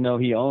 didn't even know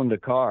he owned a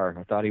car.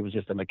 I thought he was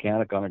just a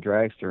mechanic on a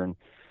dragster. And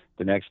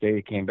the next day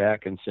he came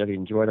back and said he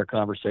enjoyed our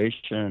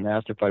conversation and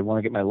asked if I'd want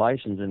to get my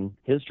license in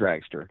his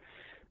dragster.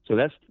 So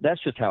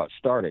that's just how it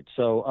started.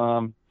 So,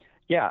 I'm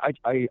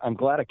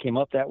glad I came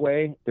up that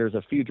way. There's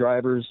a few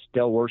drivers.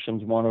 Del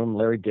Worsham's one of them.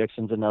 Larry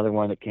Dixon's another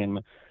one that came.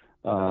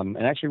 And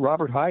actually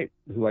Robert Height,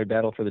 who I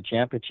battled for the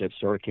championship,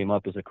 sort of came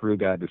up as a crew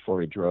guy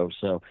before he drove.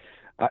 So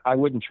I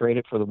wouldn't trade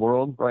it for the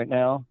world right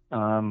now.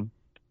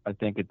 I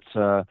think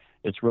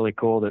it's really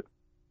cool that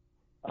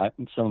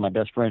some of my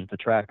best friends at the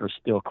track are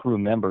still crew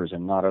members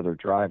and not other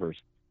drivers.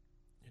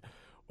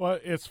 Well,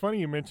 it's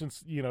funny you mentioned,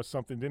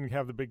 something didn't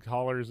have the big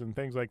collars and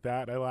things like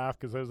that. I laugh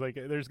because I was like,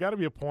 there's got to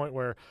be a point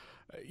where,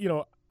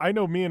 I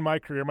know me in my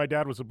career, my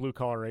dad was a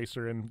blue-collar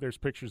racer, and there's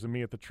pictures of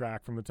me at the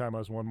track from the time I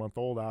was 1 month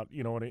old out,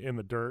 in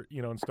the dirt,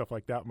 and stuff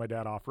like that with my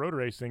dad off-road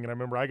racing. And I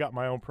remember I got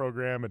my own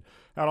program and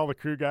had all the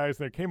crew guys,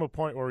 and there came a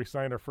point where we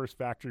signed our first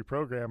factory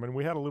program, and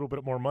we had a little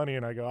bit more money,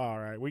 and I go, all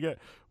right,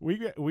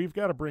 we've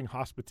got to bring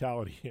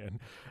hospitality in.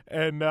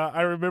 And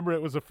I remember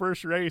it was the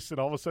first race, and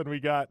all of a sudden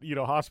we got,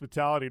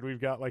 hospitality, and we've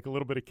got like a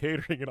little bit of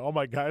catering, and all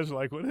my guys are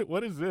like,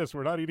 what is this?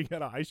 We're not eating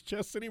out of ice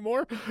chests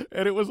anymore?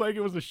 And it was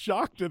a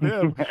shock to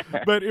them.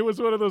 But it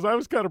was one of those, I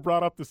was kind of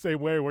brought up the same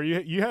way where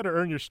you had to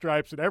earn your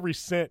stripes, and every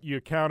cent you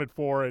accounted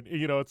for, and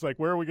it's like,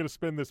 where are we going to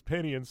spend this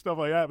penny and stuff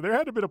like that. But there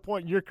had to be a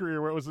point in your career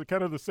where it was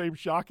kind of the same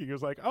shocking. It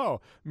was like,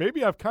 oh,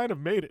 maybe I've kind of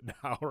made it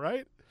now,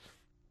 right?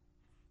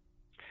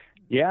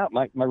 Yeah,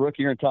 my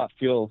rookie year in Top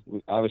Fuel,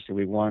 obviously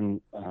we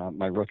won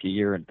my rookie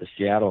year at the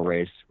Seattle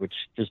race, which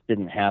just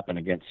didn't happen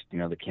against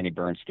the Kenny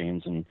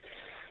Bernsteins and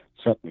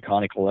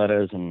Connie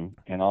Colettas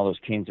and all those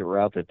teams that were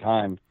out at the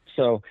time.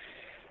 So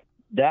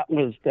that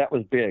was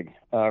big.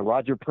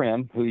 Roger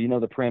Prim, who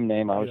the Prim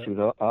name, obviously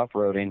was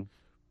off-roading,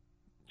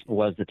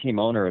 was the team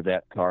owner of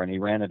that car, and he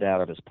ran it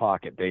out of his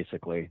pocket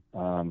basically.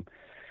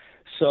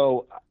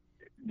 So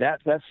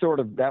that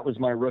was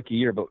my rookie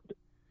year. But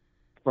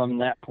from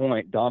that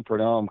point, Don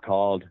Prudhomme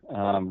called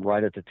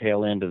right at the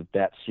tail end of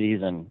that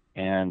season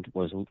and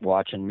was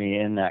watching me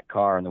in that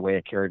car and the way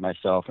I carried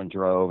myself and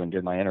drove and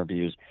did my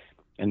interviews.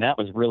 And that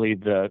was really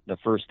the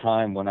first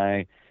time when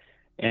I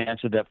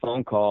answered that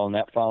phone call, and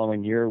that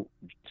following year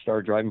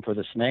started driving for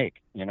the Snake,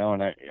 and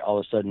all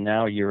of a sudden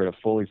now you're at a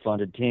fully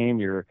funded team.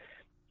 You're,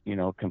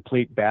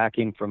 complete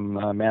backing from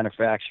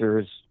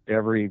manufacturers.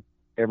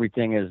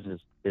 Everything is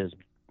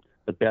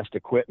the best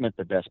equipment,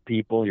 the best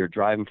people. You're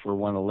driving for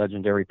one of the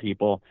legendary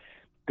people,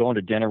 going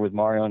to dinner with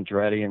Mario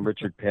Andretti and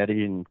Richard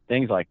Petty and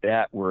things like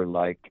that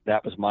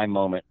that was my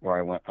moment where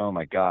I went, oh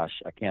my gosh,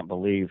 I can't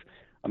believe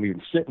I'm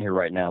even sitting here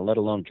right now, let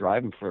alone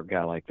driving for a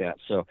guy like that.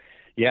 So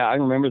yeah, I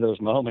remember those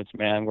moments,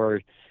 man,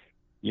 where,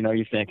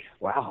 you think,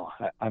 wow,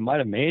 I might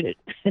have made it.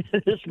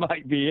 This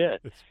might be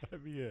it. This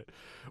might be it.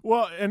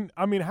 Well, and,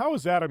 how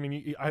is that?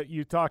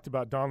 You talked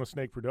about Don the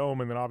Snake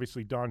Prudhomme and then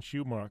obviously Don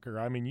Schumacher.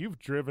 You've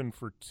driven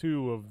for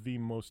two of the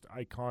most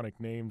iconic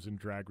names in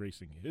drag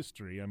racing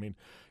history.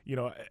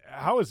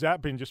 How has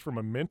that been just from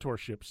a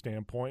mentorship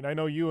standpoint? I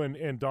know you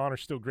and Don are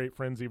still great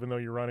friends, even though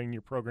you're running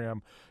your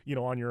program,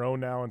 on your own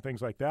now and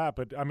things like that.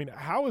 But,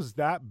 how has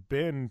that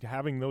been,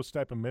 having those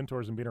type of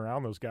mentors and being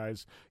around those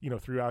guys,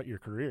 throughout your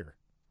career?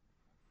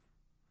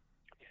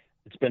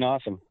 It's been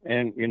awesome.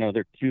 And,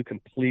 they're two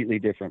completely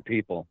different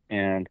people.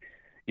 And,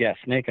 yeah,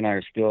 Snake and I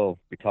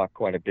we talk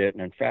quite a bit.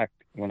 And, in fact,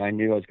 when I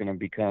knew I was going to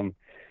become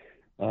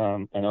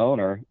an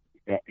owner,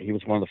 he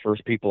was one of the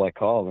first people I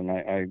called. And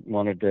I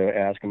wanted to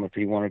ask him if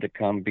he wanted to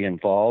come be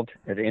involved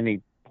at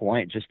any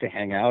point, just to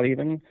hang out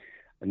even,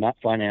 not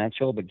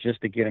financial, but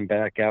just to get him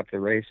back out to the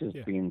races,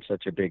 being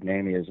such a big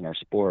name he is in our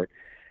sport.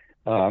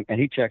 And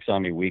he checks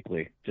on me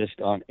weekly,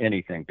 just on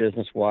anything,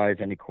 business-wise,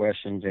 any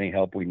questions, any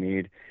help we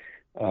need.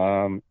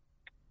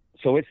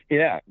 So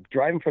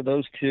driving for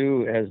those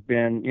two has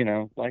been,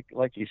 like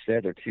you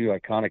said, they're two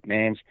iconic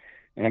names,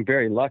 and I'm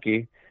very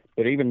lucky.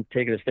 But even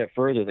taking a step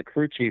further, the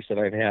crew chiefs that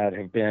I've had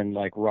have been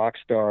like rock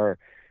star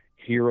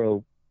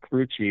hero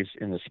crew chiefs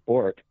in the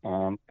sport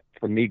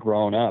for me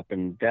growing up,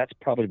 and that's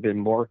probably been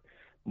more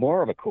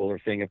of a cooler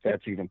thing, if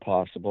that's even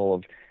possible,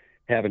 of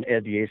having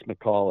Ed the Ace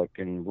McCulloch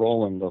and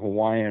Roland the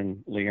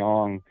Hawaiian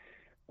Leong,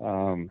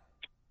 Ron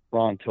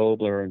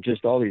Tobler, and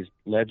just all these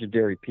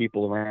legendary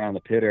people around the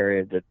pit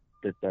area that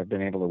I've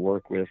been able to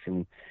work with.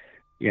 And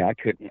I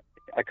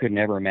could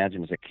never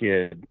imagine as a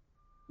kid,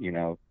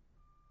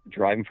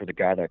 driving for the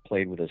guy that I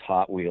played with his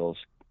Hot Wheels,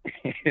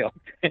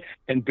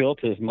 and built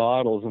his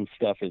models and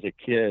stuff as a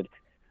kid.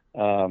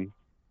 And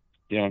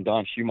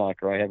Don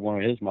Schumacher, I had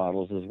one of his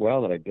models as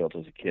well that I built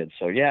as a kid.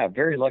 So yeah,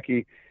 very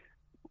lucky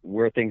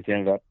where things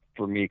ended up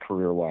for me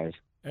career-wise.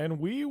 And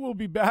we will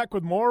be back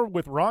with more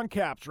with Ron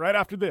Capps right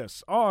after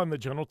this on the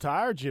General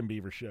Tire Jim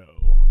Beaver Show.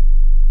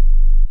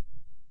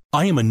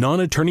 I am a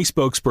non-attorney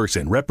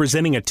spokesperson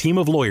representing a team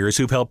of lawyers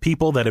who've helped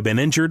people that have been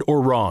injured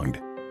or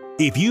wronged.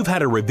 If you've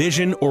had a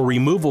revision or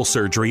removal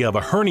surgery of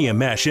a hernia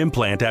mesh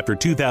implant after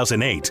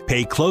 2008,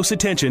 pay close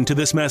attention to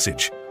this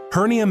message.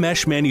 Hernia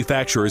mesh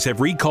manufacturers have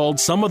recalled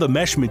some of the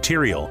mesh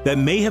material that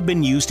may have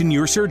been used in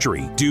your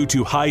surgery due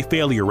to high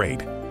failure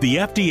rate. The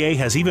FDA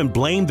has even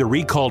blamed the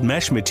recalled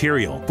mesh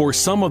material for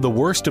some of the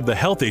worst of the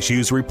health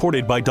issues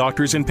reported by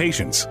doctors and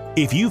patients.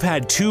 If you've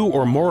had 2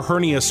 or more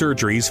hernia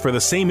surgeries for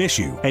the same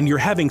issue and you're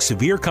having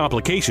severe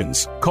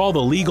complications, call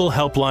the legal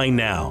helpline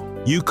now.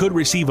 You could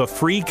receive a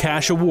free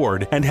cash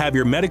award and have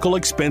your medical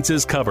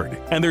expenses covered.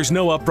 And there's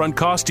no upfront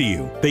cost to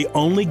you. They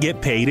only get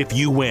paid if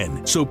you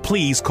win. So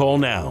please call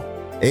now.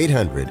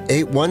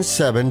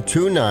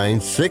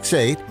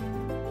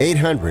 800-817-2968.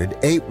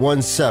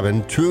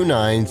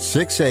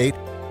 800-817-2968.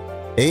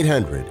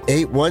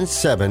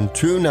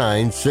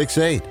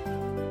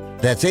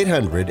 800-817-2968. That's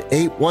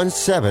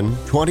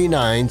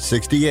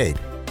 800-817-2968.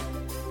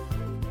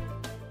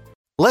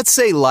 Let's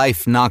say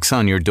life knocks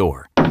on your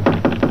door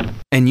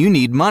and you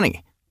need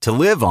money to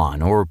live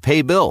on or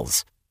pay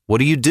bills. What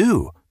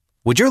do?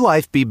 Would your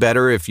life be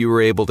better if you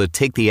were able to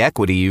take the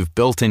equity you've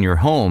built in your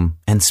home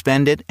and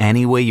spend it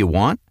any way you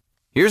want?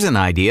 Here's an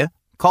idea.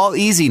 Call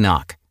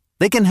EasyKnock.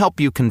 They can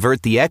help you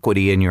convert the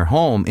equity in your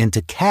home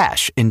into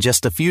cash in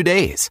just a few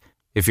days.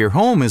 If your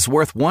home is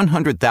worth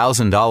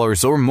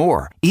 $100,000 or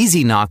more,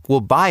 EasyKnock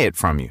will buy it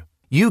from you.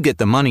 You get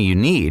the money you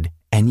need,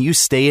 and you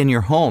stay in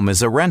your home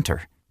as a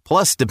renter.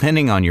 Plus,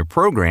 depending on your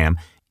program,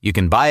 you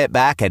can buy it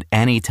back at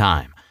any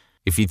time.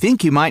 If you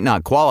think you might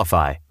not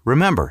qualify,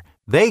 remember,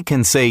 they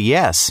can say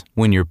yes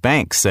when your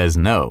bank says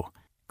no.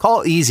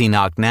 Call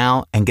EasyKnock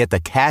now and get the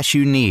cash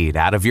you need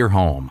out of your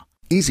home.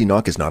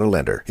 EasyKnock is not a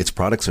lender. Its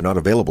products are not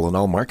available in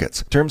all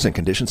markets. Terms and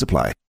conditions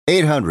apply.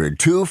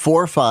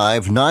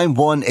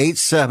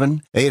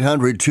 800-245-9187.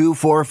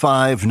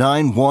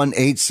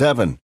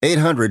 800-245-9187.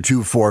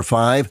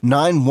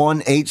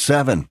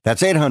 800-245-9187.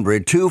 That's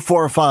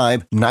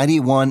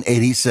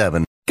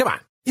 800-245-9187. Come on,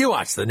 you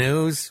watch the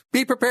news.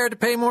 Be prepared to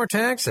pay more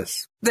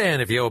taxes.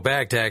 Then if you owe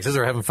back taxes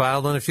or haven't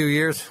filed in a few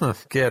years,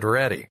 get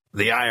ready.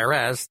 The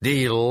IRS,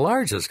 the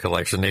largest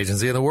collection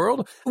agency in the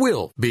world,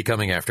 will be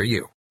coming after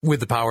you. with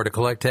the power to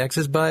collect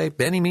taxes by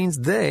any means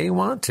they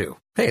want to.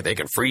 Hey, they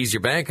can freeze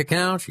your bank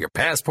account, your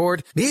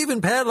passport,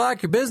 even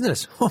padlock your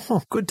business.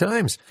 Oh, good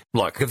times.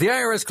 Look, if the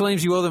IRS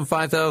claims you owe them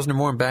 $5,000 or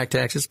more in back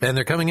taxes and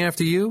they're coming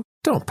after you,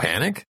 don't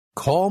panic.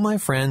 Call my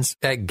friends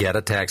at Get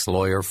a Tax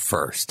Lawyer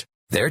first.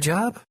 Their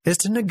job is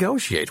to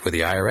negotiate with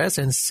the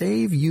IRS and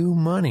save you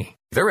money.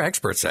 They're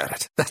experts at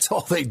it. That's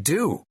all they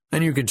do,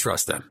 and you can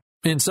trust them.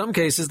 In some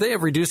cases, they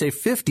have reduced a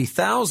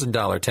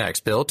 $50,000 tax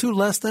bill to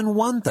less than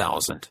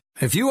 $1,000.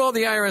 If you owe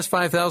the IRS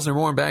 $5,000 or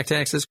more in back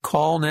taxes,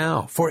 call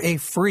now for a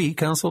free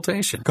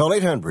consultation. Call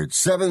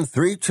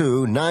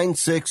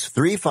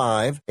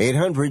 800-732-9635.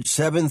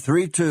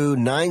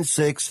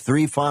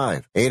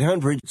 800-732-9635.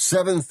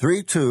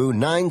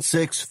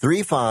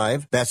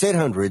 800-732-9635. That's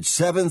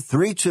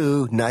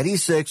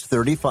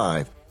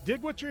 800-732-9635.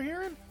 Dig what you're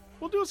hearing?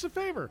 Well, do us a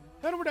favor.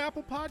 Head over to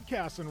Apple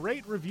Podcasts and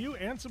rate, review,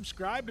 and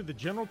subscribe to the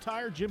General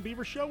Tire Jim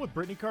Beaver Show with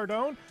Brittany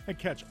Cardone and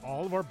catch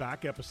all of our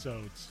back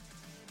episodes.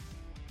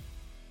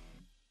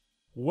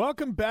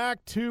 Welcome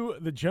back to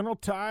the General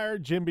Tire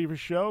Jim Beaver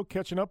Show,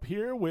 catching up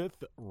here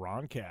with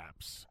Ron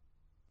Capps.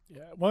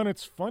 Yeah, well, and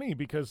it's funny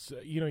because,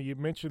 you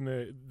mentioned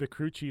the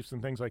crew chiefs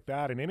and things like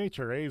that, and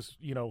NHRA's,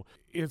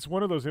 it's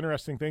one of those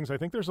interesting things. I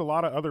think there's a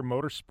lot of other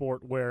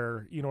motorsport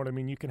where, you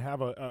can have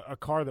a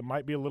car that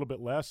might be a little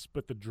bit less,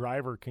 but the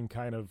driver can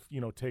kind of,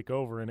 take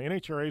over. And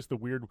NHRA is the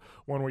weird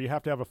one where you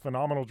have to have a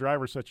phenomenal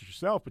driver such as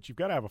yourself, but you've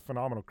got to have a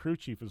phenomenal crew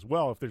chief as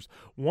well. If there's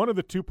one of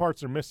the two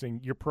parts are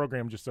missing, your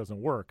program just doesn't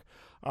work.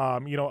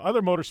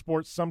 Other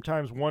motorsports,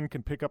 sometimes one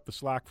can pick up the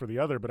slack for the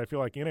other, but I feel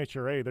like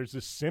NHRA, there's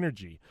this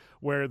synergy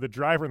where the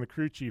driver and the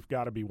crew chief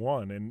got to be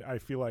one. And I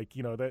feel like,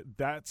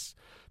 that's,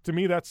 to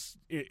me,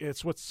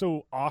 it's what's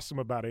so awesome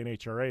about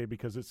NHRA,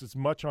 because it's as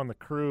much on the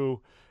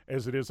crew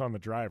as it is on the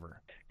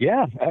driver.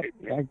 Yeah,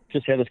 I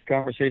just had this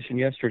conversation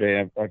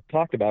yesterday. I've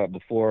talked about it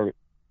before.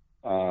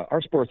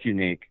 Our sport's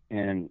unique,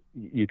 and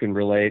you can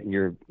relate, and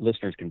your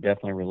listeners can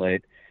definitely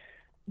relate,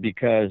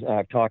 because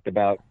I've talked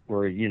about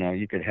where,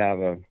 you could have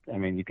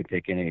you could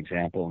take any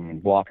example,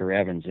 Walker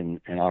Evans and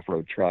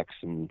off-road trucks,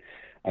 and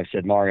I've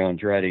said Mario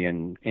Andretti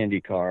and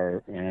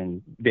IndyCar,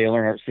 and Dale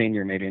Earnhardt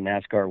Sr. maybe in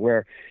NASCAR,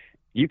 where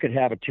you could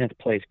have a 10th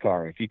place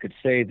car. If you could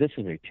say this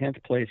is a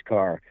 10th place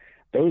car,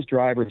 those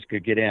drivers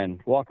could get in.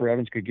 Walker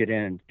Evans could get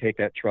in and take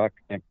that truck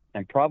and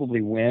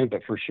probably win,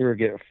 but for sure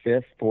get a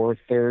 5th, 4th,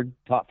 3rd,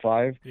 top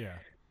 5. Yeah.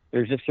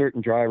 There's just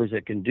certain drivers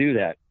that can do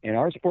that. In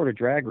our sport of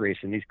drag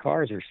racing, these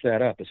cars are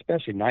set up,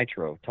 especially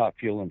Nitro, Top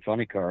Fuel and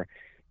Funny Car.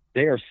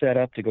 They are set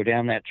up to go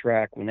down that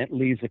track. When it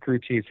leaves the crew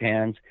chief's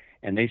hands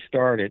and they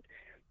start it,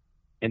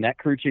 in that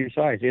crew chief's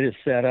eyes, it is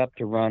set up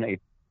to run a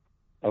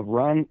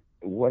run,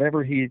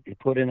 whatever he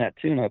put in that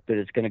tune-up, that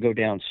it's going to go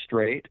down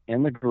straight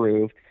in the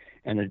groove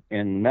and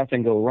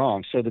nothing go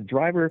wrong. So the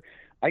driver,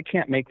 I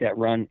can't make that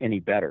run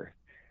any better.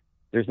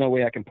 There's no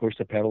way I can push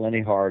the pedal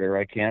any harder.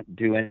 I can't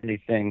do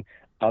anything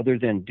other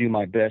than do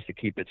my best to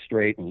keep it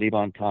straight and leave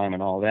on time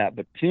and all that.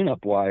 But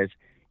tune-up-wise,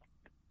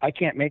 I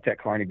can't make that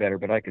car any better,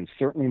 but I can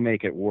certainly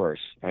make it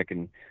worse. I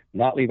can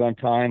not leave on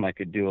time. I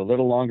could do a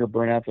little longer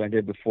burnout than I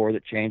did before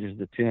that changes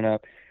the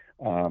tune-up.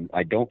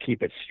 I don't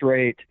keep it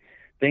straight,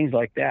 things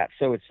like that.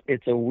 So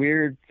it's a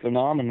weird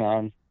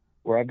phenomenon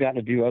where I've gotten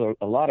to do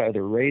a lot of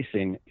other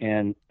racing,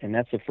 and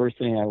that's the first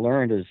thing I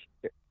learned is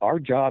our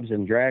jobs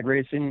in drag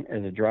racing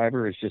as a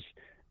driver is just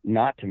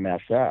not to mess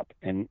up.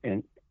 And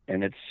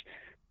it's,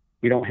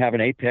 we don't have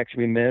an apex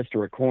we missed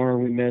or a corner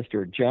we missed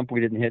or a jump we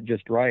didn't hit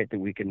just right that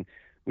we can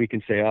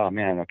say, oh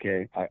man,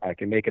 okay, I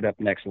can make it up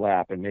next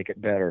lap and make it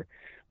better.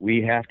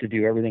 We have to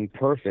do everything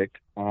perfect,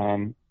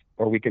 or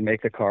we can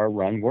make the car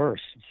run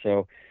worse.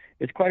 So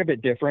it's quite a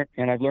bit different,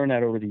 and I've learned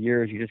that over the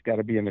years. You just got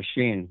to be a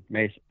machine,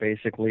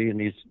 basically, in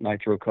these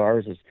Nitro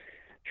cars, is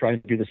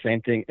trying to do the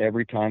same thing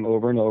every time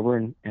over and over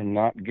and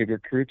not give your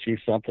crew chief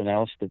something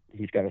else that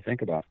he's got to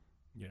think about.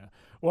 Yeah.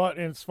 Well,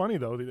 and it's funny,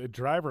 though, the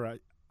driver,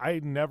 I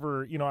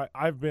never,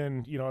 I've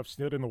been, I've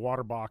stood in the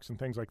water box and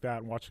things like that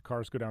and watched the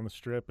cars go down the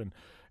strip, and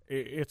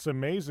it's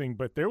amazing.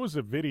 But there was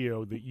a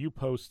video that you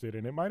posted,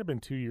 and it might have been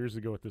 2 years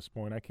ago at this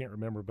point. I can't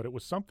remember, but it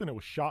was something that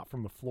was shot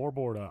from the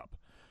floorboard up,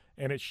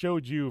 and it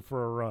showed you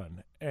for a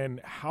run and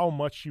how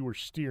much you were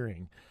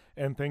steering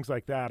and things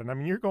like that. And I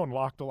mean, you're going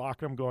lock to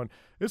lock, and I'm going,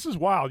 this is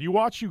wild. You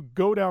watch you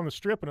go down the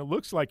strip, and it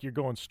looks like you're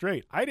going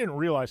straight. I didn't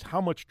realize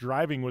how much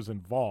driving was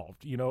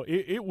involved.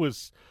 It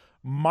was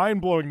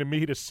mind-blowing to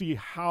me to see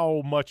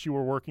how much you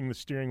were working the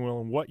steering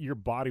wheel and what your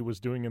body was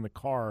doing in the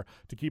car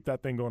to keep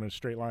that thing going in a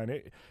straight line.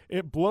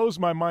 It blows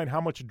my mind how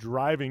much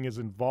driving is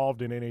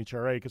involved in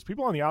NHRA, because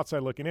people on the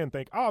outside looking in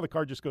think, the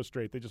car just goes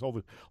straight. They just hold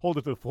it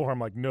to the floor. I'm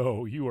like,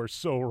 no, you are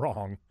so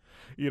wrong.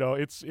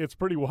 It's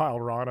pretty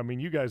wild, Ron. I mean,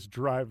 you guys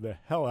drive the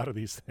hell out of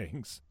these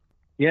things.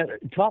 Yeah,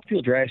 Top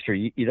Fuel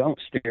dragster, you don't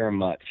steer them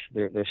much.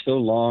 They're so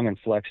long and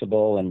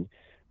flexible, and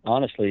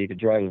honestly, you could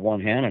drive with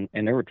one hand,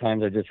 and there were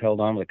times I just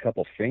held on with a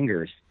couple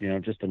fingers,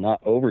 just to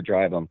not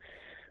overdrive them.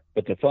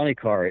 But the Funny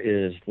Car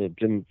is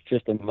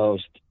just the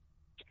most,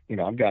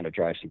 I've gotten to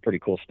drive some pretty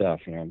cool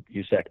stuff,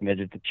 USAC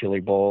Midget, the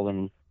Chili Bowl,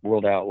 and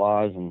World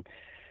Outlaws, and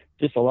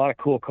just a lot of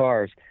cool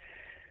cars.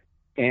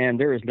 And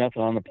there is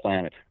nothing on the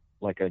planet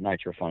like a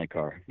nitro funny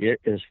car. It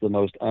is the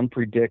most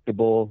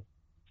unpredictable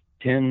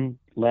 10,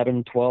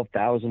 11,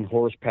 12,000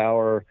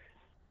 horsepower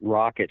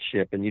rocket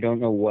ship, and you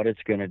don't know what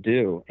it's going to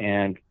do.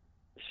 And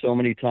so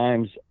many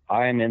times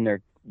I'm in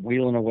there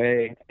wheeling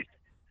away,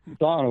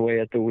 sawing away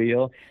at the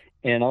wheel,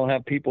 and I'll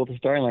have people at the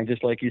starting line,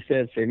 just like you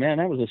said, say, man,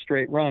 that was a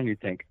straight run. You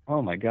think,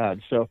 oh my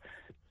God. So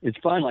it's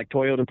fun, like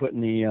Toyota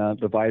putting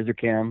the visor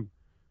cam,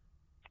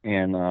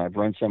 and I've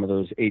run some of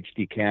those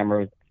HD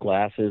camera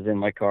glasses in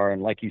my car.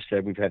 And like you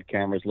said, we've had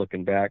cameras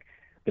looking back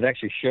that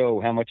actually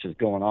show how much is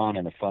going on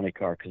in a funny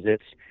car. Cause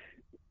it's,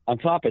 on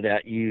top of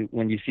that,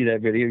 when you see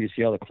that video, you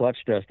see all the clutch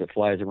dust that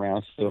flies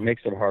around. So it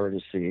makes it harder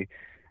to see.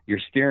 You're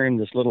steering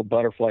this little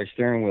butterfly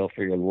steering wheel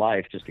for your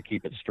life just to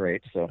keep it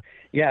straight. So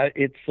yeah,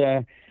 it's,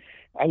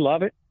 I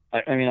love it.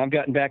 I mean, I've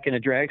gotten back in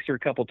a dragster a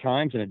couple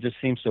times, and it just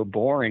seems so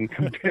boring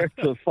compared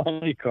to a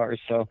funny car.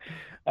 So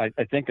I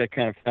think I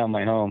kind of found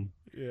my home.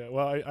 Yeah,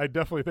 well, I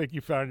definitely think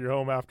you found your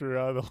home after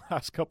the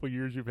last couple of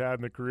years you've had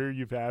and the career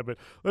you've had. But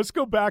let's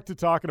go back to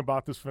talking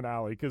about this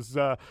finale because,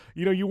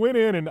 you went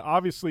in and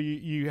obviously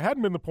you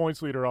hadn't been the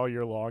points leader all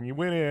year long. You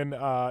went in,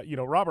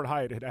 Robert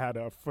Hight had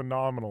a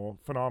phenomenal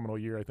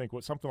year. I think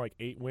something like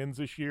 8 wins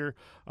this year.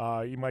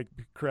 You might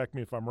correct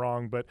me if I'm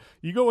wrong, but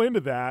you go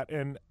into that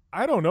and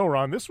I don't know,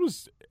 Ron. This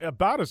was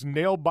about as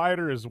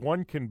nail-biter as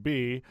one can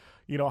be.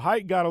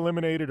 Hight got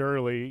eliminated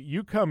early.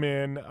 You come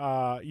in,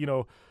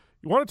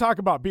 you want to talk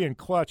about being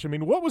clutch. I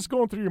mean, what was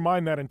going through your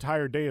mind that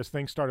entire day as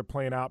things started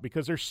playing out?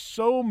 Because there's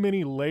so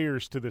many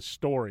layers to this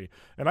story.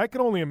 And I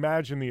can only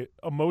imagine the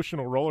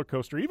emotional roller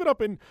coaster.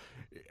 Even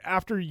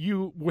after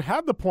you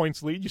had the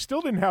points lead, you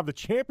still didn't have the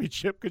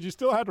championship because you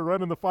still had to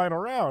run in the final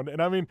round.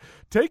 And, I mean,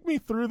 take me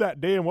through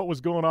that day and what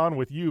was going on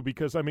with you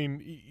because, I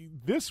mean,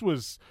 this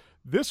was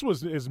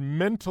as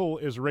mental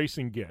as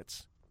racing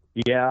gets.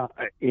 Yeah,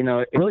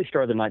 it really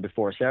started the night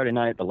before. Saturday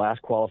night, the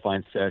last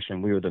qualifying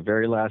session, we were the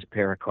very last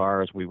pair of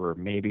cars. We were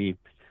maybe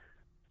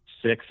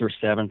 6th or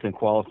 7th in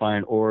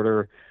qualifying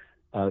order.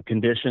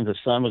 Conditions, the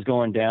sun was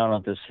going down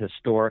on this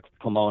historic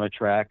Pomona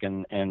track,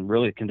 and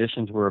really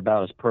conditions were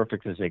about as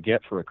perfect as they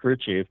get for a crew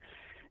chief.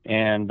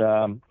 And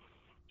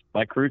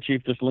my crew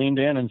chief just leaned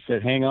in and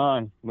said, hang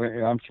on,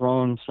 I'm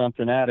throwing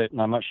something at it,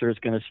 and I'm not sure it's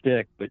going to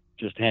stick, but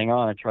just hang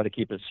on and try to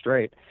keep it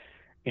straight.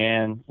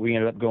 And we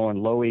ended up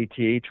going low AT,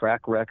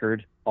 track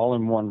record, all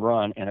in one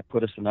run, and it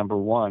put us to number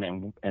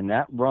 1. And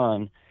that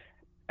run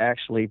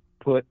actually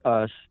put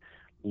us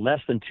less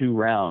than 2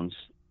 rounds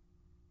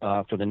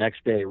for the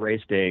next day,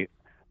 race day,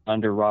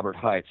 under Robert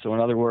Hight. So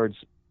in other words,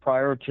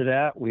 prior to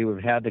that, we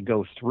would have had to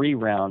go 3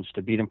 rounds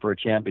to beat him for a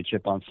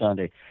championship on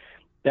Sunday.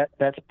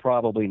 That's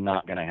probably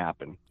not going to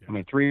happen. I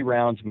mean, 3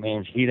 rounds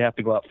means he'd have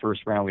to go out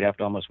first round. We'd have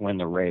to almost win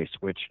the race,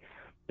 which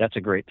that's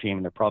a great team,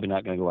 and they're probably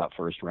not going to go out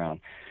first round.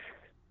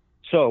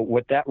 So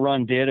what that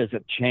run did is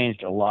it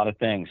changed a lot of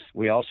things.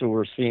 We also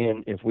were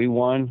seeing if we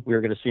won, we were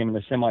going to see him in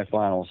the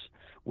semifinals,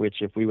 which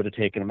if we would have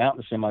taken him out in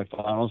the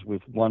semifinals,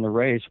 we've won the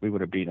race, we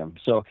would have beat him.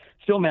 So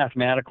still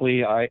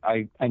mathematically,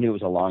 I knew it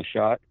was a long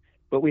shot,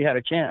 but we had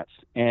a chance.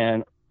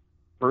 And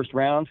first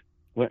round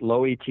went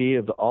low ET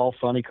of the all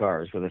funny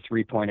cars with a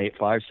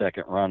 3.85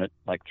 second run at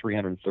like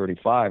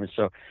 335. And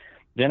so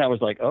then I was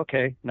like,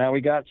 okay, now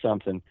we got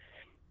something.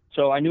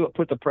 So I knew it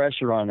put the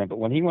pressure on them. But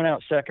when he went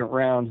out second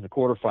round, the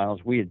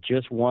quarterfinals, we had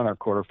just won our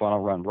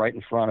quarterfinal run right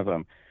in front of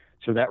him.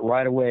 So that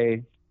right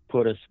away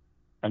put us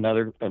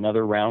another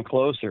round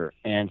closer.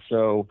 And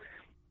so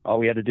all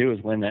we had to do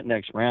was win that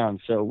next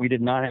round. So we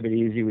did not have it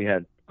easy. We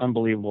had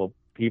unbelievable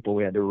people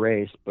we had to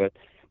race. But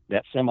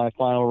that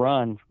semifinal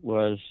run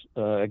was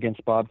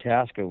against Bob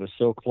Tasca. It was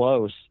so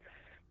close.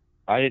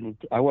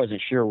 I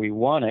wasn't sure we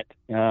won it,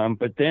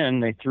 but then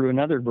they threw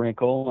another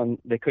wrinkle, and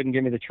they couldn't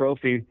give me the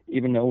trophy,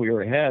 even though we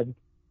were ahead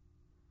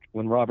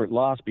when Robert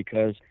lost,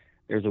 because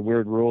there's a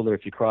weird rule that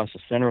if you cross the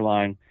center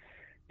line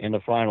in the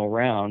final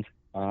round,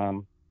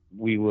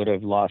 we would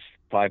have lost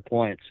 5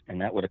 points,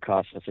 and that would have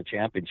cost us a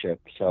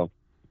championship. So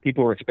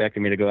people were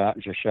expecting me to go out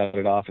and just shut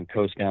it off and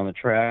coast down the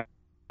track,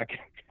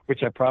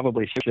 which I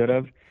probably should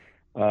have.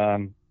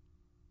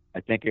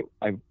 I think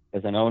I,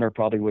 as an owner,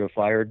 probably would have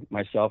fired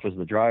myself as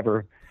the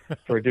driver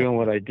for doing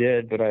what I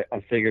did, but I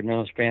figured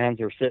those fans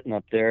are sitting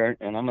up there,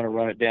 and I'm going to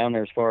run it down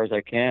there as far as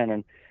I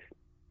can.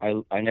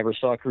 And I never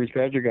saw Cruz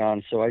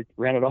Pedregon, so I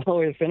ran it all the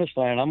way to the finish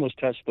line and almost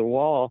touched the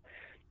wall,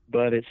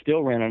 but it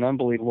still ran an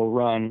unbelievable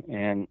run,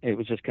 and it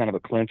was just kind of a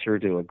clincher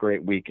to a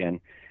great weekend.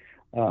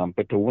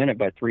 But to win it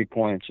by 3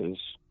 points is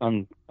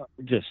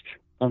just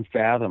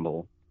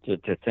unfathomable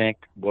to think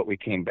what we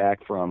came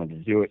back from and to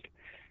do it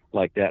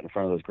like that in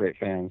front of those great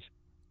fans.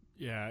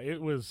 Yeah,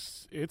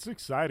 it's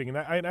exciting.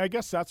 And I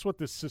guess that's what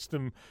this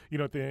system, the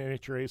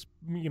NHRA's,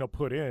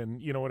 put in,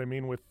 you know what I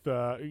mean, with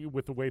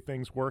the way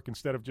things work,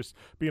 instead of just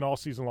being all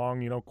season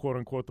long, quote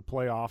unquote, the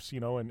playoffs,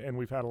 and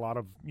we've had a lot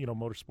of,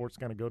 motorsports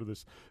kind of go to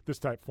this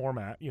type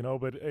format,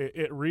 but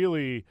it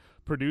really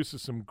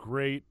produces some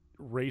great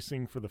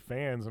racing for the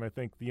fans. And I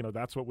think,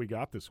 that's what we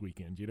got this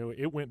weekend.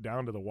 It went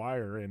down to the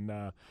wire,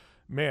 and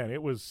man,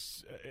 it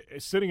was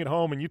sitting at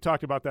home, and you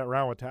talked about that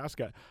round with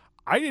Tasca.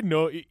 I didn't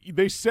know.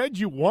 They said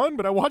you won,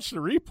 but I watched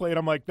the replay, and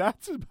I'm like,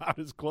 that's about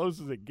as close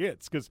as it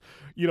gets. Because,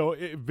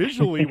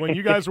 visually, when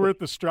you guys were at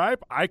the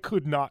stripe, I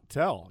could not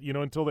tell,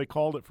 until they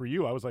called it for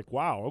you. I was like,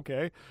 wow,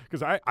 okay.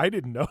 Because I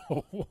didn't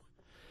know.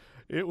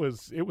 It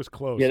was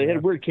close. Yeah, they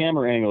had weird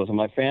camera angles, and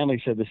my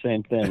family said the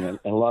same thing. And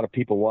a lot of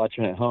people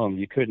watching at home,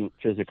 you couldn't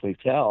physically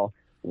tell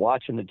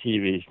watching the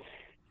TV.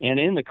 And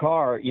in the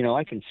car,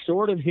 I can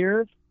sort of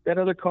hear that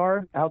other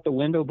car out the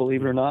window,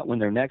 believe it or not, when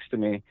they're next to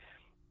me.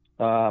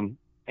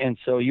 And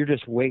so you're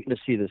just waiting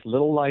to see this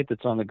little light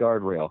that's on the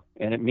guardrail.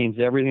 And it means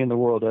everything in the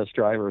world to us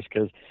drivers,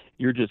 because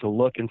you're just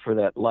looking for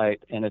that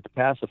light. And it's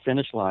past the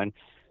finish line.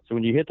 So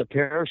when you hit the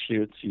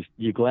parachutes,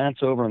 you glance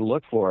over and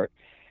look for it.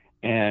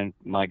 And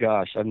my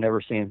gosh, I've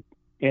never seen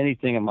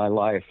anything in my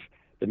life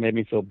that made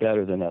me feel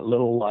better than that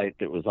little light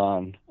that was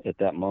on at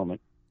that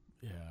moment.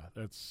 Yeah,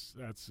 that's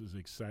as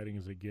exciting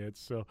as it gets.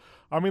 So,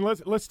 I mean,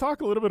 let's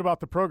talk a little bit about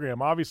the program.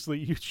 Obviously,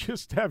 you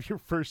just have your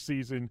first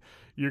season.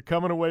 You're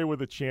coming away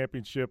with a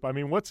championship. I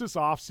mean, what's this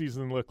off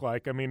season look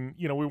like? I mean,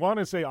 we want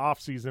to say off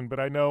season, but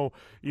I know,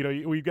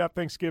 we've got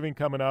Thanksgiving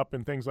coming up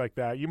and things like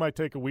that. You might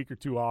take a week or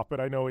two off,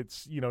 but I know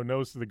it's,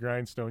 nose to the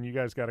grindstone. You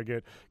guys got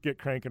to get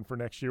cranking for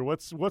next year.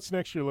 What's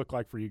next year look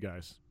like for you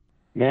guys?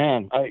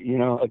 Man,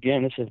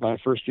 again, this is my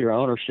first year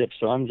ownership,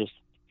 so I'm just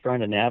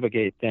trying to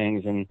navigate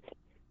things. And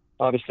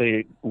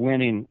obviously,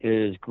 winning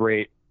is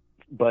great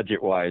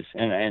budget-wise,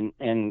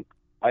 and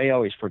I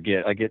always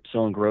forget. I get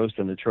so engrossed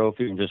in the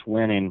trophy and just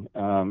winning.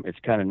 It's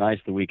kind of nice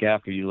the week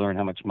after you learn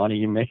how much money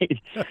you made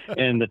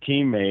and the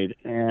team made.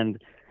 And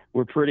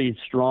we're pretty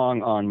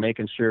strong on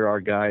making sure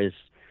our guys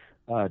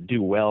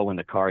do well when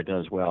the car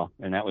does well,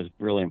 and that was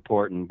really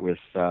important with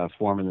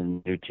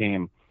forming the new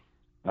team.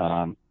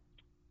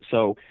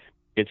 So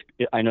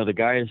I know the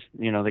guys.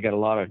 They got a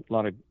lot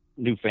of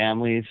new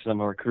families.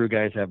 Some of our crew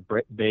guys have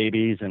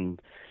babies,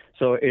 and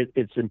so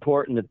it's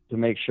important to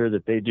make sure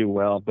that they do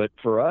well. But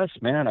for us,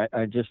 man,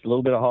 I just a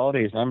little bit of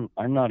holidays. I'm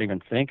not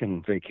even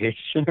thinking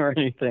vacation or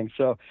anything.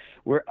 So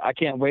I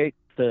can't wait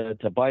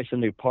to buy some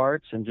new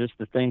parts and just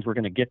the things we're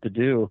going to get to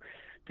do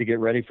to get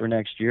ready for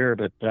next year.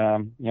 But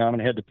I'm going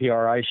to head to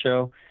PRI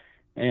show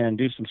and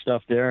do some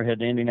stuff there. Head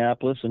to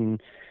Indianapolis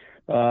and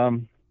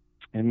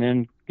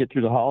then get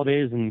through the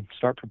holidays and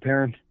start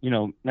preparing.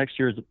 Next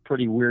year is a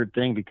pretty weird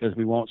thing because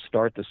we won't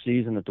start the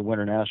season at the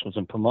Winter Nationals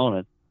in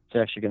Pomona. It's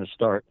actually going to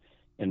start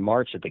in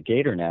March at the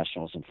Gator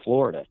Nationals in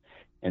Florida,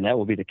 and that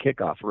will be the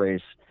kickoff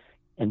race.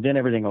 And then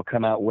everything will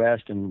come out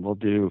west, and we'll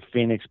do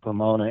Phoenix,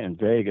 Pomona, and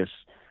Vegas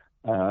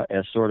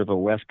as sort of a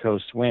West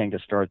Coast swing to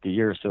start the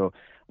year. So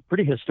a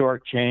pretty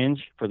historic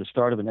change for the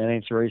start of an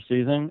NHRA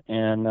season,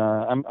 and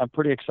I'm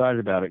pretty excited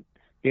about it.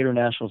 Gator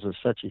Nationals is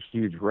such a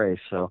huge race,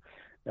 so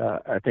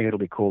I think it'll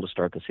be cool to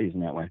start the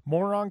season that way.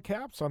 More on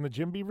Caps on the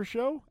Jim Beaver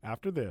Show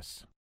after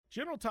this.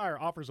 General Tire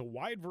offers a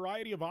wide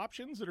variety of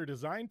options that are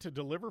designed to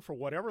deliver for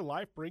whatever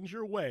life brings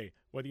your way.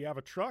 Whether you have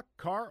a truck,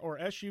 car, or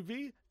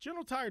SUV,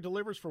 General Tire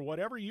delivers for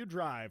whatever you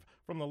drive.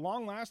 From the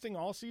long-lasting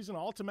all-season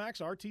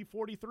Altimax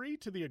RT43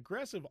 to the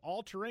aggressive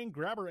all-terrain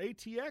Grabber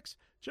ATX,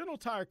 General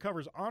Tire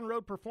covers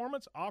on-road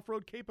performance,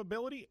 off-road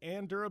capability,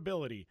 and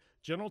durability.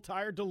 General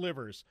Tire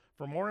delivers.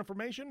 For more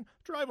information,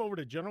 drive over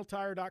to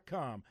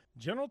GeneralTire.com.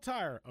 General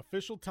Tire,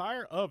 official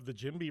tire of the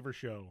Jim Beaver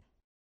Show.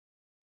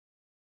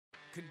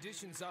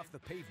 Conditions off the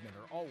pavement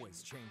are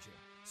always changing,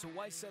 so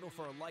why settle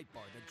for a light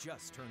bar that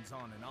just turns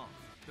on and off?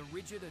 The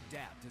Rigid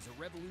Adapt is a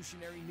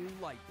revolutionary new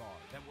light bar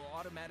that will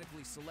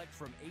automatically select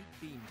from 8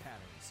 beam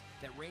patterns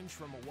that range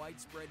from a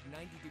widespread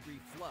 90-degree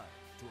flood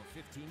to a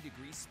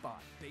 15-degree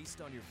spot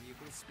based on your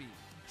vehicle's speed.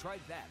 Try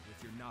that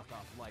with your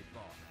knockoff light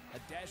bar. A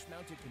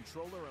dash-mounted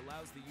controller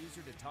allows the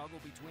user to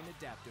toggle between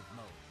adaptive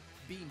mode,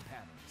 beam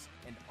patterns,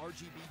 and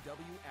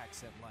RGBW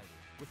accent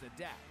lighting. With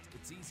Adapt,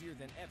 it's easier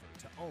than ever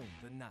to own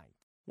the night.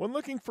 When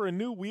looking for a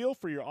new wheel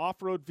for your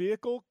off-road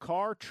vehicle,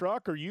 car,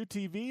 truck, or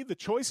UTV, the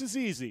choice is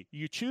easy.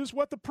 You choose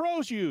what the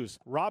pros use.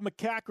 Rob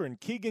McCachran,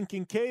 Keegan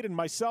Kincaid, and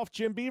myself,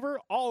 Jim Beaver,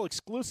 all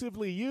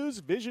exclusively use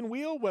Vision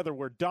Wheel, whether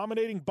we're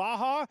dominating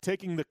Baja,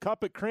 taking the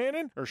cup at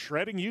Crandon, or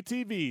shredding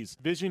UTVs.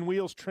 Vision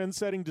Wheel's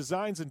trend-setting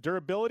designs and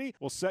durability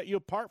will set you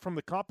apart from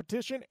the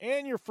competition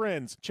and your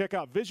friends. Check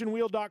out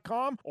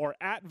visionwheel.com or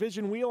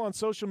 @VisionWheel on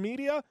social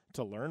media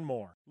to learn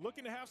more.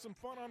 Looking to have some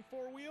fun on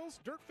four wheels?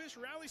 Dirtfish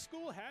Rally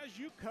School has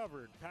you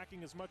covered.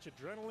 Packing as much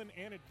adrenaline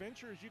and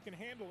adventure as you can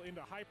handle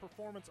into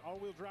high-performance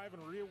all-wheel drive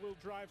and rear-wheel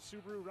drive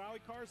Subaru rally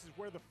cars is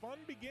where the fun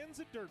begins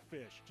at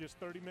Dirtfish. Just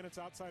 30 minutes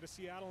outside of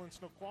Seattle and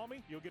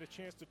Snoqualmie, you'll get a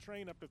chance to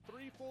train up to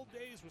 3 full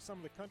days with some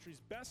of the country's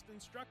best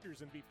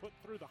instructors and be put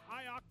through the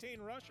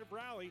high-octane rush of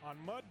rally on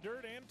mud,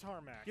 dirt, and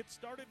tarmac. Get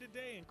started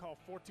today and call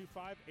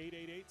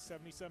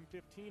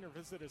 425-888-7715 or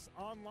visit us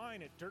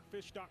online at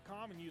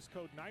dirtfish.com and use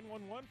code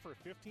 911 for a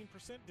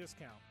 15%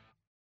 discount.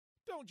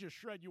 Don't just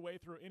shred your way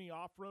through any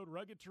off-road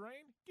rugged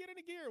terrain. Get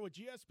into gear with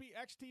GSP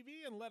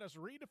XTV and let us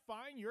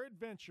redefine your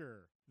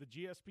adventure. The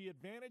GSP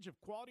advantage of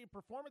quality and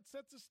performance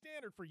sets a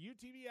standard for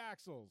UTV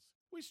axles.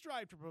 We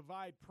strive to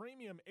provide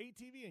premium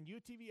ATV and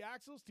UTV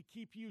axles to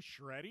keep you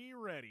shreddy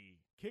ready.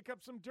 Kick up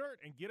some dirt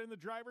and get in the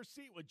driver's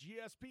seat with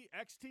GSP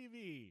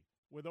XTV.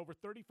 With over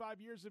 35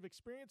 years of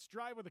experience,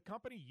 drive with a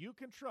company you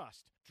can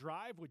trust.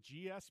 Drive with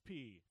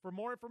GSP. For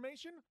more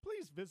information,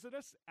 please visit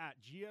us at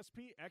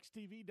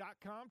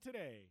gspxtv.com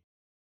today.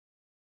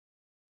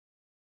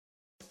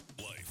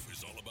 Life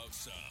is all about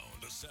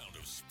sound, the sound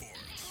of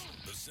sports,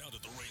 the sound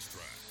at the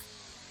racetrack,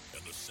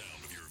 and the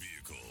sound of your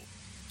vehicle.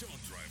 Don't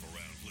drive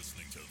around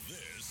listening to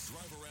this.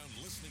 Drive around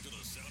listening to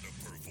the sound of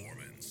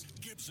performance.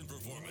 Gibson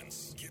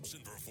Performance.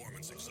 Gibson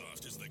Performance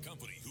Exhaust is the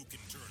company who can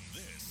turn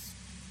this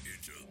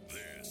into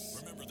this.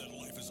 Remember that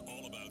life is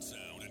all about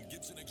sound, and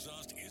Gibson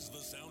Exhaust is the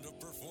sound of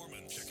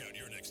performance. Check out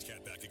your next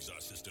catback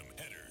exhaust system,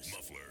 headers,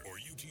 muffler, or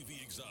UTV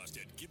exhaust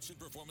at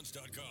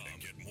GibsonPerformance.com and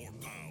get more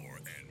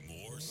power and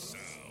more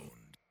sound.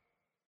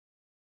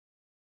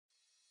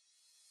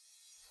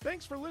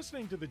 Thanks for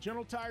listening to the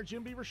General Tire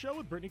Jim Beaver Show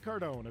with Brittany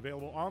Cardone.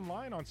 Available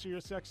online on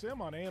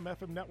SiriusXM, on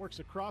AM/FM networks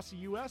across the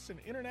U.S.,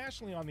 and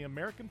internationally on the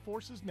American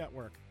Forces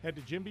Network. Head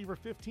to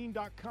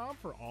JimBeaver15.com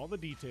for all the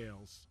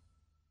details.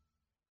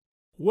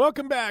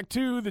 Welcome back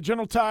to the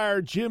General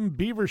Tire Jim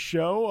Beaver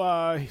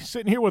Show.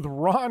 Sitting here with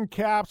Ron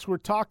Capps. We're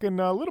talking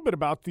a little bit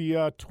about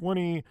the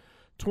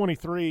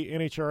 2023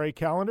 NHRA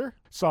calendar.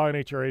 Saw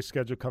NHRA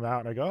schedule come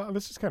out, and I go, oh,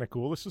 this is kind of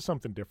cool. This is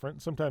something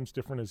different. Sometimes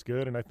different is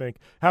good, and I think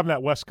having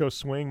that West Coast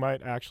swing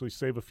might actually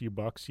save a few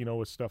bucks,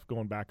 with stuff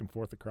going back and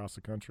forth across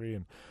the country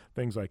and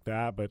things like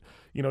that. But,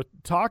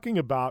 talking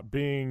about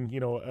being,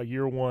 a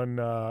year one,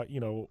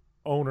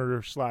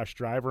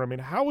 owner/driver. I mean,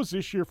 how was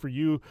this year for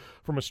you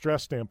from a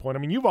stress standpoint? I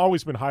mean, you've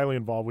always been highly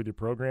involved with your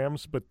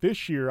programs, but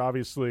this year,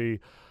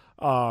 obviously,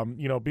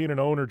 being an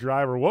owner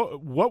driver,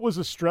 what was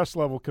the stress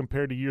level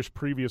compared to years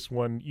previous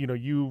when,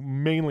 you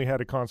mainly had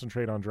to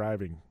concentrate on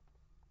driving?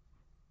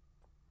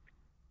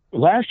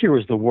 Last year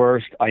was the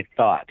worst, I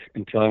thought,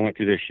 until I went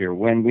through this year.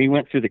 When we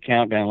went through the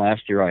countdown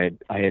last year, I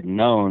had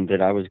known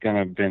that I was going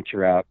to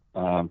venture out,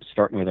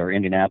 starting with our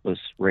Indianapolis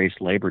race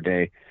Labor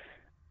Day,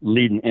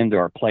 leading into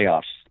our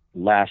playoffs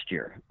last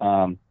year.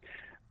 I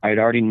had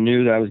already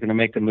knew that I was going to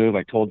make the move.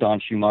 I told Don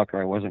Schumacher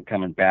I wasn't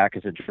coming back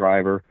as a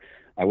driver.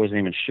 I wasn't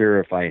even sure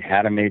if I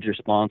had a major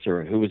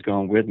sponsor or who was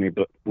going with me,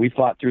 but we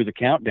fought through the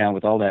countdown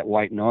with all that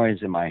white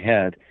noise in my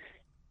head.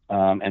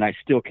 And I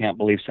still can't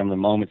believe some of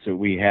the moments that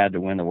we had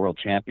to win the world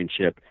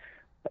championship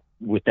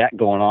with that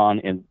going on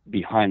and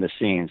behind the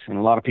scenes. And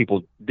a lot of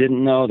people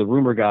didn't know. The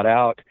rumor got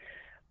out,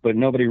 but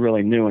nobody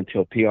really knew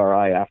until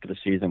PRI after the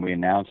season. We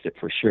announced it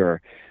for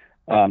sure.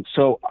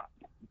 So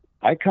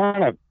I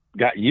kind of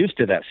got used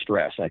to that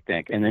stress, I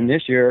think. And then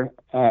this year,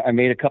 I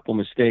made a couple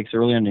mistakes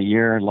early in the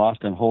year,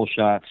 lost in hole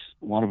shots,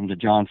 one of them to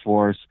John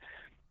Force,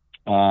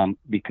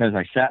 because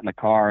I sat in the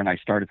car and I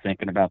started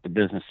thinking about the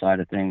business side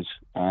of things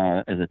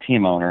as a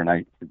team owner,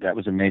 and that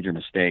was a major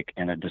mistake,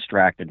 and it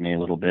distracted me a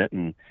little bit,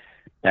 and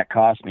that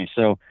cost me.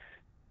 So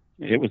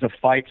it was a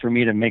fight for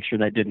me to make sure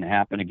that didn't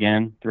happen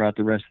again throughout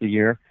the rest of the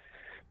year.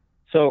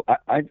 So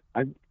I'm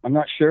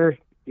not sure,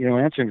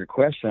 answering your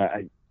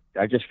question,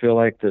 I just feel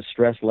like the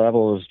stress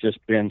level has just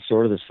been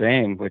sort of the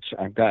same, which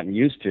I've gotten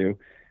used to.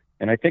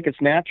 And I think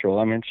it's natural.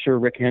 I mean, sure,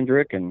 Rick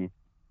Hendrick and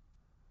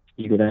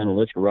you go down the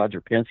list of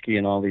Roger Penske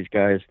and all these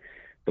guys.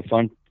 The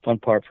fun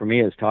part for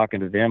me is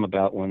talking to them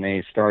about when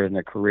they started in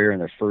their career in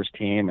their first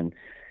team and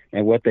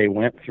what they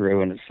went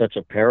through. And it's such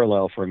a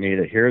parallel for me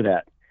to hear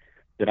that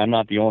I'm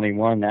not the only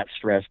one that's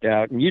stressed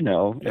out. And,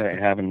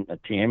 having a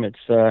team, it's,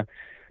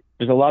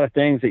 there's a lot of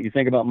things that you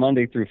think about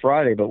Monday through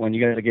Friday, but when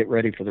you got to get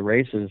ready for the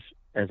races,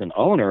 as an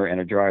owner and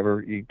a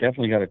driver, you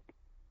definitely got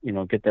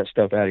to, get that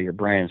stuff out of your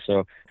brain.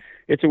 So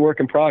it's a work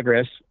in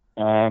progress.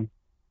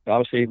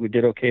 Obviously we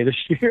did okay this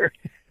year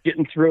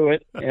getting through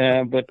it.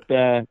 But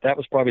that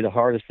was probably the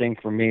hardest thing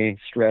for me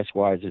stress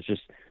wise, is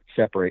just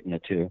separating the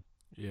two.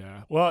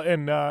 Yeah. Well,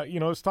 and,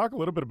 let's talk a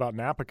little bit about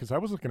Napa, because I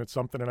was looking at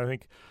something, and I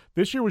think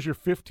this year was your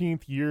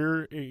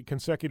 15th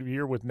consecutive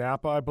year with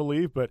Napa, I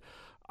believe. But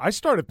I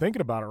started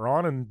thinking about it,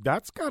 Ron, and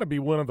that's got to be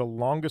one of the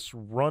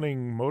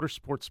longest-running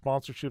motorsport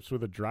sponsorships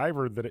with a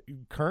driver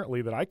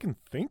currently that I can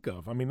think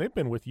of. I mean, they've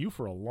been with you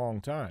for a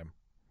long time.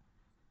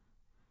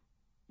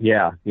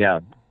 Yeah.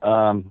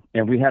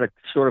 And we had a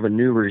sort of a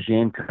new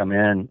regime come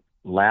in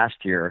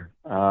last year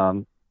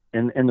in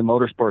the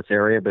motorsports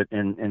area, but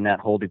in that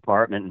whole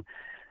department.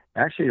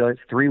 Actually, like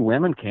 3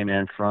 women came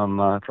in from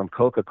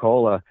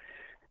Coca-Cola,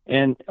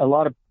 and a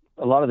lot of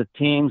the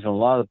teams and a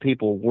lot of the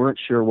people weren't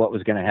sure what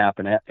was going to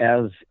happen.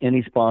 As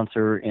any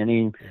sponsor,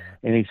 any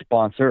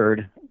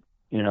sponsored,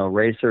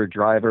 racer,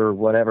 driver,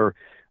 whatever,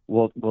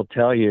 will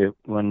tell you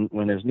when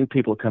there's new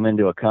people come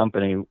into a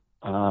company,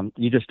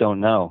 you just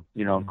don't know.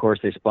 Of course,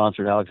 they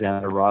sponsored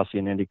Alexander Rossi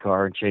in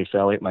IndyCar and Chase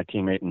Elliott, my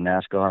teammate in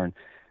NASCAR,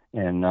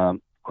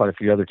 and quite a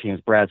few other teams,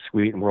 Brad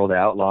Sweet and World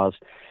Outlaws.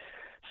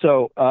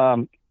 So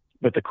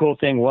But the cool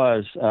thing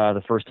was,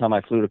 the first time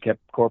I flew to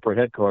corporate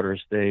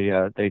headquarters,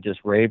 they just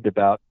raved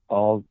about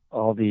all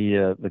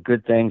the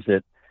good things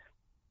that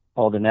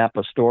all the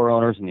Napa store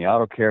owners and the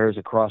auto carriers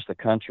across the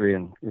country,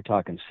 and we're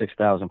talking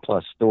 6,000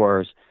 plus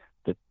stores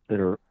that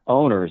are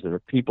owners, that are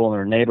people in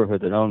their neighborhood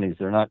that own these.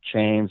 They're not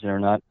chains, they're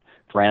not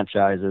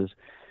franchises.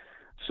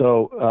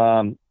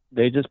 So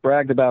they just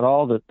bragged about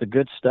all the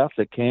good stuff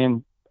that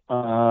came,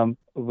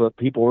 what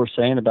people were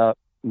saying about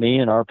me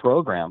and our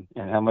program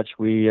and how much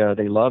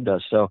they loved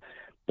us. So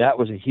that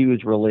was a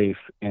huge relief.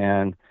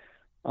 And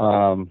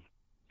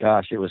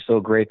gosh, it was so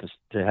great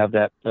to have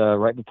that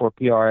right before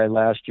PRI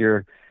last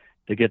year,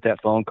 to get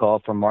that phone call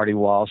from Marty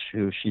Walsh,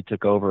 who she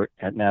took over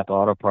at Napa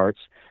Auto Parts,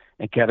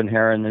 and Kevin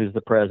Herron, who's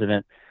the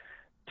president,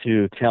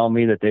 to tell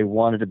me that they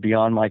wanted to be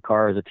on my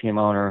car as a team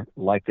owner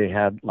like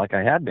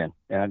I had been.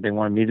 And they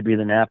wanted me to be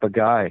the Napa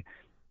guy.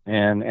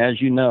 And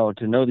as you know,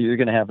 to know that you're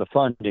going to have the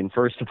funding,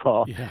 first of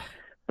all,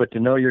 but to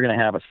know you're going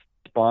to have a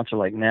sponsor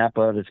like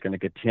Napa that's going to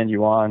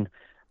continue on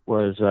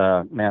was,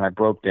 man, I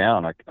broke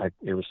down.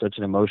 It was such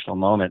an emotional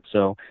moment.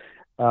 So,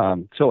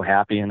 so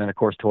happy. And then of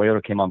course,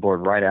 Toyota came on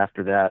board right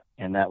after that.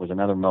 And that was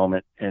another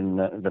moment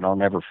that I'll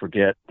never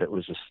forget. That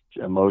was just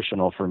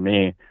emotional for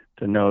me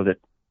to know that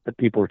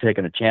people were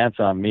taking a chance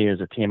on me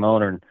as a team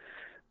owner in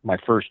my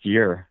first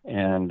year.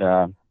 And,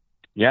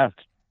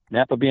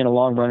 Napa being a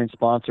long running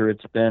sponsor,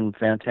 it's been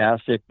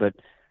fantastic, but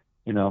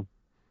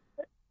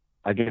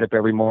I get up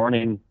every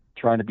morning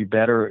trying to be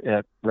better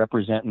at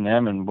representing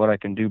them and what I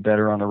can do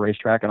better on the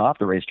racetrack and off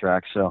the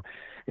racetrack. So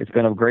it's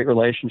been a great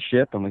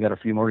relationship, and we got a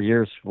few more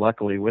years,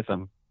 luckily, with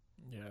them.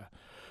 Yeah.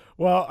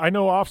 Well, I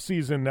know off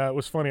season, it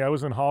was funny. I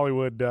was in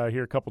Hollywood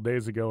here a couple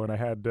days ago, and I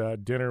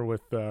had dinner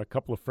with a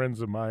couple of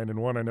friends of mine, and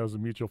one I know is a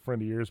mutual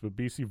friend of yours, but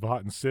BC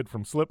Vaught and Sid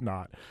from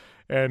Slipknot.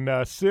 And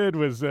Sid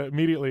was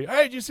immediately,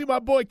 hey, did you see my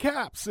boy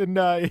Caps? And,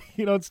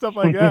 and stuff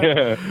like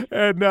that.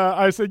 And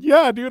I said,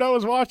 yeah, dude, I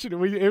was watching it.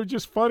 It was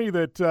just funny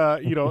that,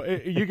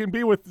 you can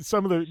be with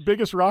some of the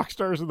biggest rock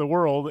stars in the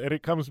world, and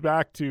it comes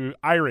back to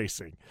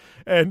iRacing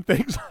and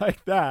things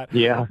like that.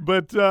 Yeah.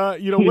 But, I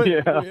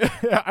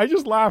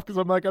just laugh because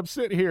I'm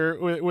sitting here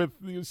with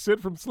Sid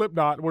from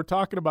Slipknot, and we're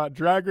talking about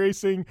drag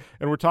racing,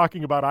 and we're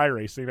talking about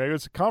iRacing.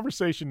 It's a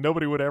conversation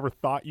nobody would ever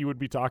thought you would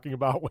be talking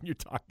about when you're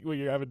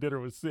having dinner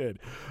with Sid.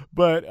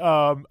 But,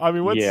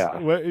 obviously,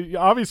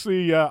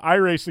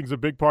 iRacing is a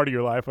big part of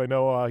your life. I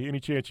know any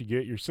chance you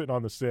get, you're sitting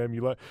on the sim.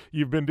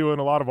 You've been doing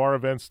a lot of our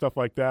events, stuff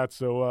like that.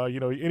 So,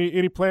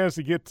 any plans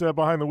to get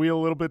behind the wheel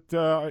a little bit,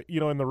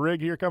 in the rig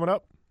here coming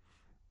up?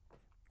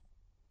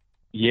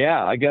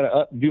 Yeah, I got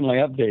to do my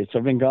updates.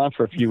 I've been gone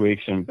for a few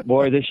weeks, and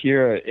boy, this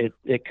year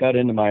it cut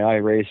into my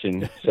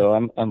iRacing. So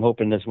I'm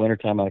hoping this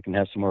wintertime I can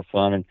have some more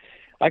fun, and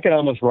I could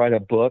almost write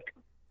a book.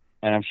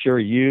 And I'm sure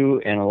you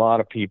and a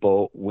lot of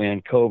people, when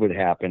COVID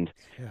happened,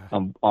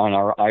 on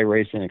our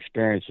iRacing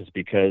experiences,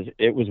 because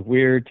it was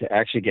weird to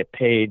actually get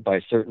paid by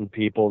certain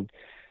people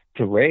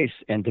to race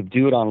and to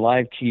do it on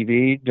live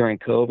TV during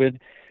COVID.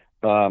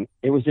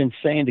 It was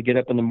insane to get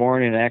up in the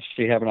morning and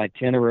actually have an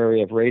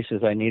itinerary of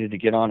races I needed to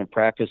get on and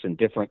practice in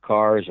different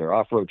cars or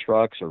off-road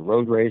trucks or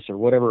road race or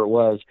whatever it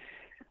was.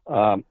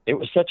 It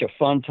was such a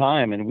fun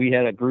time. And we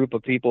had a group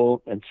of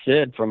people, and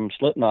Sid from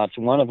Slipknot's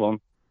one of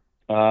them,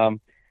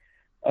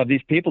 of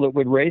these people that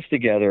would race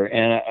together.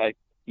 And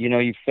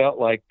you felt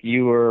like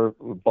you were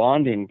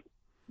bonding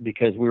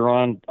because we were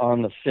on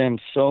the sim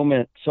so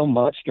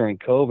much during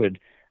COVID.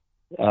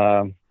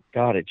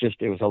 God, it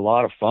was a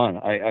lot of fun.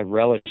 I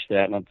relished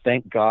that. And I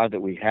thank God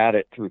that we had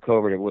it through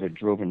COVID. It would have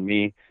driven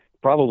me,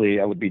 probably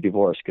I would be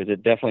divorced, because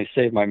it definitely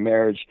saved my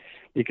marriage,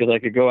 because I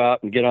could go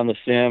out and get on the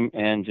sim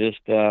and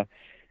just, and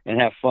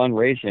have fun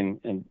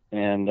racing. So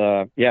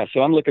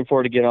I'm looking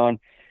forward to get on.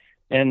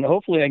 And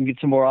hopefully I can get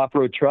some more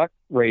off-road truck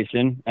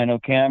racing. I know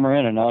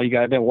Cameron and all you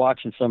guys have been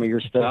watching some of your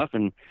stuff,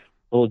 and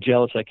a little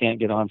jealous I can't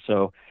get on.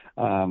 So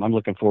I'm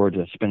looking forward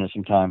to spending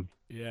some time.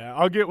 Yeah,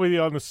 I'll get with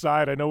you on the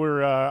side. I know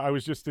I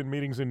was just in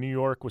meetings in New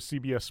York with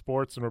CBS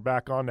Sports, and we're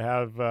back on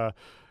to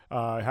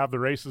have the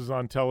races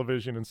on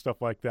television and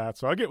stuff like that.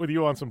 So I'll get with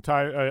you on some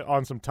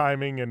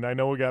timing, and I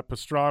know we got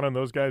Pastrana and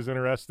those guys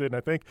interested. And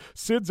I think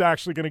Sid's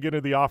actually going to get into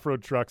the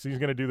off-road trucks. He's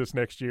going to do this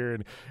next year,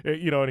 and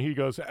and he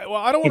goes, well,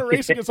 I don't want to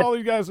race against all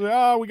you guys.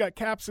 Oh, we got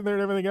Caps in there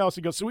and everything else.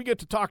 He goes, so we get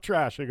to talk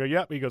trash. I go,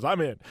 yep. He goes, I'm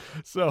in.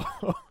 So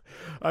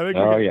I think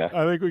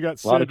we got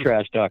Sid, a lot of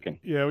trash talking.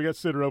 Yeah, we got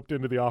Sid roped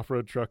into the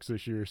off-road trucks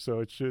this year,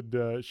 so it should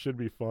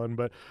be fun.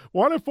 But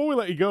before we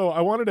let you go, I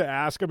wanted to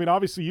ask. I mean,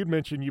 obviously you'd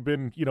mentioned you've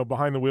been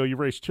behind the wheel. You've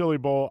raced Chili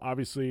Bowl,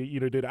 obviously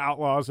did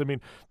Outlaws. I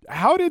mean,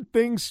 how did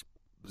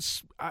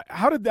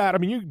that? I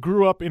mean, you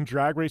grew up in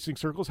drag racing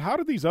circles. How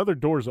did these other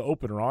doors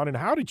open, Ron? And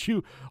how did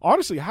you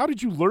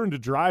learn to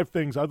drive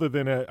things other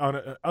than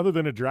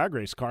a drag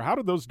race car? How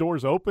did those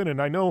doors open?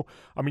 And you're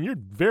a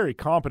very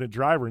competent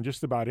driver in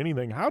just about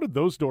anything. How did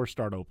those doors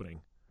start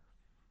opening?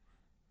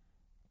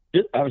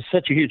 I was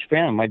such a huge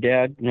fan. My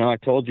dad, I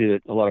told you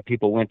that a lot of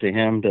people went to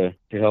him to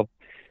help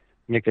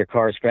make their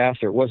cars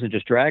faster. It wasn't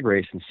just drag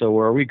racing. So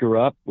where we grew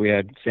up, we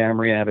had Santa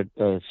Maria had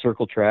a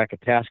circle track,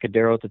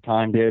 Atascadero at the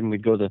time did, and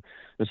we'd go to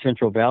the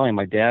Central Valley, and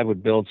my dad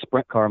would build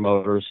sprint car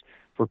motors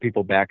for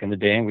people back in the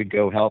day, and we'd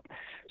go help.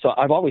 So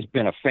I've always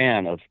been a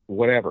fan of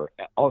whatever,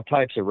 all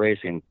types of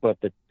racing, but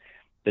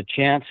the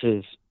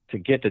chances to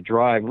get to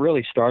drive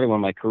really started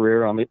when my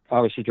career, I'm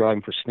obviously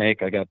driving for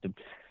Snake. I got to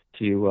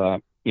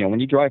when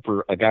you drive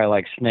for a guy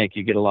like Snake,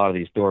 you get a lot of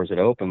these doors that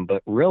open,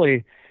 but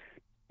really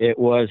it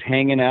was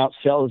hanging out.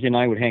 Selzy and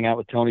I would hang out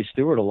with Tony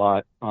Stewart a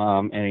lot,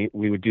 and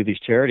we would do these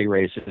charity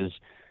races,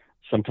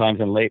 sometimes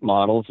in late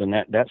models, and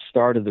that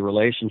started the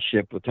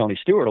relationship with Tony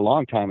Stewart a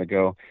long time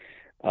ago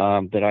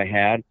that I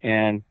had.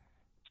 And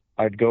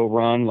I'd go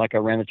run, like I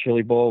ran the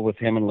Chili Bowl with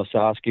him and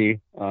Lasowski.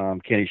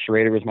 Kenny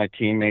Schrader was my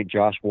teammate,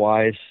 Josh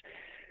Wise.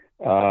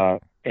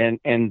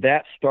 And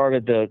that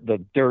started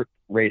the dirt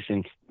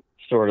racing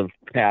sort of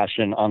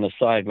passion on the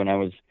side when I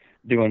was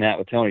doing that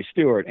with Tony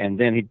Stewart. And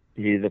then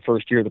he the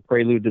first year, the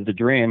Prelude to the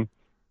Dream,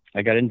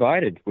 I got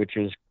invited, which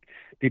was,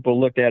 people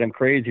looked at him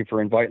crazy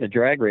for inviting a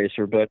drag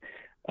racer, but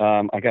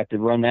I got to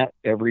run that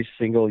every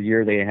single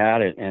year they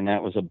had it, and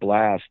that was a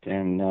blast.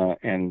 And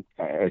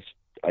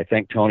I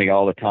thank Tony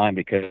all the time,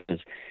 because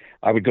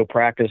I would go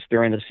practice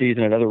during the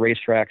season at other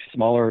racetracks,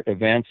 smaller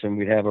events, and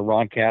we'd have a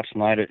Ron Capps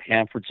night at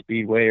Hanford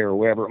Speedway or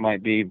wherever it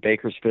might be,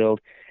 Bakersfield,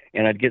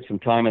 and I'd get some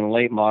time in the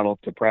late model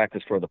to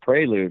practice for the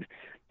Prelude.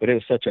 But it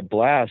was such a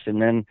blast.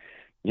 And then,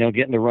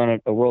 getting to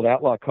run a World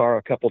Outlaw car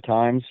a couple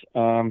times,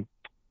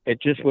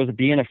 it just was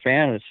being a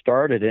fan that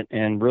started it,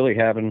 and really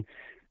having,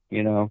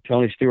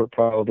 Tony Stewart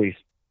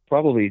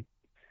probably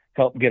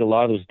helped get a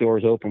lot of those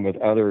doors open with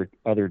other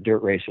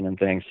dirt racing and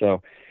things.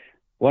 So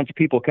once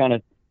people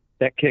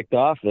that kicked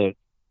off, the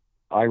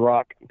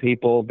IROC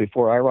people,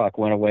 before IROC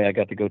went away, I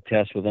got to go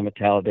test with them at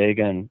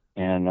Talladega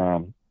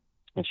and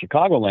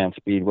Chicagoland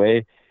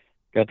Speedway.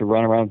 Got to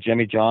run around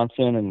Jimmy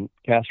Johnson and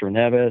Castro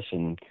Neves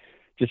and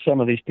just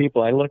some of these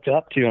people I looked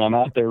up to, and I'm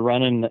out there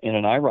running in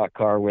an IROC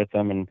car with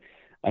them. And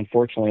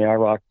unfortunately,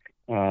 IROC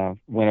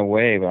went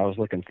away, but I was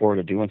looking forward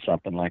to doing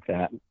something like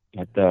that.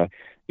 But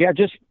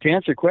just to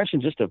answer your question,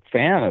 just a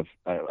fan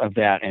of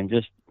that, and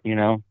just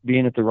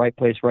being at the right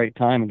place, right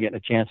time, and getting a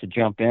chance to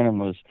jump in and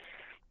was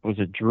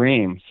a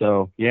dream.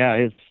 So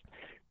yeah,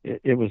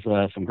 it was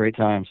some great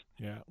times.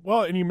 Yeah.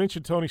 Well, and you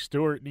mentioned Tony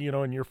Stewart,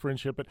 and your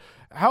friendship, but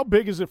how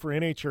big is it for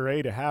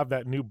NHRA to have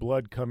that new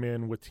blood come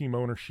in with team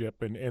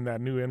ownership and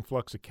that new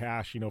influx of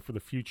cash, for the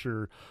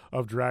future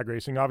of drag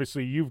racing?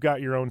 Obviously, you've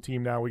got your own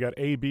team now. We got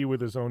AB with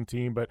his own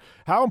team, but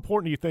how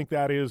important do you think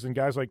that is, and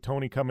guys like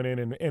Tony coming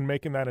in and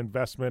making that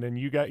investment, and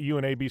you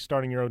and AB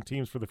starting your own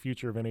teams for the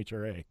future of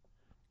NHRA?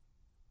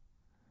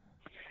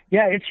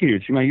 Yeah, it's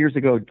huge. Years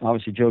ago,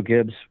 obviously Joe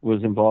Gibbs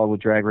was involved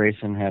with drag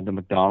racing, had the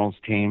McDonald's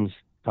teams,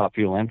 Top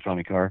Fuel and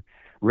Funny Car.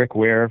 Rick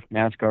Ware,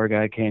 NASCAR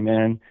guy, came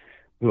in,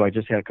 who I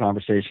just had a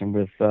conversation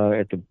with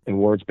at the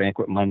awards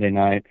banquet Monday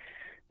night.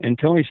 And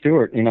Tony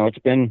Stewart, it's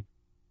been,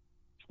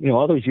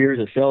 all those years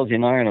at Selzy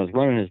and I was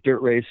running his dirt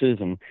races,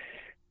 and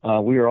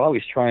we were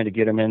always trying to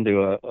get him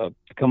into to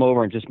come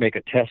over and just make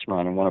a test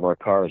run in one of our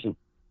cars. And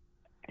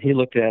he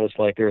looked at us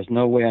like, there's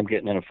no way I'm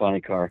getting in a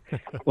Funny Car.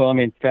 Well,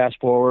 fast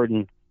forward,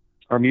 and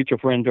our mutual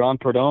friend John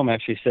Prudhomme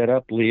actually set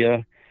up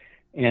Leah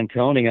and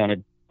Tony on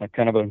a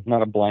kind of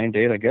not a blind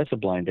date, I guess a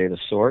blind date of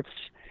sorts,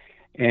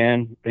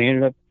 and they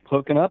ended up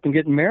hooking up and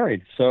getting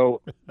married.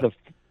 So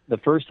the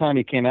first time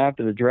he came out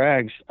to the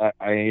drags,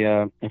 I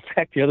in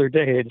fact, the other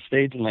day at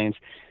Staging Lanes,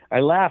 I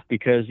laughed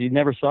because you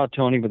never saw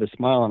Tony with a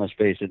smile on his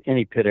face at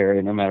any pit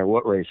area, no matter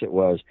what race it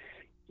was.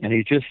 And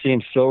he just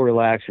seems so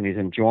relaxed, and he's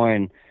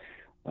enjoying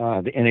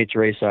the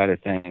NHRA side of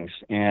things.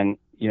 And,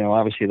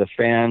 obviously the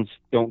fans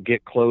don't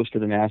get close to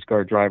the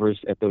NASCAR drivers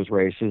at those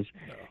races.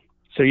 No.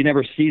 So you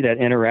never see that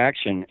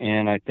interaction.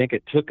 And I think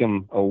it took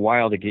him a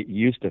while to get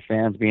used to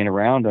fans being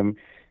around him.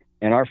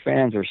 And our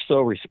fans are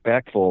so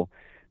respectful.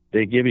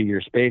 They give you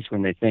your space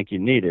when they think you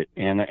need it.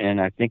 And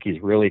I think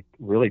he's really,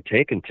 really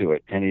taken to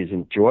it, and he's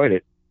enjoyed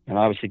it. And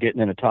obviously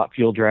getting in a Top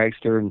Fuel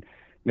dragster and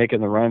making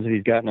the runs that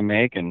he's gotten to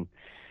make. And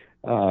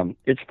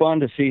it's fun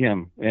to see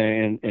him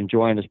and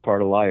enjoying this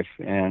part of life.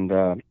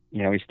 And,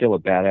 he's still a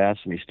badass,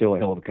 and he's still a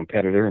hell of a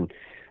competitor. And,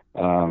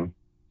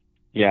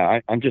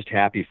 I'm just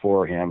happy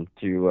for him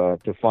to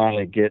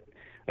finally get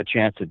a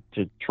chance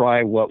to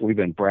try what we've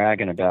been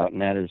bragging about,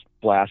 and that is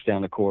blast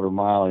down the quarter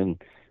mile in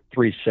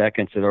 3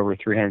 seconds at over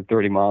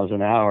 330 miles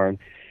an hour. And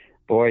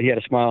boy, he had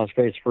a smile on his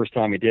face the first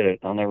time he did it.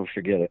 I'll never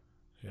forget it.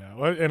 Yeah,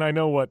 well, and I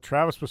know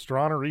Travis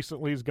Pastrana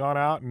recently has gone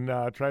out and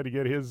tried to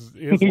get his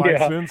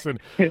license, and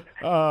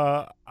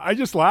I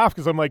just laugh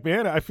because I'm like,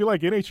 man, I feel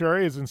like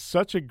NHRA is in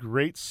such a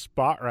great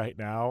spot right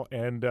now,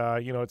 and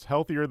it's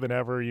healthier than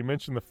ever. You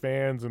mentioned the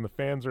fans, and the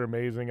fans are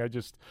amazing. I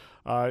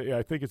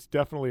think it's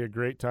definitely a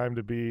great time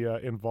to be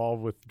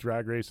involved with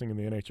drag racing in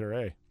the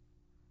NHRA.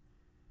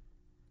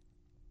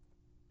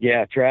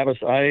 Yeah, Travis,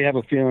 I have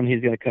a feeling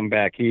he's going to come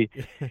back. He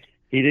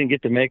didn't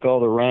get to make all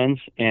the runs,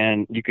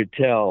 and you could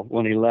tell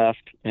when he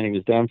left and he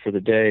was done for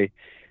the day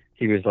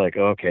he was like,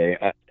 okay,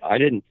 I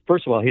didn't,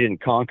 first of all, he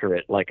didn't conquer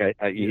it like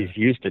he's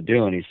used to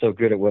doing. He's so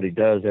good at what he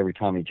does every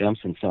time he jumps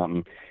in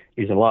something.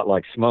 He's a lot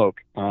like Smoke.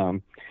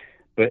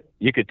 But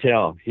you could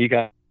tell he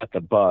got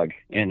the bug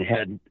and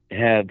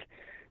had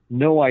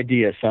no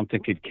idea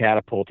something could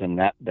catapult him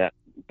that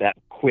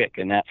quick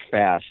and that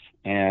fast.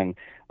 And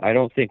I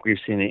don't think we've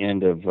seen the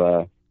end of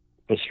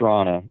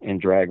Pastrana in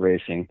drag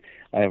racing.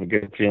 I have a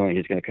good feeling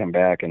he's going to come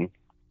back. And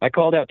I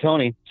called out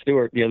Tony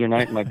Stewart the other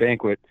night in my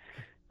banquet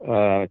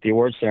at the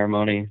awards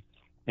ceremony,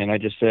 and I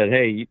just said,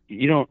 hey,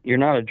 you're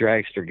not a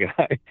dragster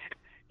guy.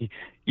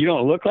 You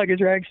don't look like a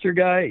dragster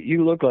guy.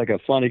 You look like a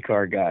funny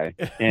car guy.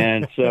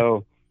 And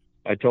so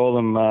I told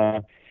him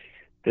that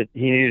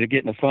he needed to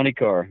get in a funny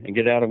car and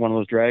get out of one of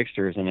those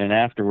dragsters. And then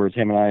afterwards,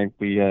 him and I,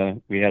 we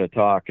had a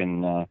talk,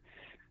 and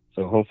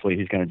so hopefully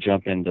he's going to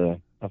jump into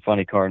a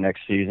funny car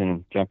next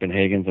season, jump in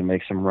Hagen's and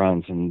make some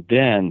runs. And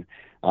then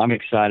I'm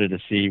excited to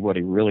see what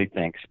he really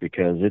thinks,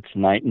 because it's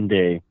night and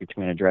day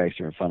between a dragster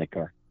and a funny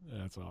car.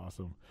 That's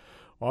awesome.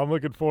 Well, I'm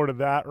looking forward to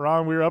that.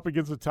 Ron, we're up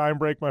against a time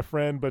break, my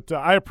friend, but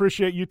I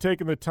appreciate you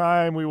taking the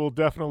time. We will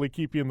definitely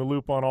keep you in the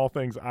loop on all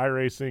things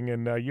iRacing,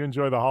 and you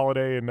enjoy the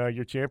holiday and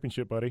your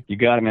championship, buddy. You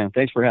got it, man.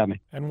 Thanks for having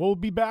me. And we'll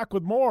be back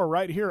with more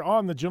right here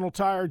on the General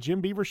Tire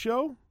Jim Beaver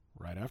Show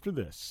right after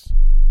this.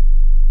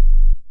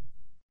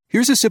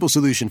 Here's a simple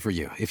solution for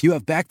you. If you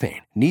have back pain,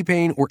 knee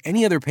pain, or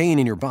any other pain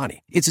in your body,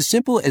 it's as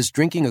simple as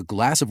drinking a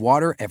glass of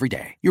water every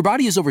day. Your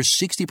body is over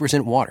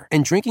 60% water,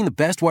 and drinking the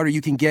best water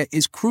you can get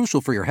is crucial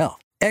for your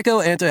health.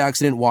 Echo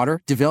Antioxidant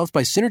Water, developed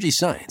by Synergy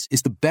Science,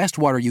 is the best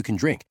water you can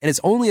drink, and it's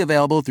only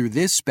available through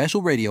this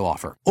special radio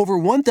offer. Over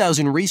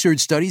 1,000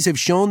 research studies have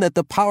shown that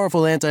the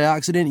powerful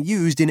antioxidant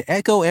used in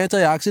Echo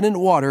Antioxidant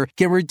Water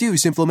can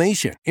reduce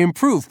inflammation,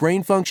 improve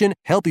brain function,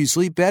 help you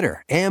sleep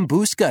better, and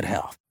boost gut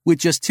health. With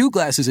just 2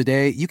 glasses a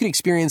day, you can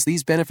experience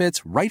these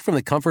benefits right from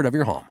the comfort of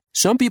your home.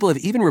 Some people have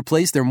even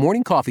replaced their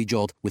morning coffee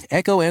jolt with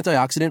Echo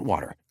Antioxidant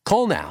Water.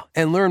 Call now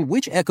and learn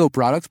which Echo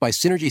product by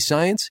Synergy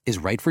Science is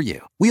right for you.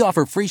 We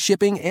offer free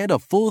shipping and a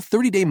full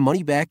 30-day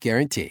money-back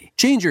guarantee.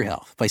 Change your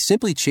health by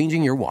simply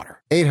changing your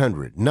water.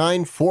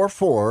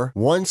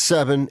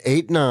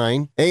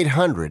 800-944-1789.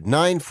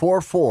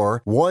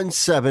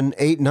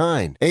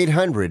 800-944-1789.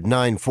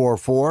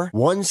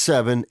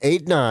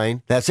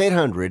 800-944-1789. That's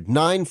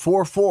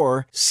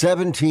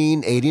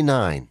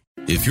 800-944-1789.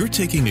 If you're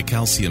taking a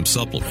calcium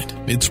supplement,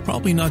 it's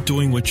probably not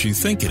doing what you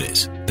think it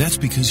is. That's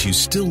because you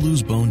still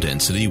lose bone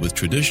density with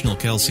traditional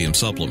calcium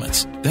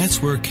supplements.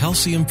 That's where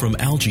calcium from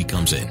algae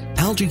comes in.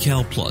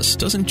 AlgaeCal Plus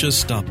doesn't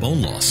just stop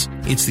bone loss.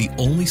 It's the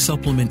only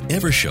supplement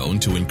ever shown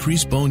to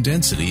increase bone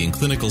density in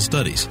clinical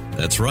studies.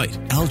 That's right.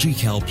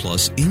 AlgaeCal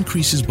Plus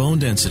increases bone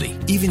density,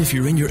 even if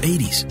you're in your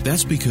 80s.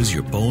 That's because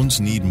your bones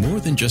need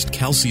more than just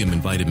calcium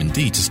and vitamin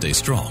D to stay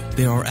strong.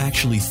 There are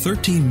actually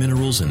 13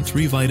 minerals and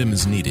 3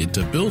 vitamins needed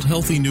to build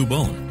healthy new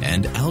bone,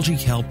 and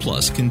AlgaeCal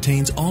Plus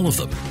contains all of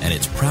them, and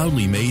it's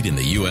proudly made in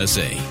the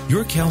USA.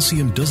 Your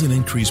calcium doesn't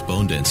increase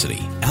bone density.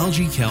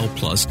 AlgaeCal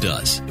Plus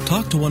does.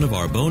 Talk to one of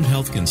our bone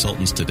health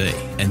consultants today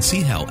and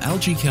see how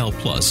AlgaeCal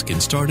Plus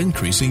can start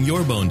increasing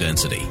your bone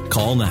density.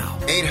 Call now.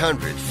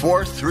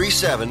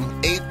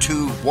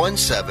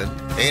 800-437-8217.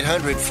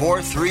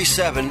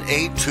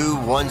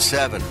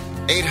 800-437-8217.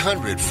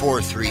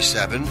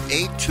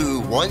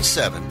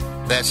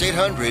 800-437-8217. That's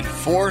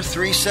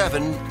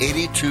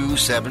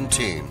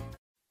 800-437-8217.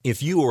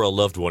 If you or a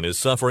loved one is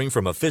suffering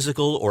from a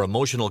physical or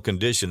emotional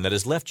condition that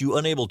has left you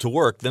unable to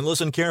work, then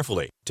listen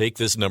carefully. Take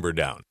this number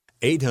down.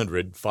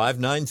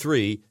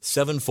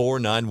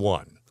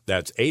 800-593-7491.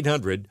 That's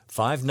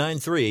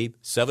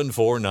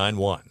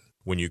 800-593-7491.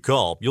 When you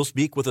call, you'll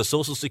speak with a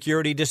Social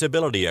Security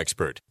disability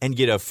expert and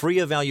get a free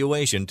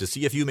evaluation to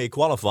see if you may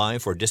qualify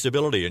for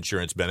disability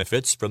insurance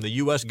benefits from the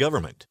U.S.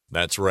 government.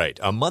 That's right,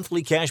 a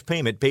monthly cash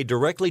payment paid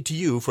directly to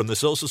you from the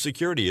Social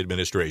Security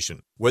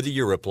Administration. Whether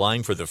you're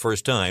applying for the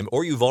first time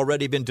or you've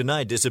already been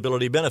denied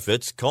disability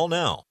benefits, call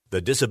now. The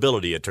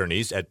disability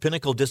attorneys at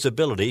Pinnacle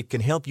Disability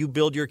can help you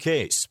build your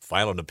case,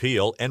 file an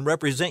appeal, and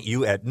represent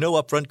you at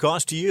no upfront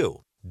cost to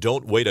you.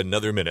 Don't wait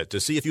another minute to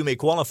see if you may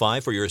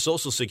qualify for your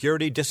Social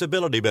Security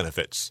disability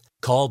benefits.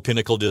 Call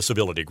Pinnacle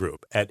Disability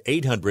Group at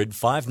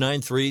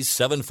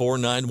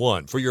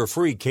 800-593-7491 for your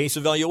free case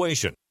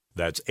evaluation.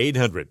 That's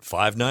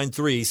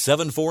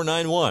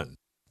 800-593-7491.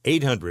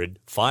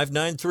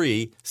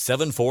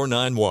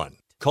 800-593-7491.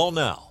 Call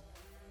now.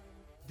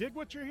 Dig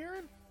what you're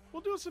hearing?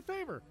 Well, do us a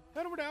favor.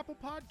 Head over to Apple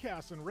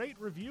Podcasts and rate,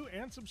 review,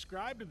 and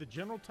subscribe to the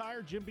General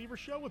Tire Jim Beaver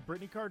Show with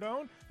Brittany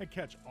Cardone and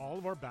catch all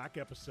of our back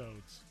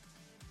episodes.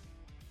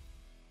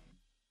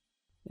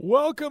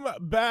 Welcome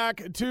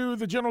back to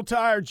the General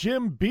Tire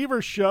Jim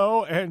Beaver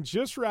Show, and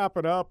just wrap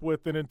it up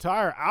with an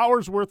entire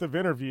hour's worth of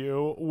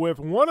interview with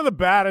one of the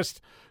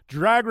baddest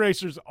drag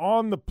racers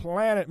on the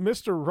planet,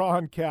 Mr.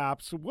 Ron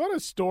Capps. What a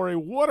story,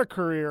 what a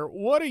career,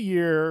 what a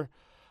year,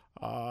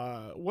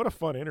 what a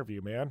fun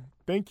interview, man.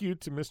 Thank you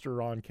to Mr.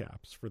 Ron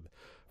Capps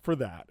for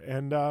that.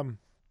 And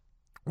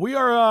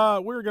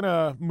We're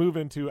gonna move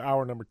into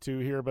hour number 2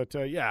 here, but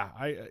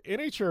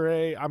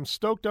NHRA, I'm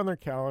stoked on their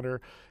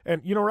calendar,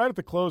 and right at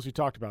the close we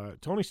talked about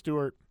it. Tony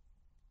Stewart,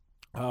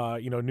 new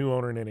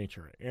owner in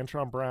NHRA.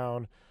 Antron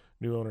Brown,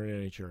 new owner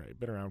in NHRA,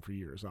 been around for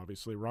years.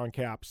 Obviously, Ron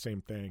Capps,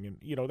 same thing,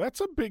 and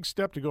that's a big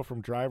step to go from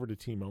driver to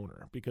team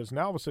owner, because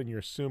now all of a sudden you're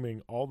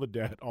assuming all the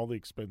debt, all the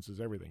expenses,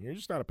 everything. You're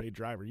just not a paid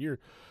driver. You're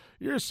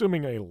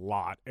assuming a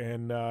lot,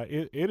 and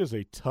it is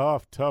a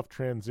tough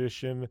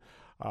transition.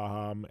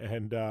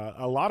 And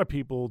a lot of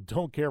people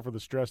don't care for the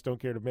stress, don't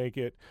care to make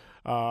it.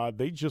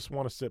 They just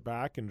want to sit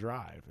back and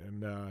drive.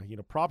 And,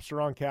 props to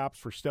Ron Capps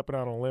for stepping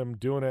out on a limb,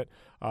 doing it,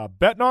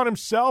 betting on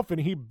himself,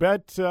 and he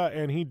bet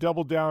and he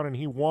doubled down and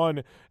he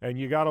won. And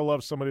you got to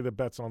love somebody that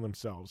bets on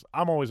themselves.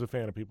 I'm always a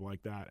fan of people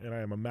like that, and I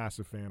am a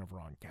massive fan of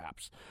Ron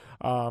Capps.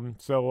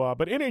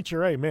 But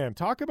NHRA, man,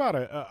 talk about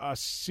a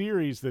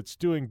series that's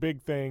doing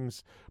big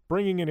things,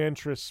 bringing in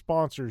interest,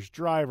 sponsors,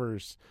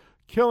 drivers,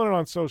 killing it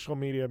on social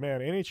media.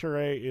 Man,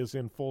 NHRA is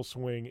in full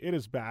swing. It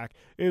is back.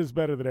 It is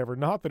better than ever.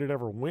 Not that it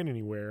ever went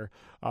anywhere,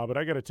 but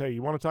I got to tell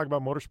you want to talk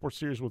about motorsport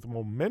series with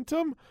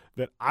momentum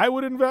that I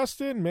would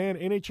invest in? Man,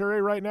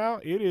 NHRA right now,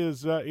 it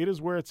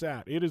is where it's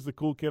at. It is the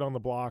cool kid on the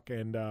block,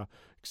 and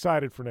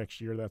excited for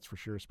next year, that's for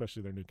sure,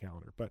 especially their new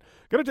calendar. But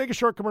going to take a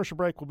short commercial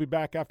break. We'll be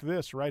back after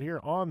this right here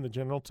on the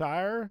General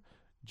Tire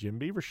Jim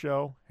Beaver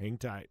Show. Hang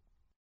tight.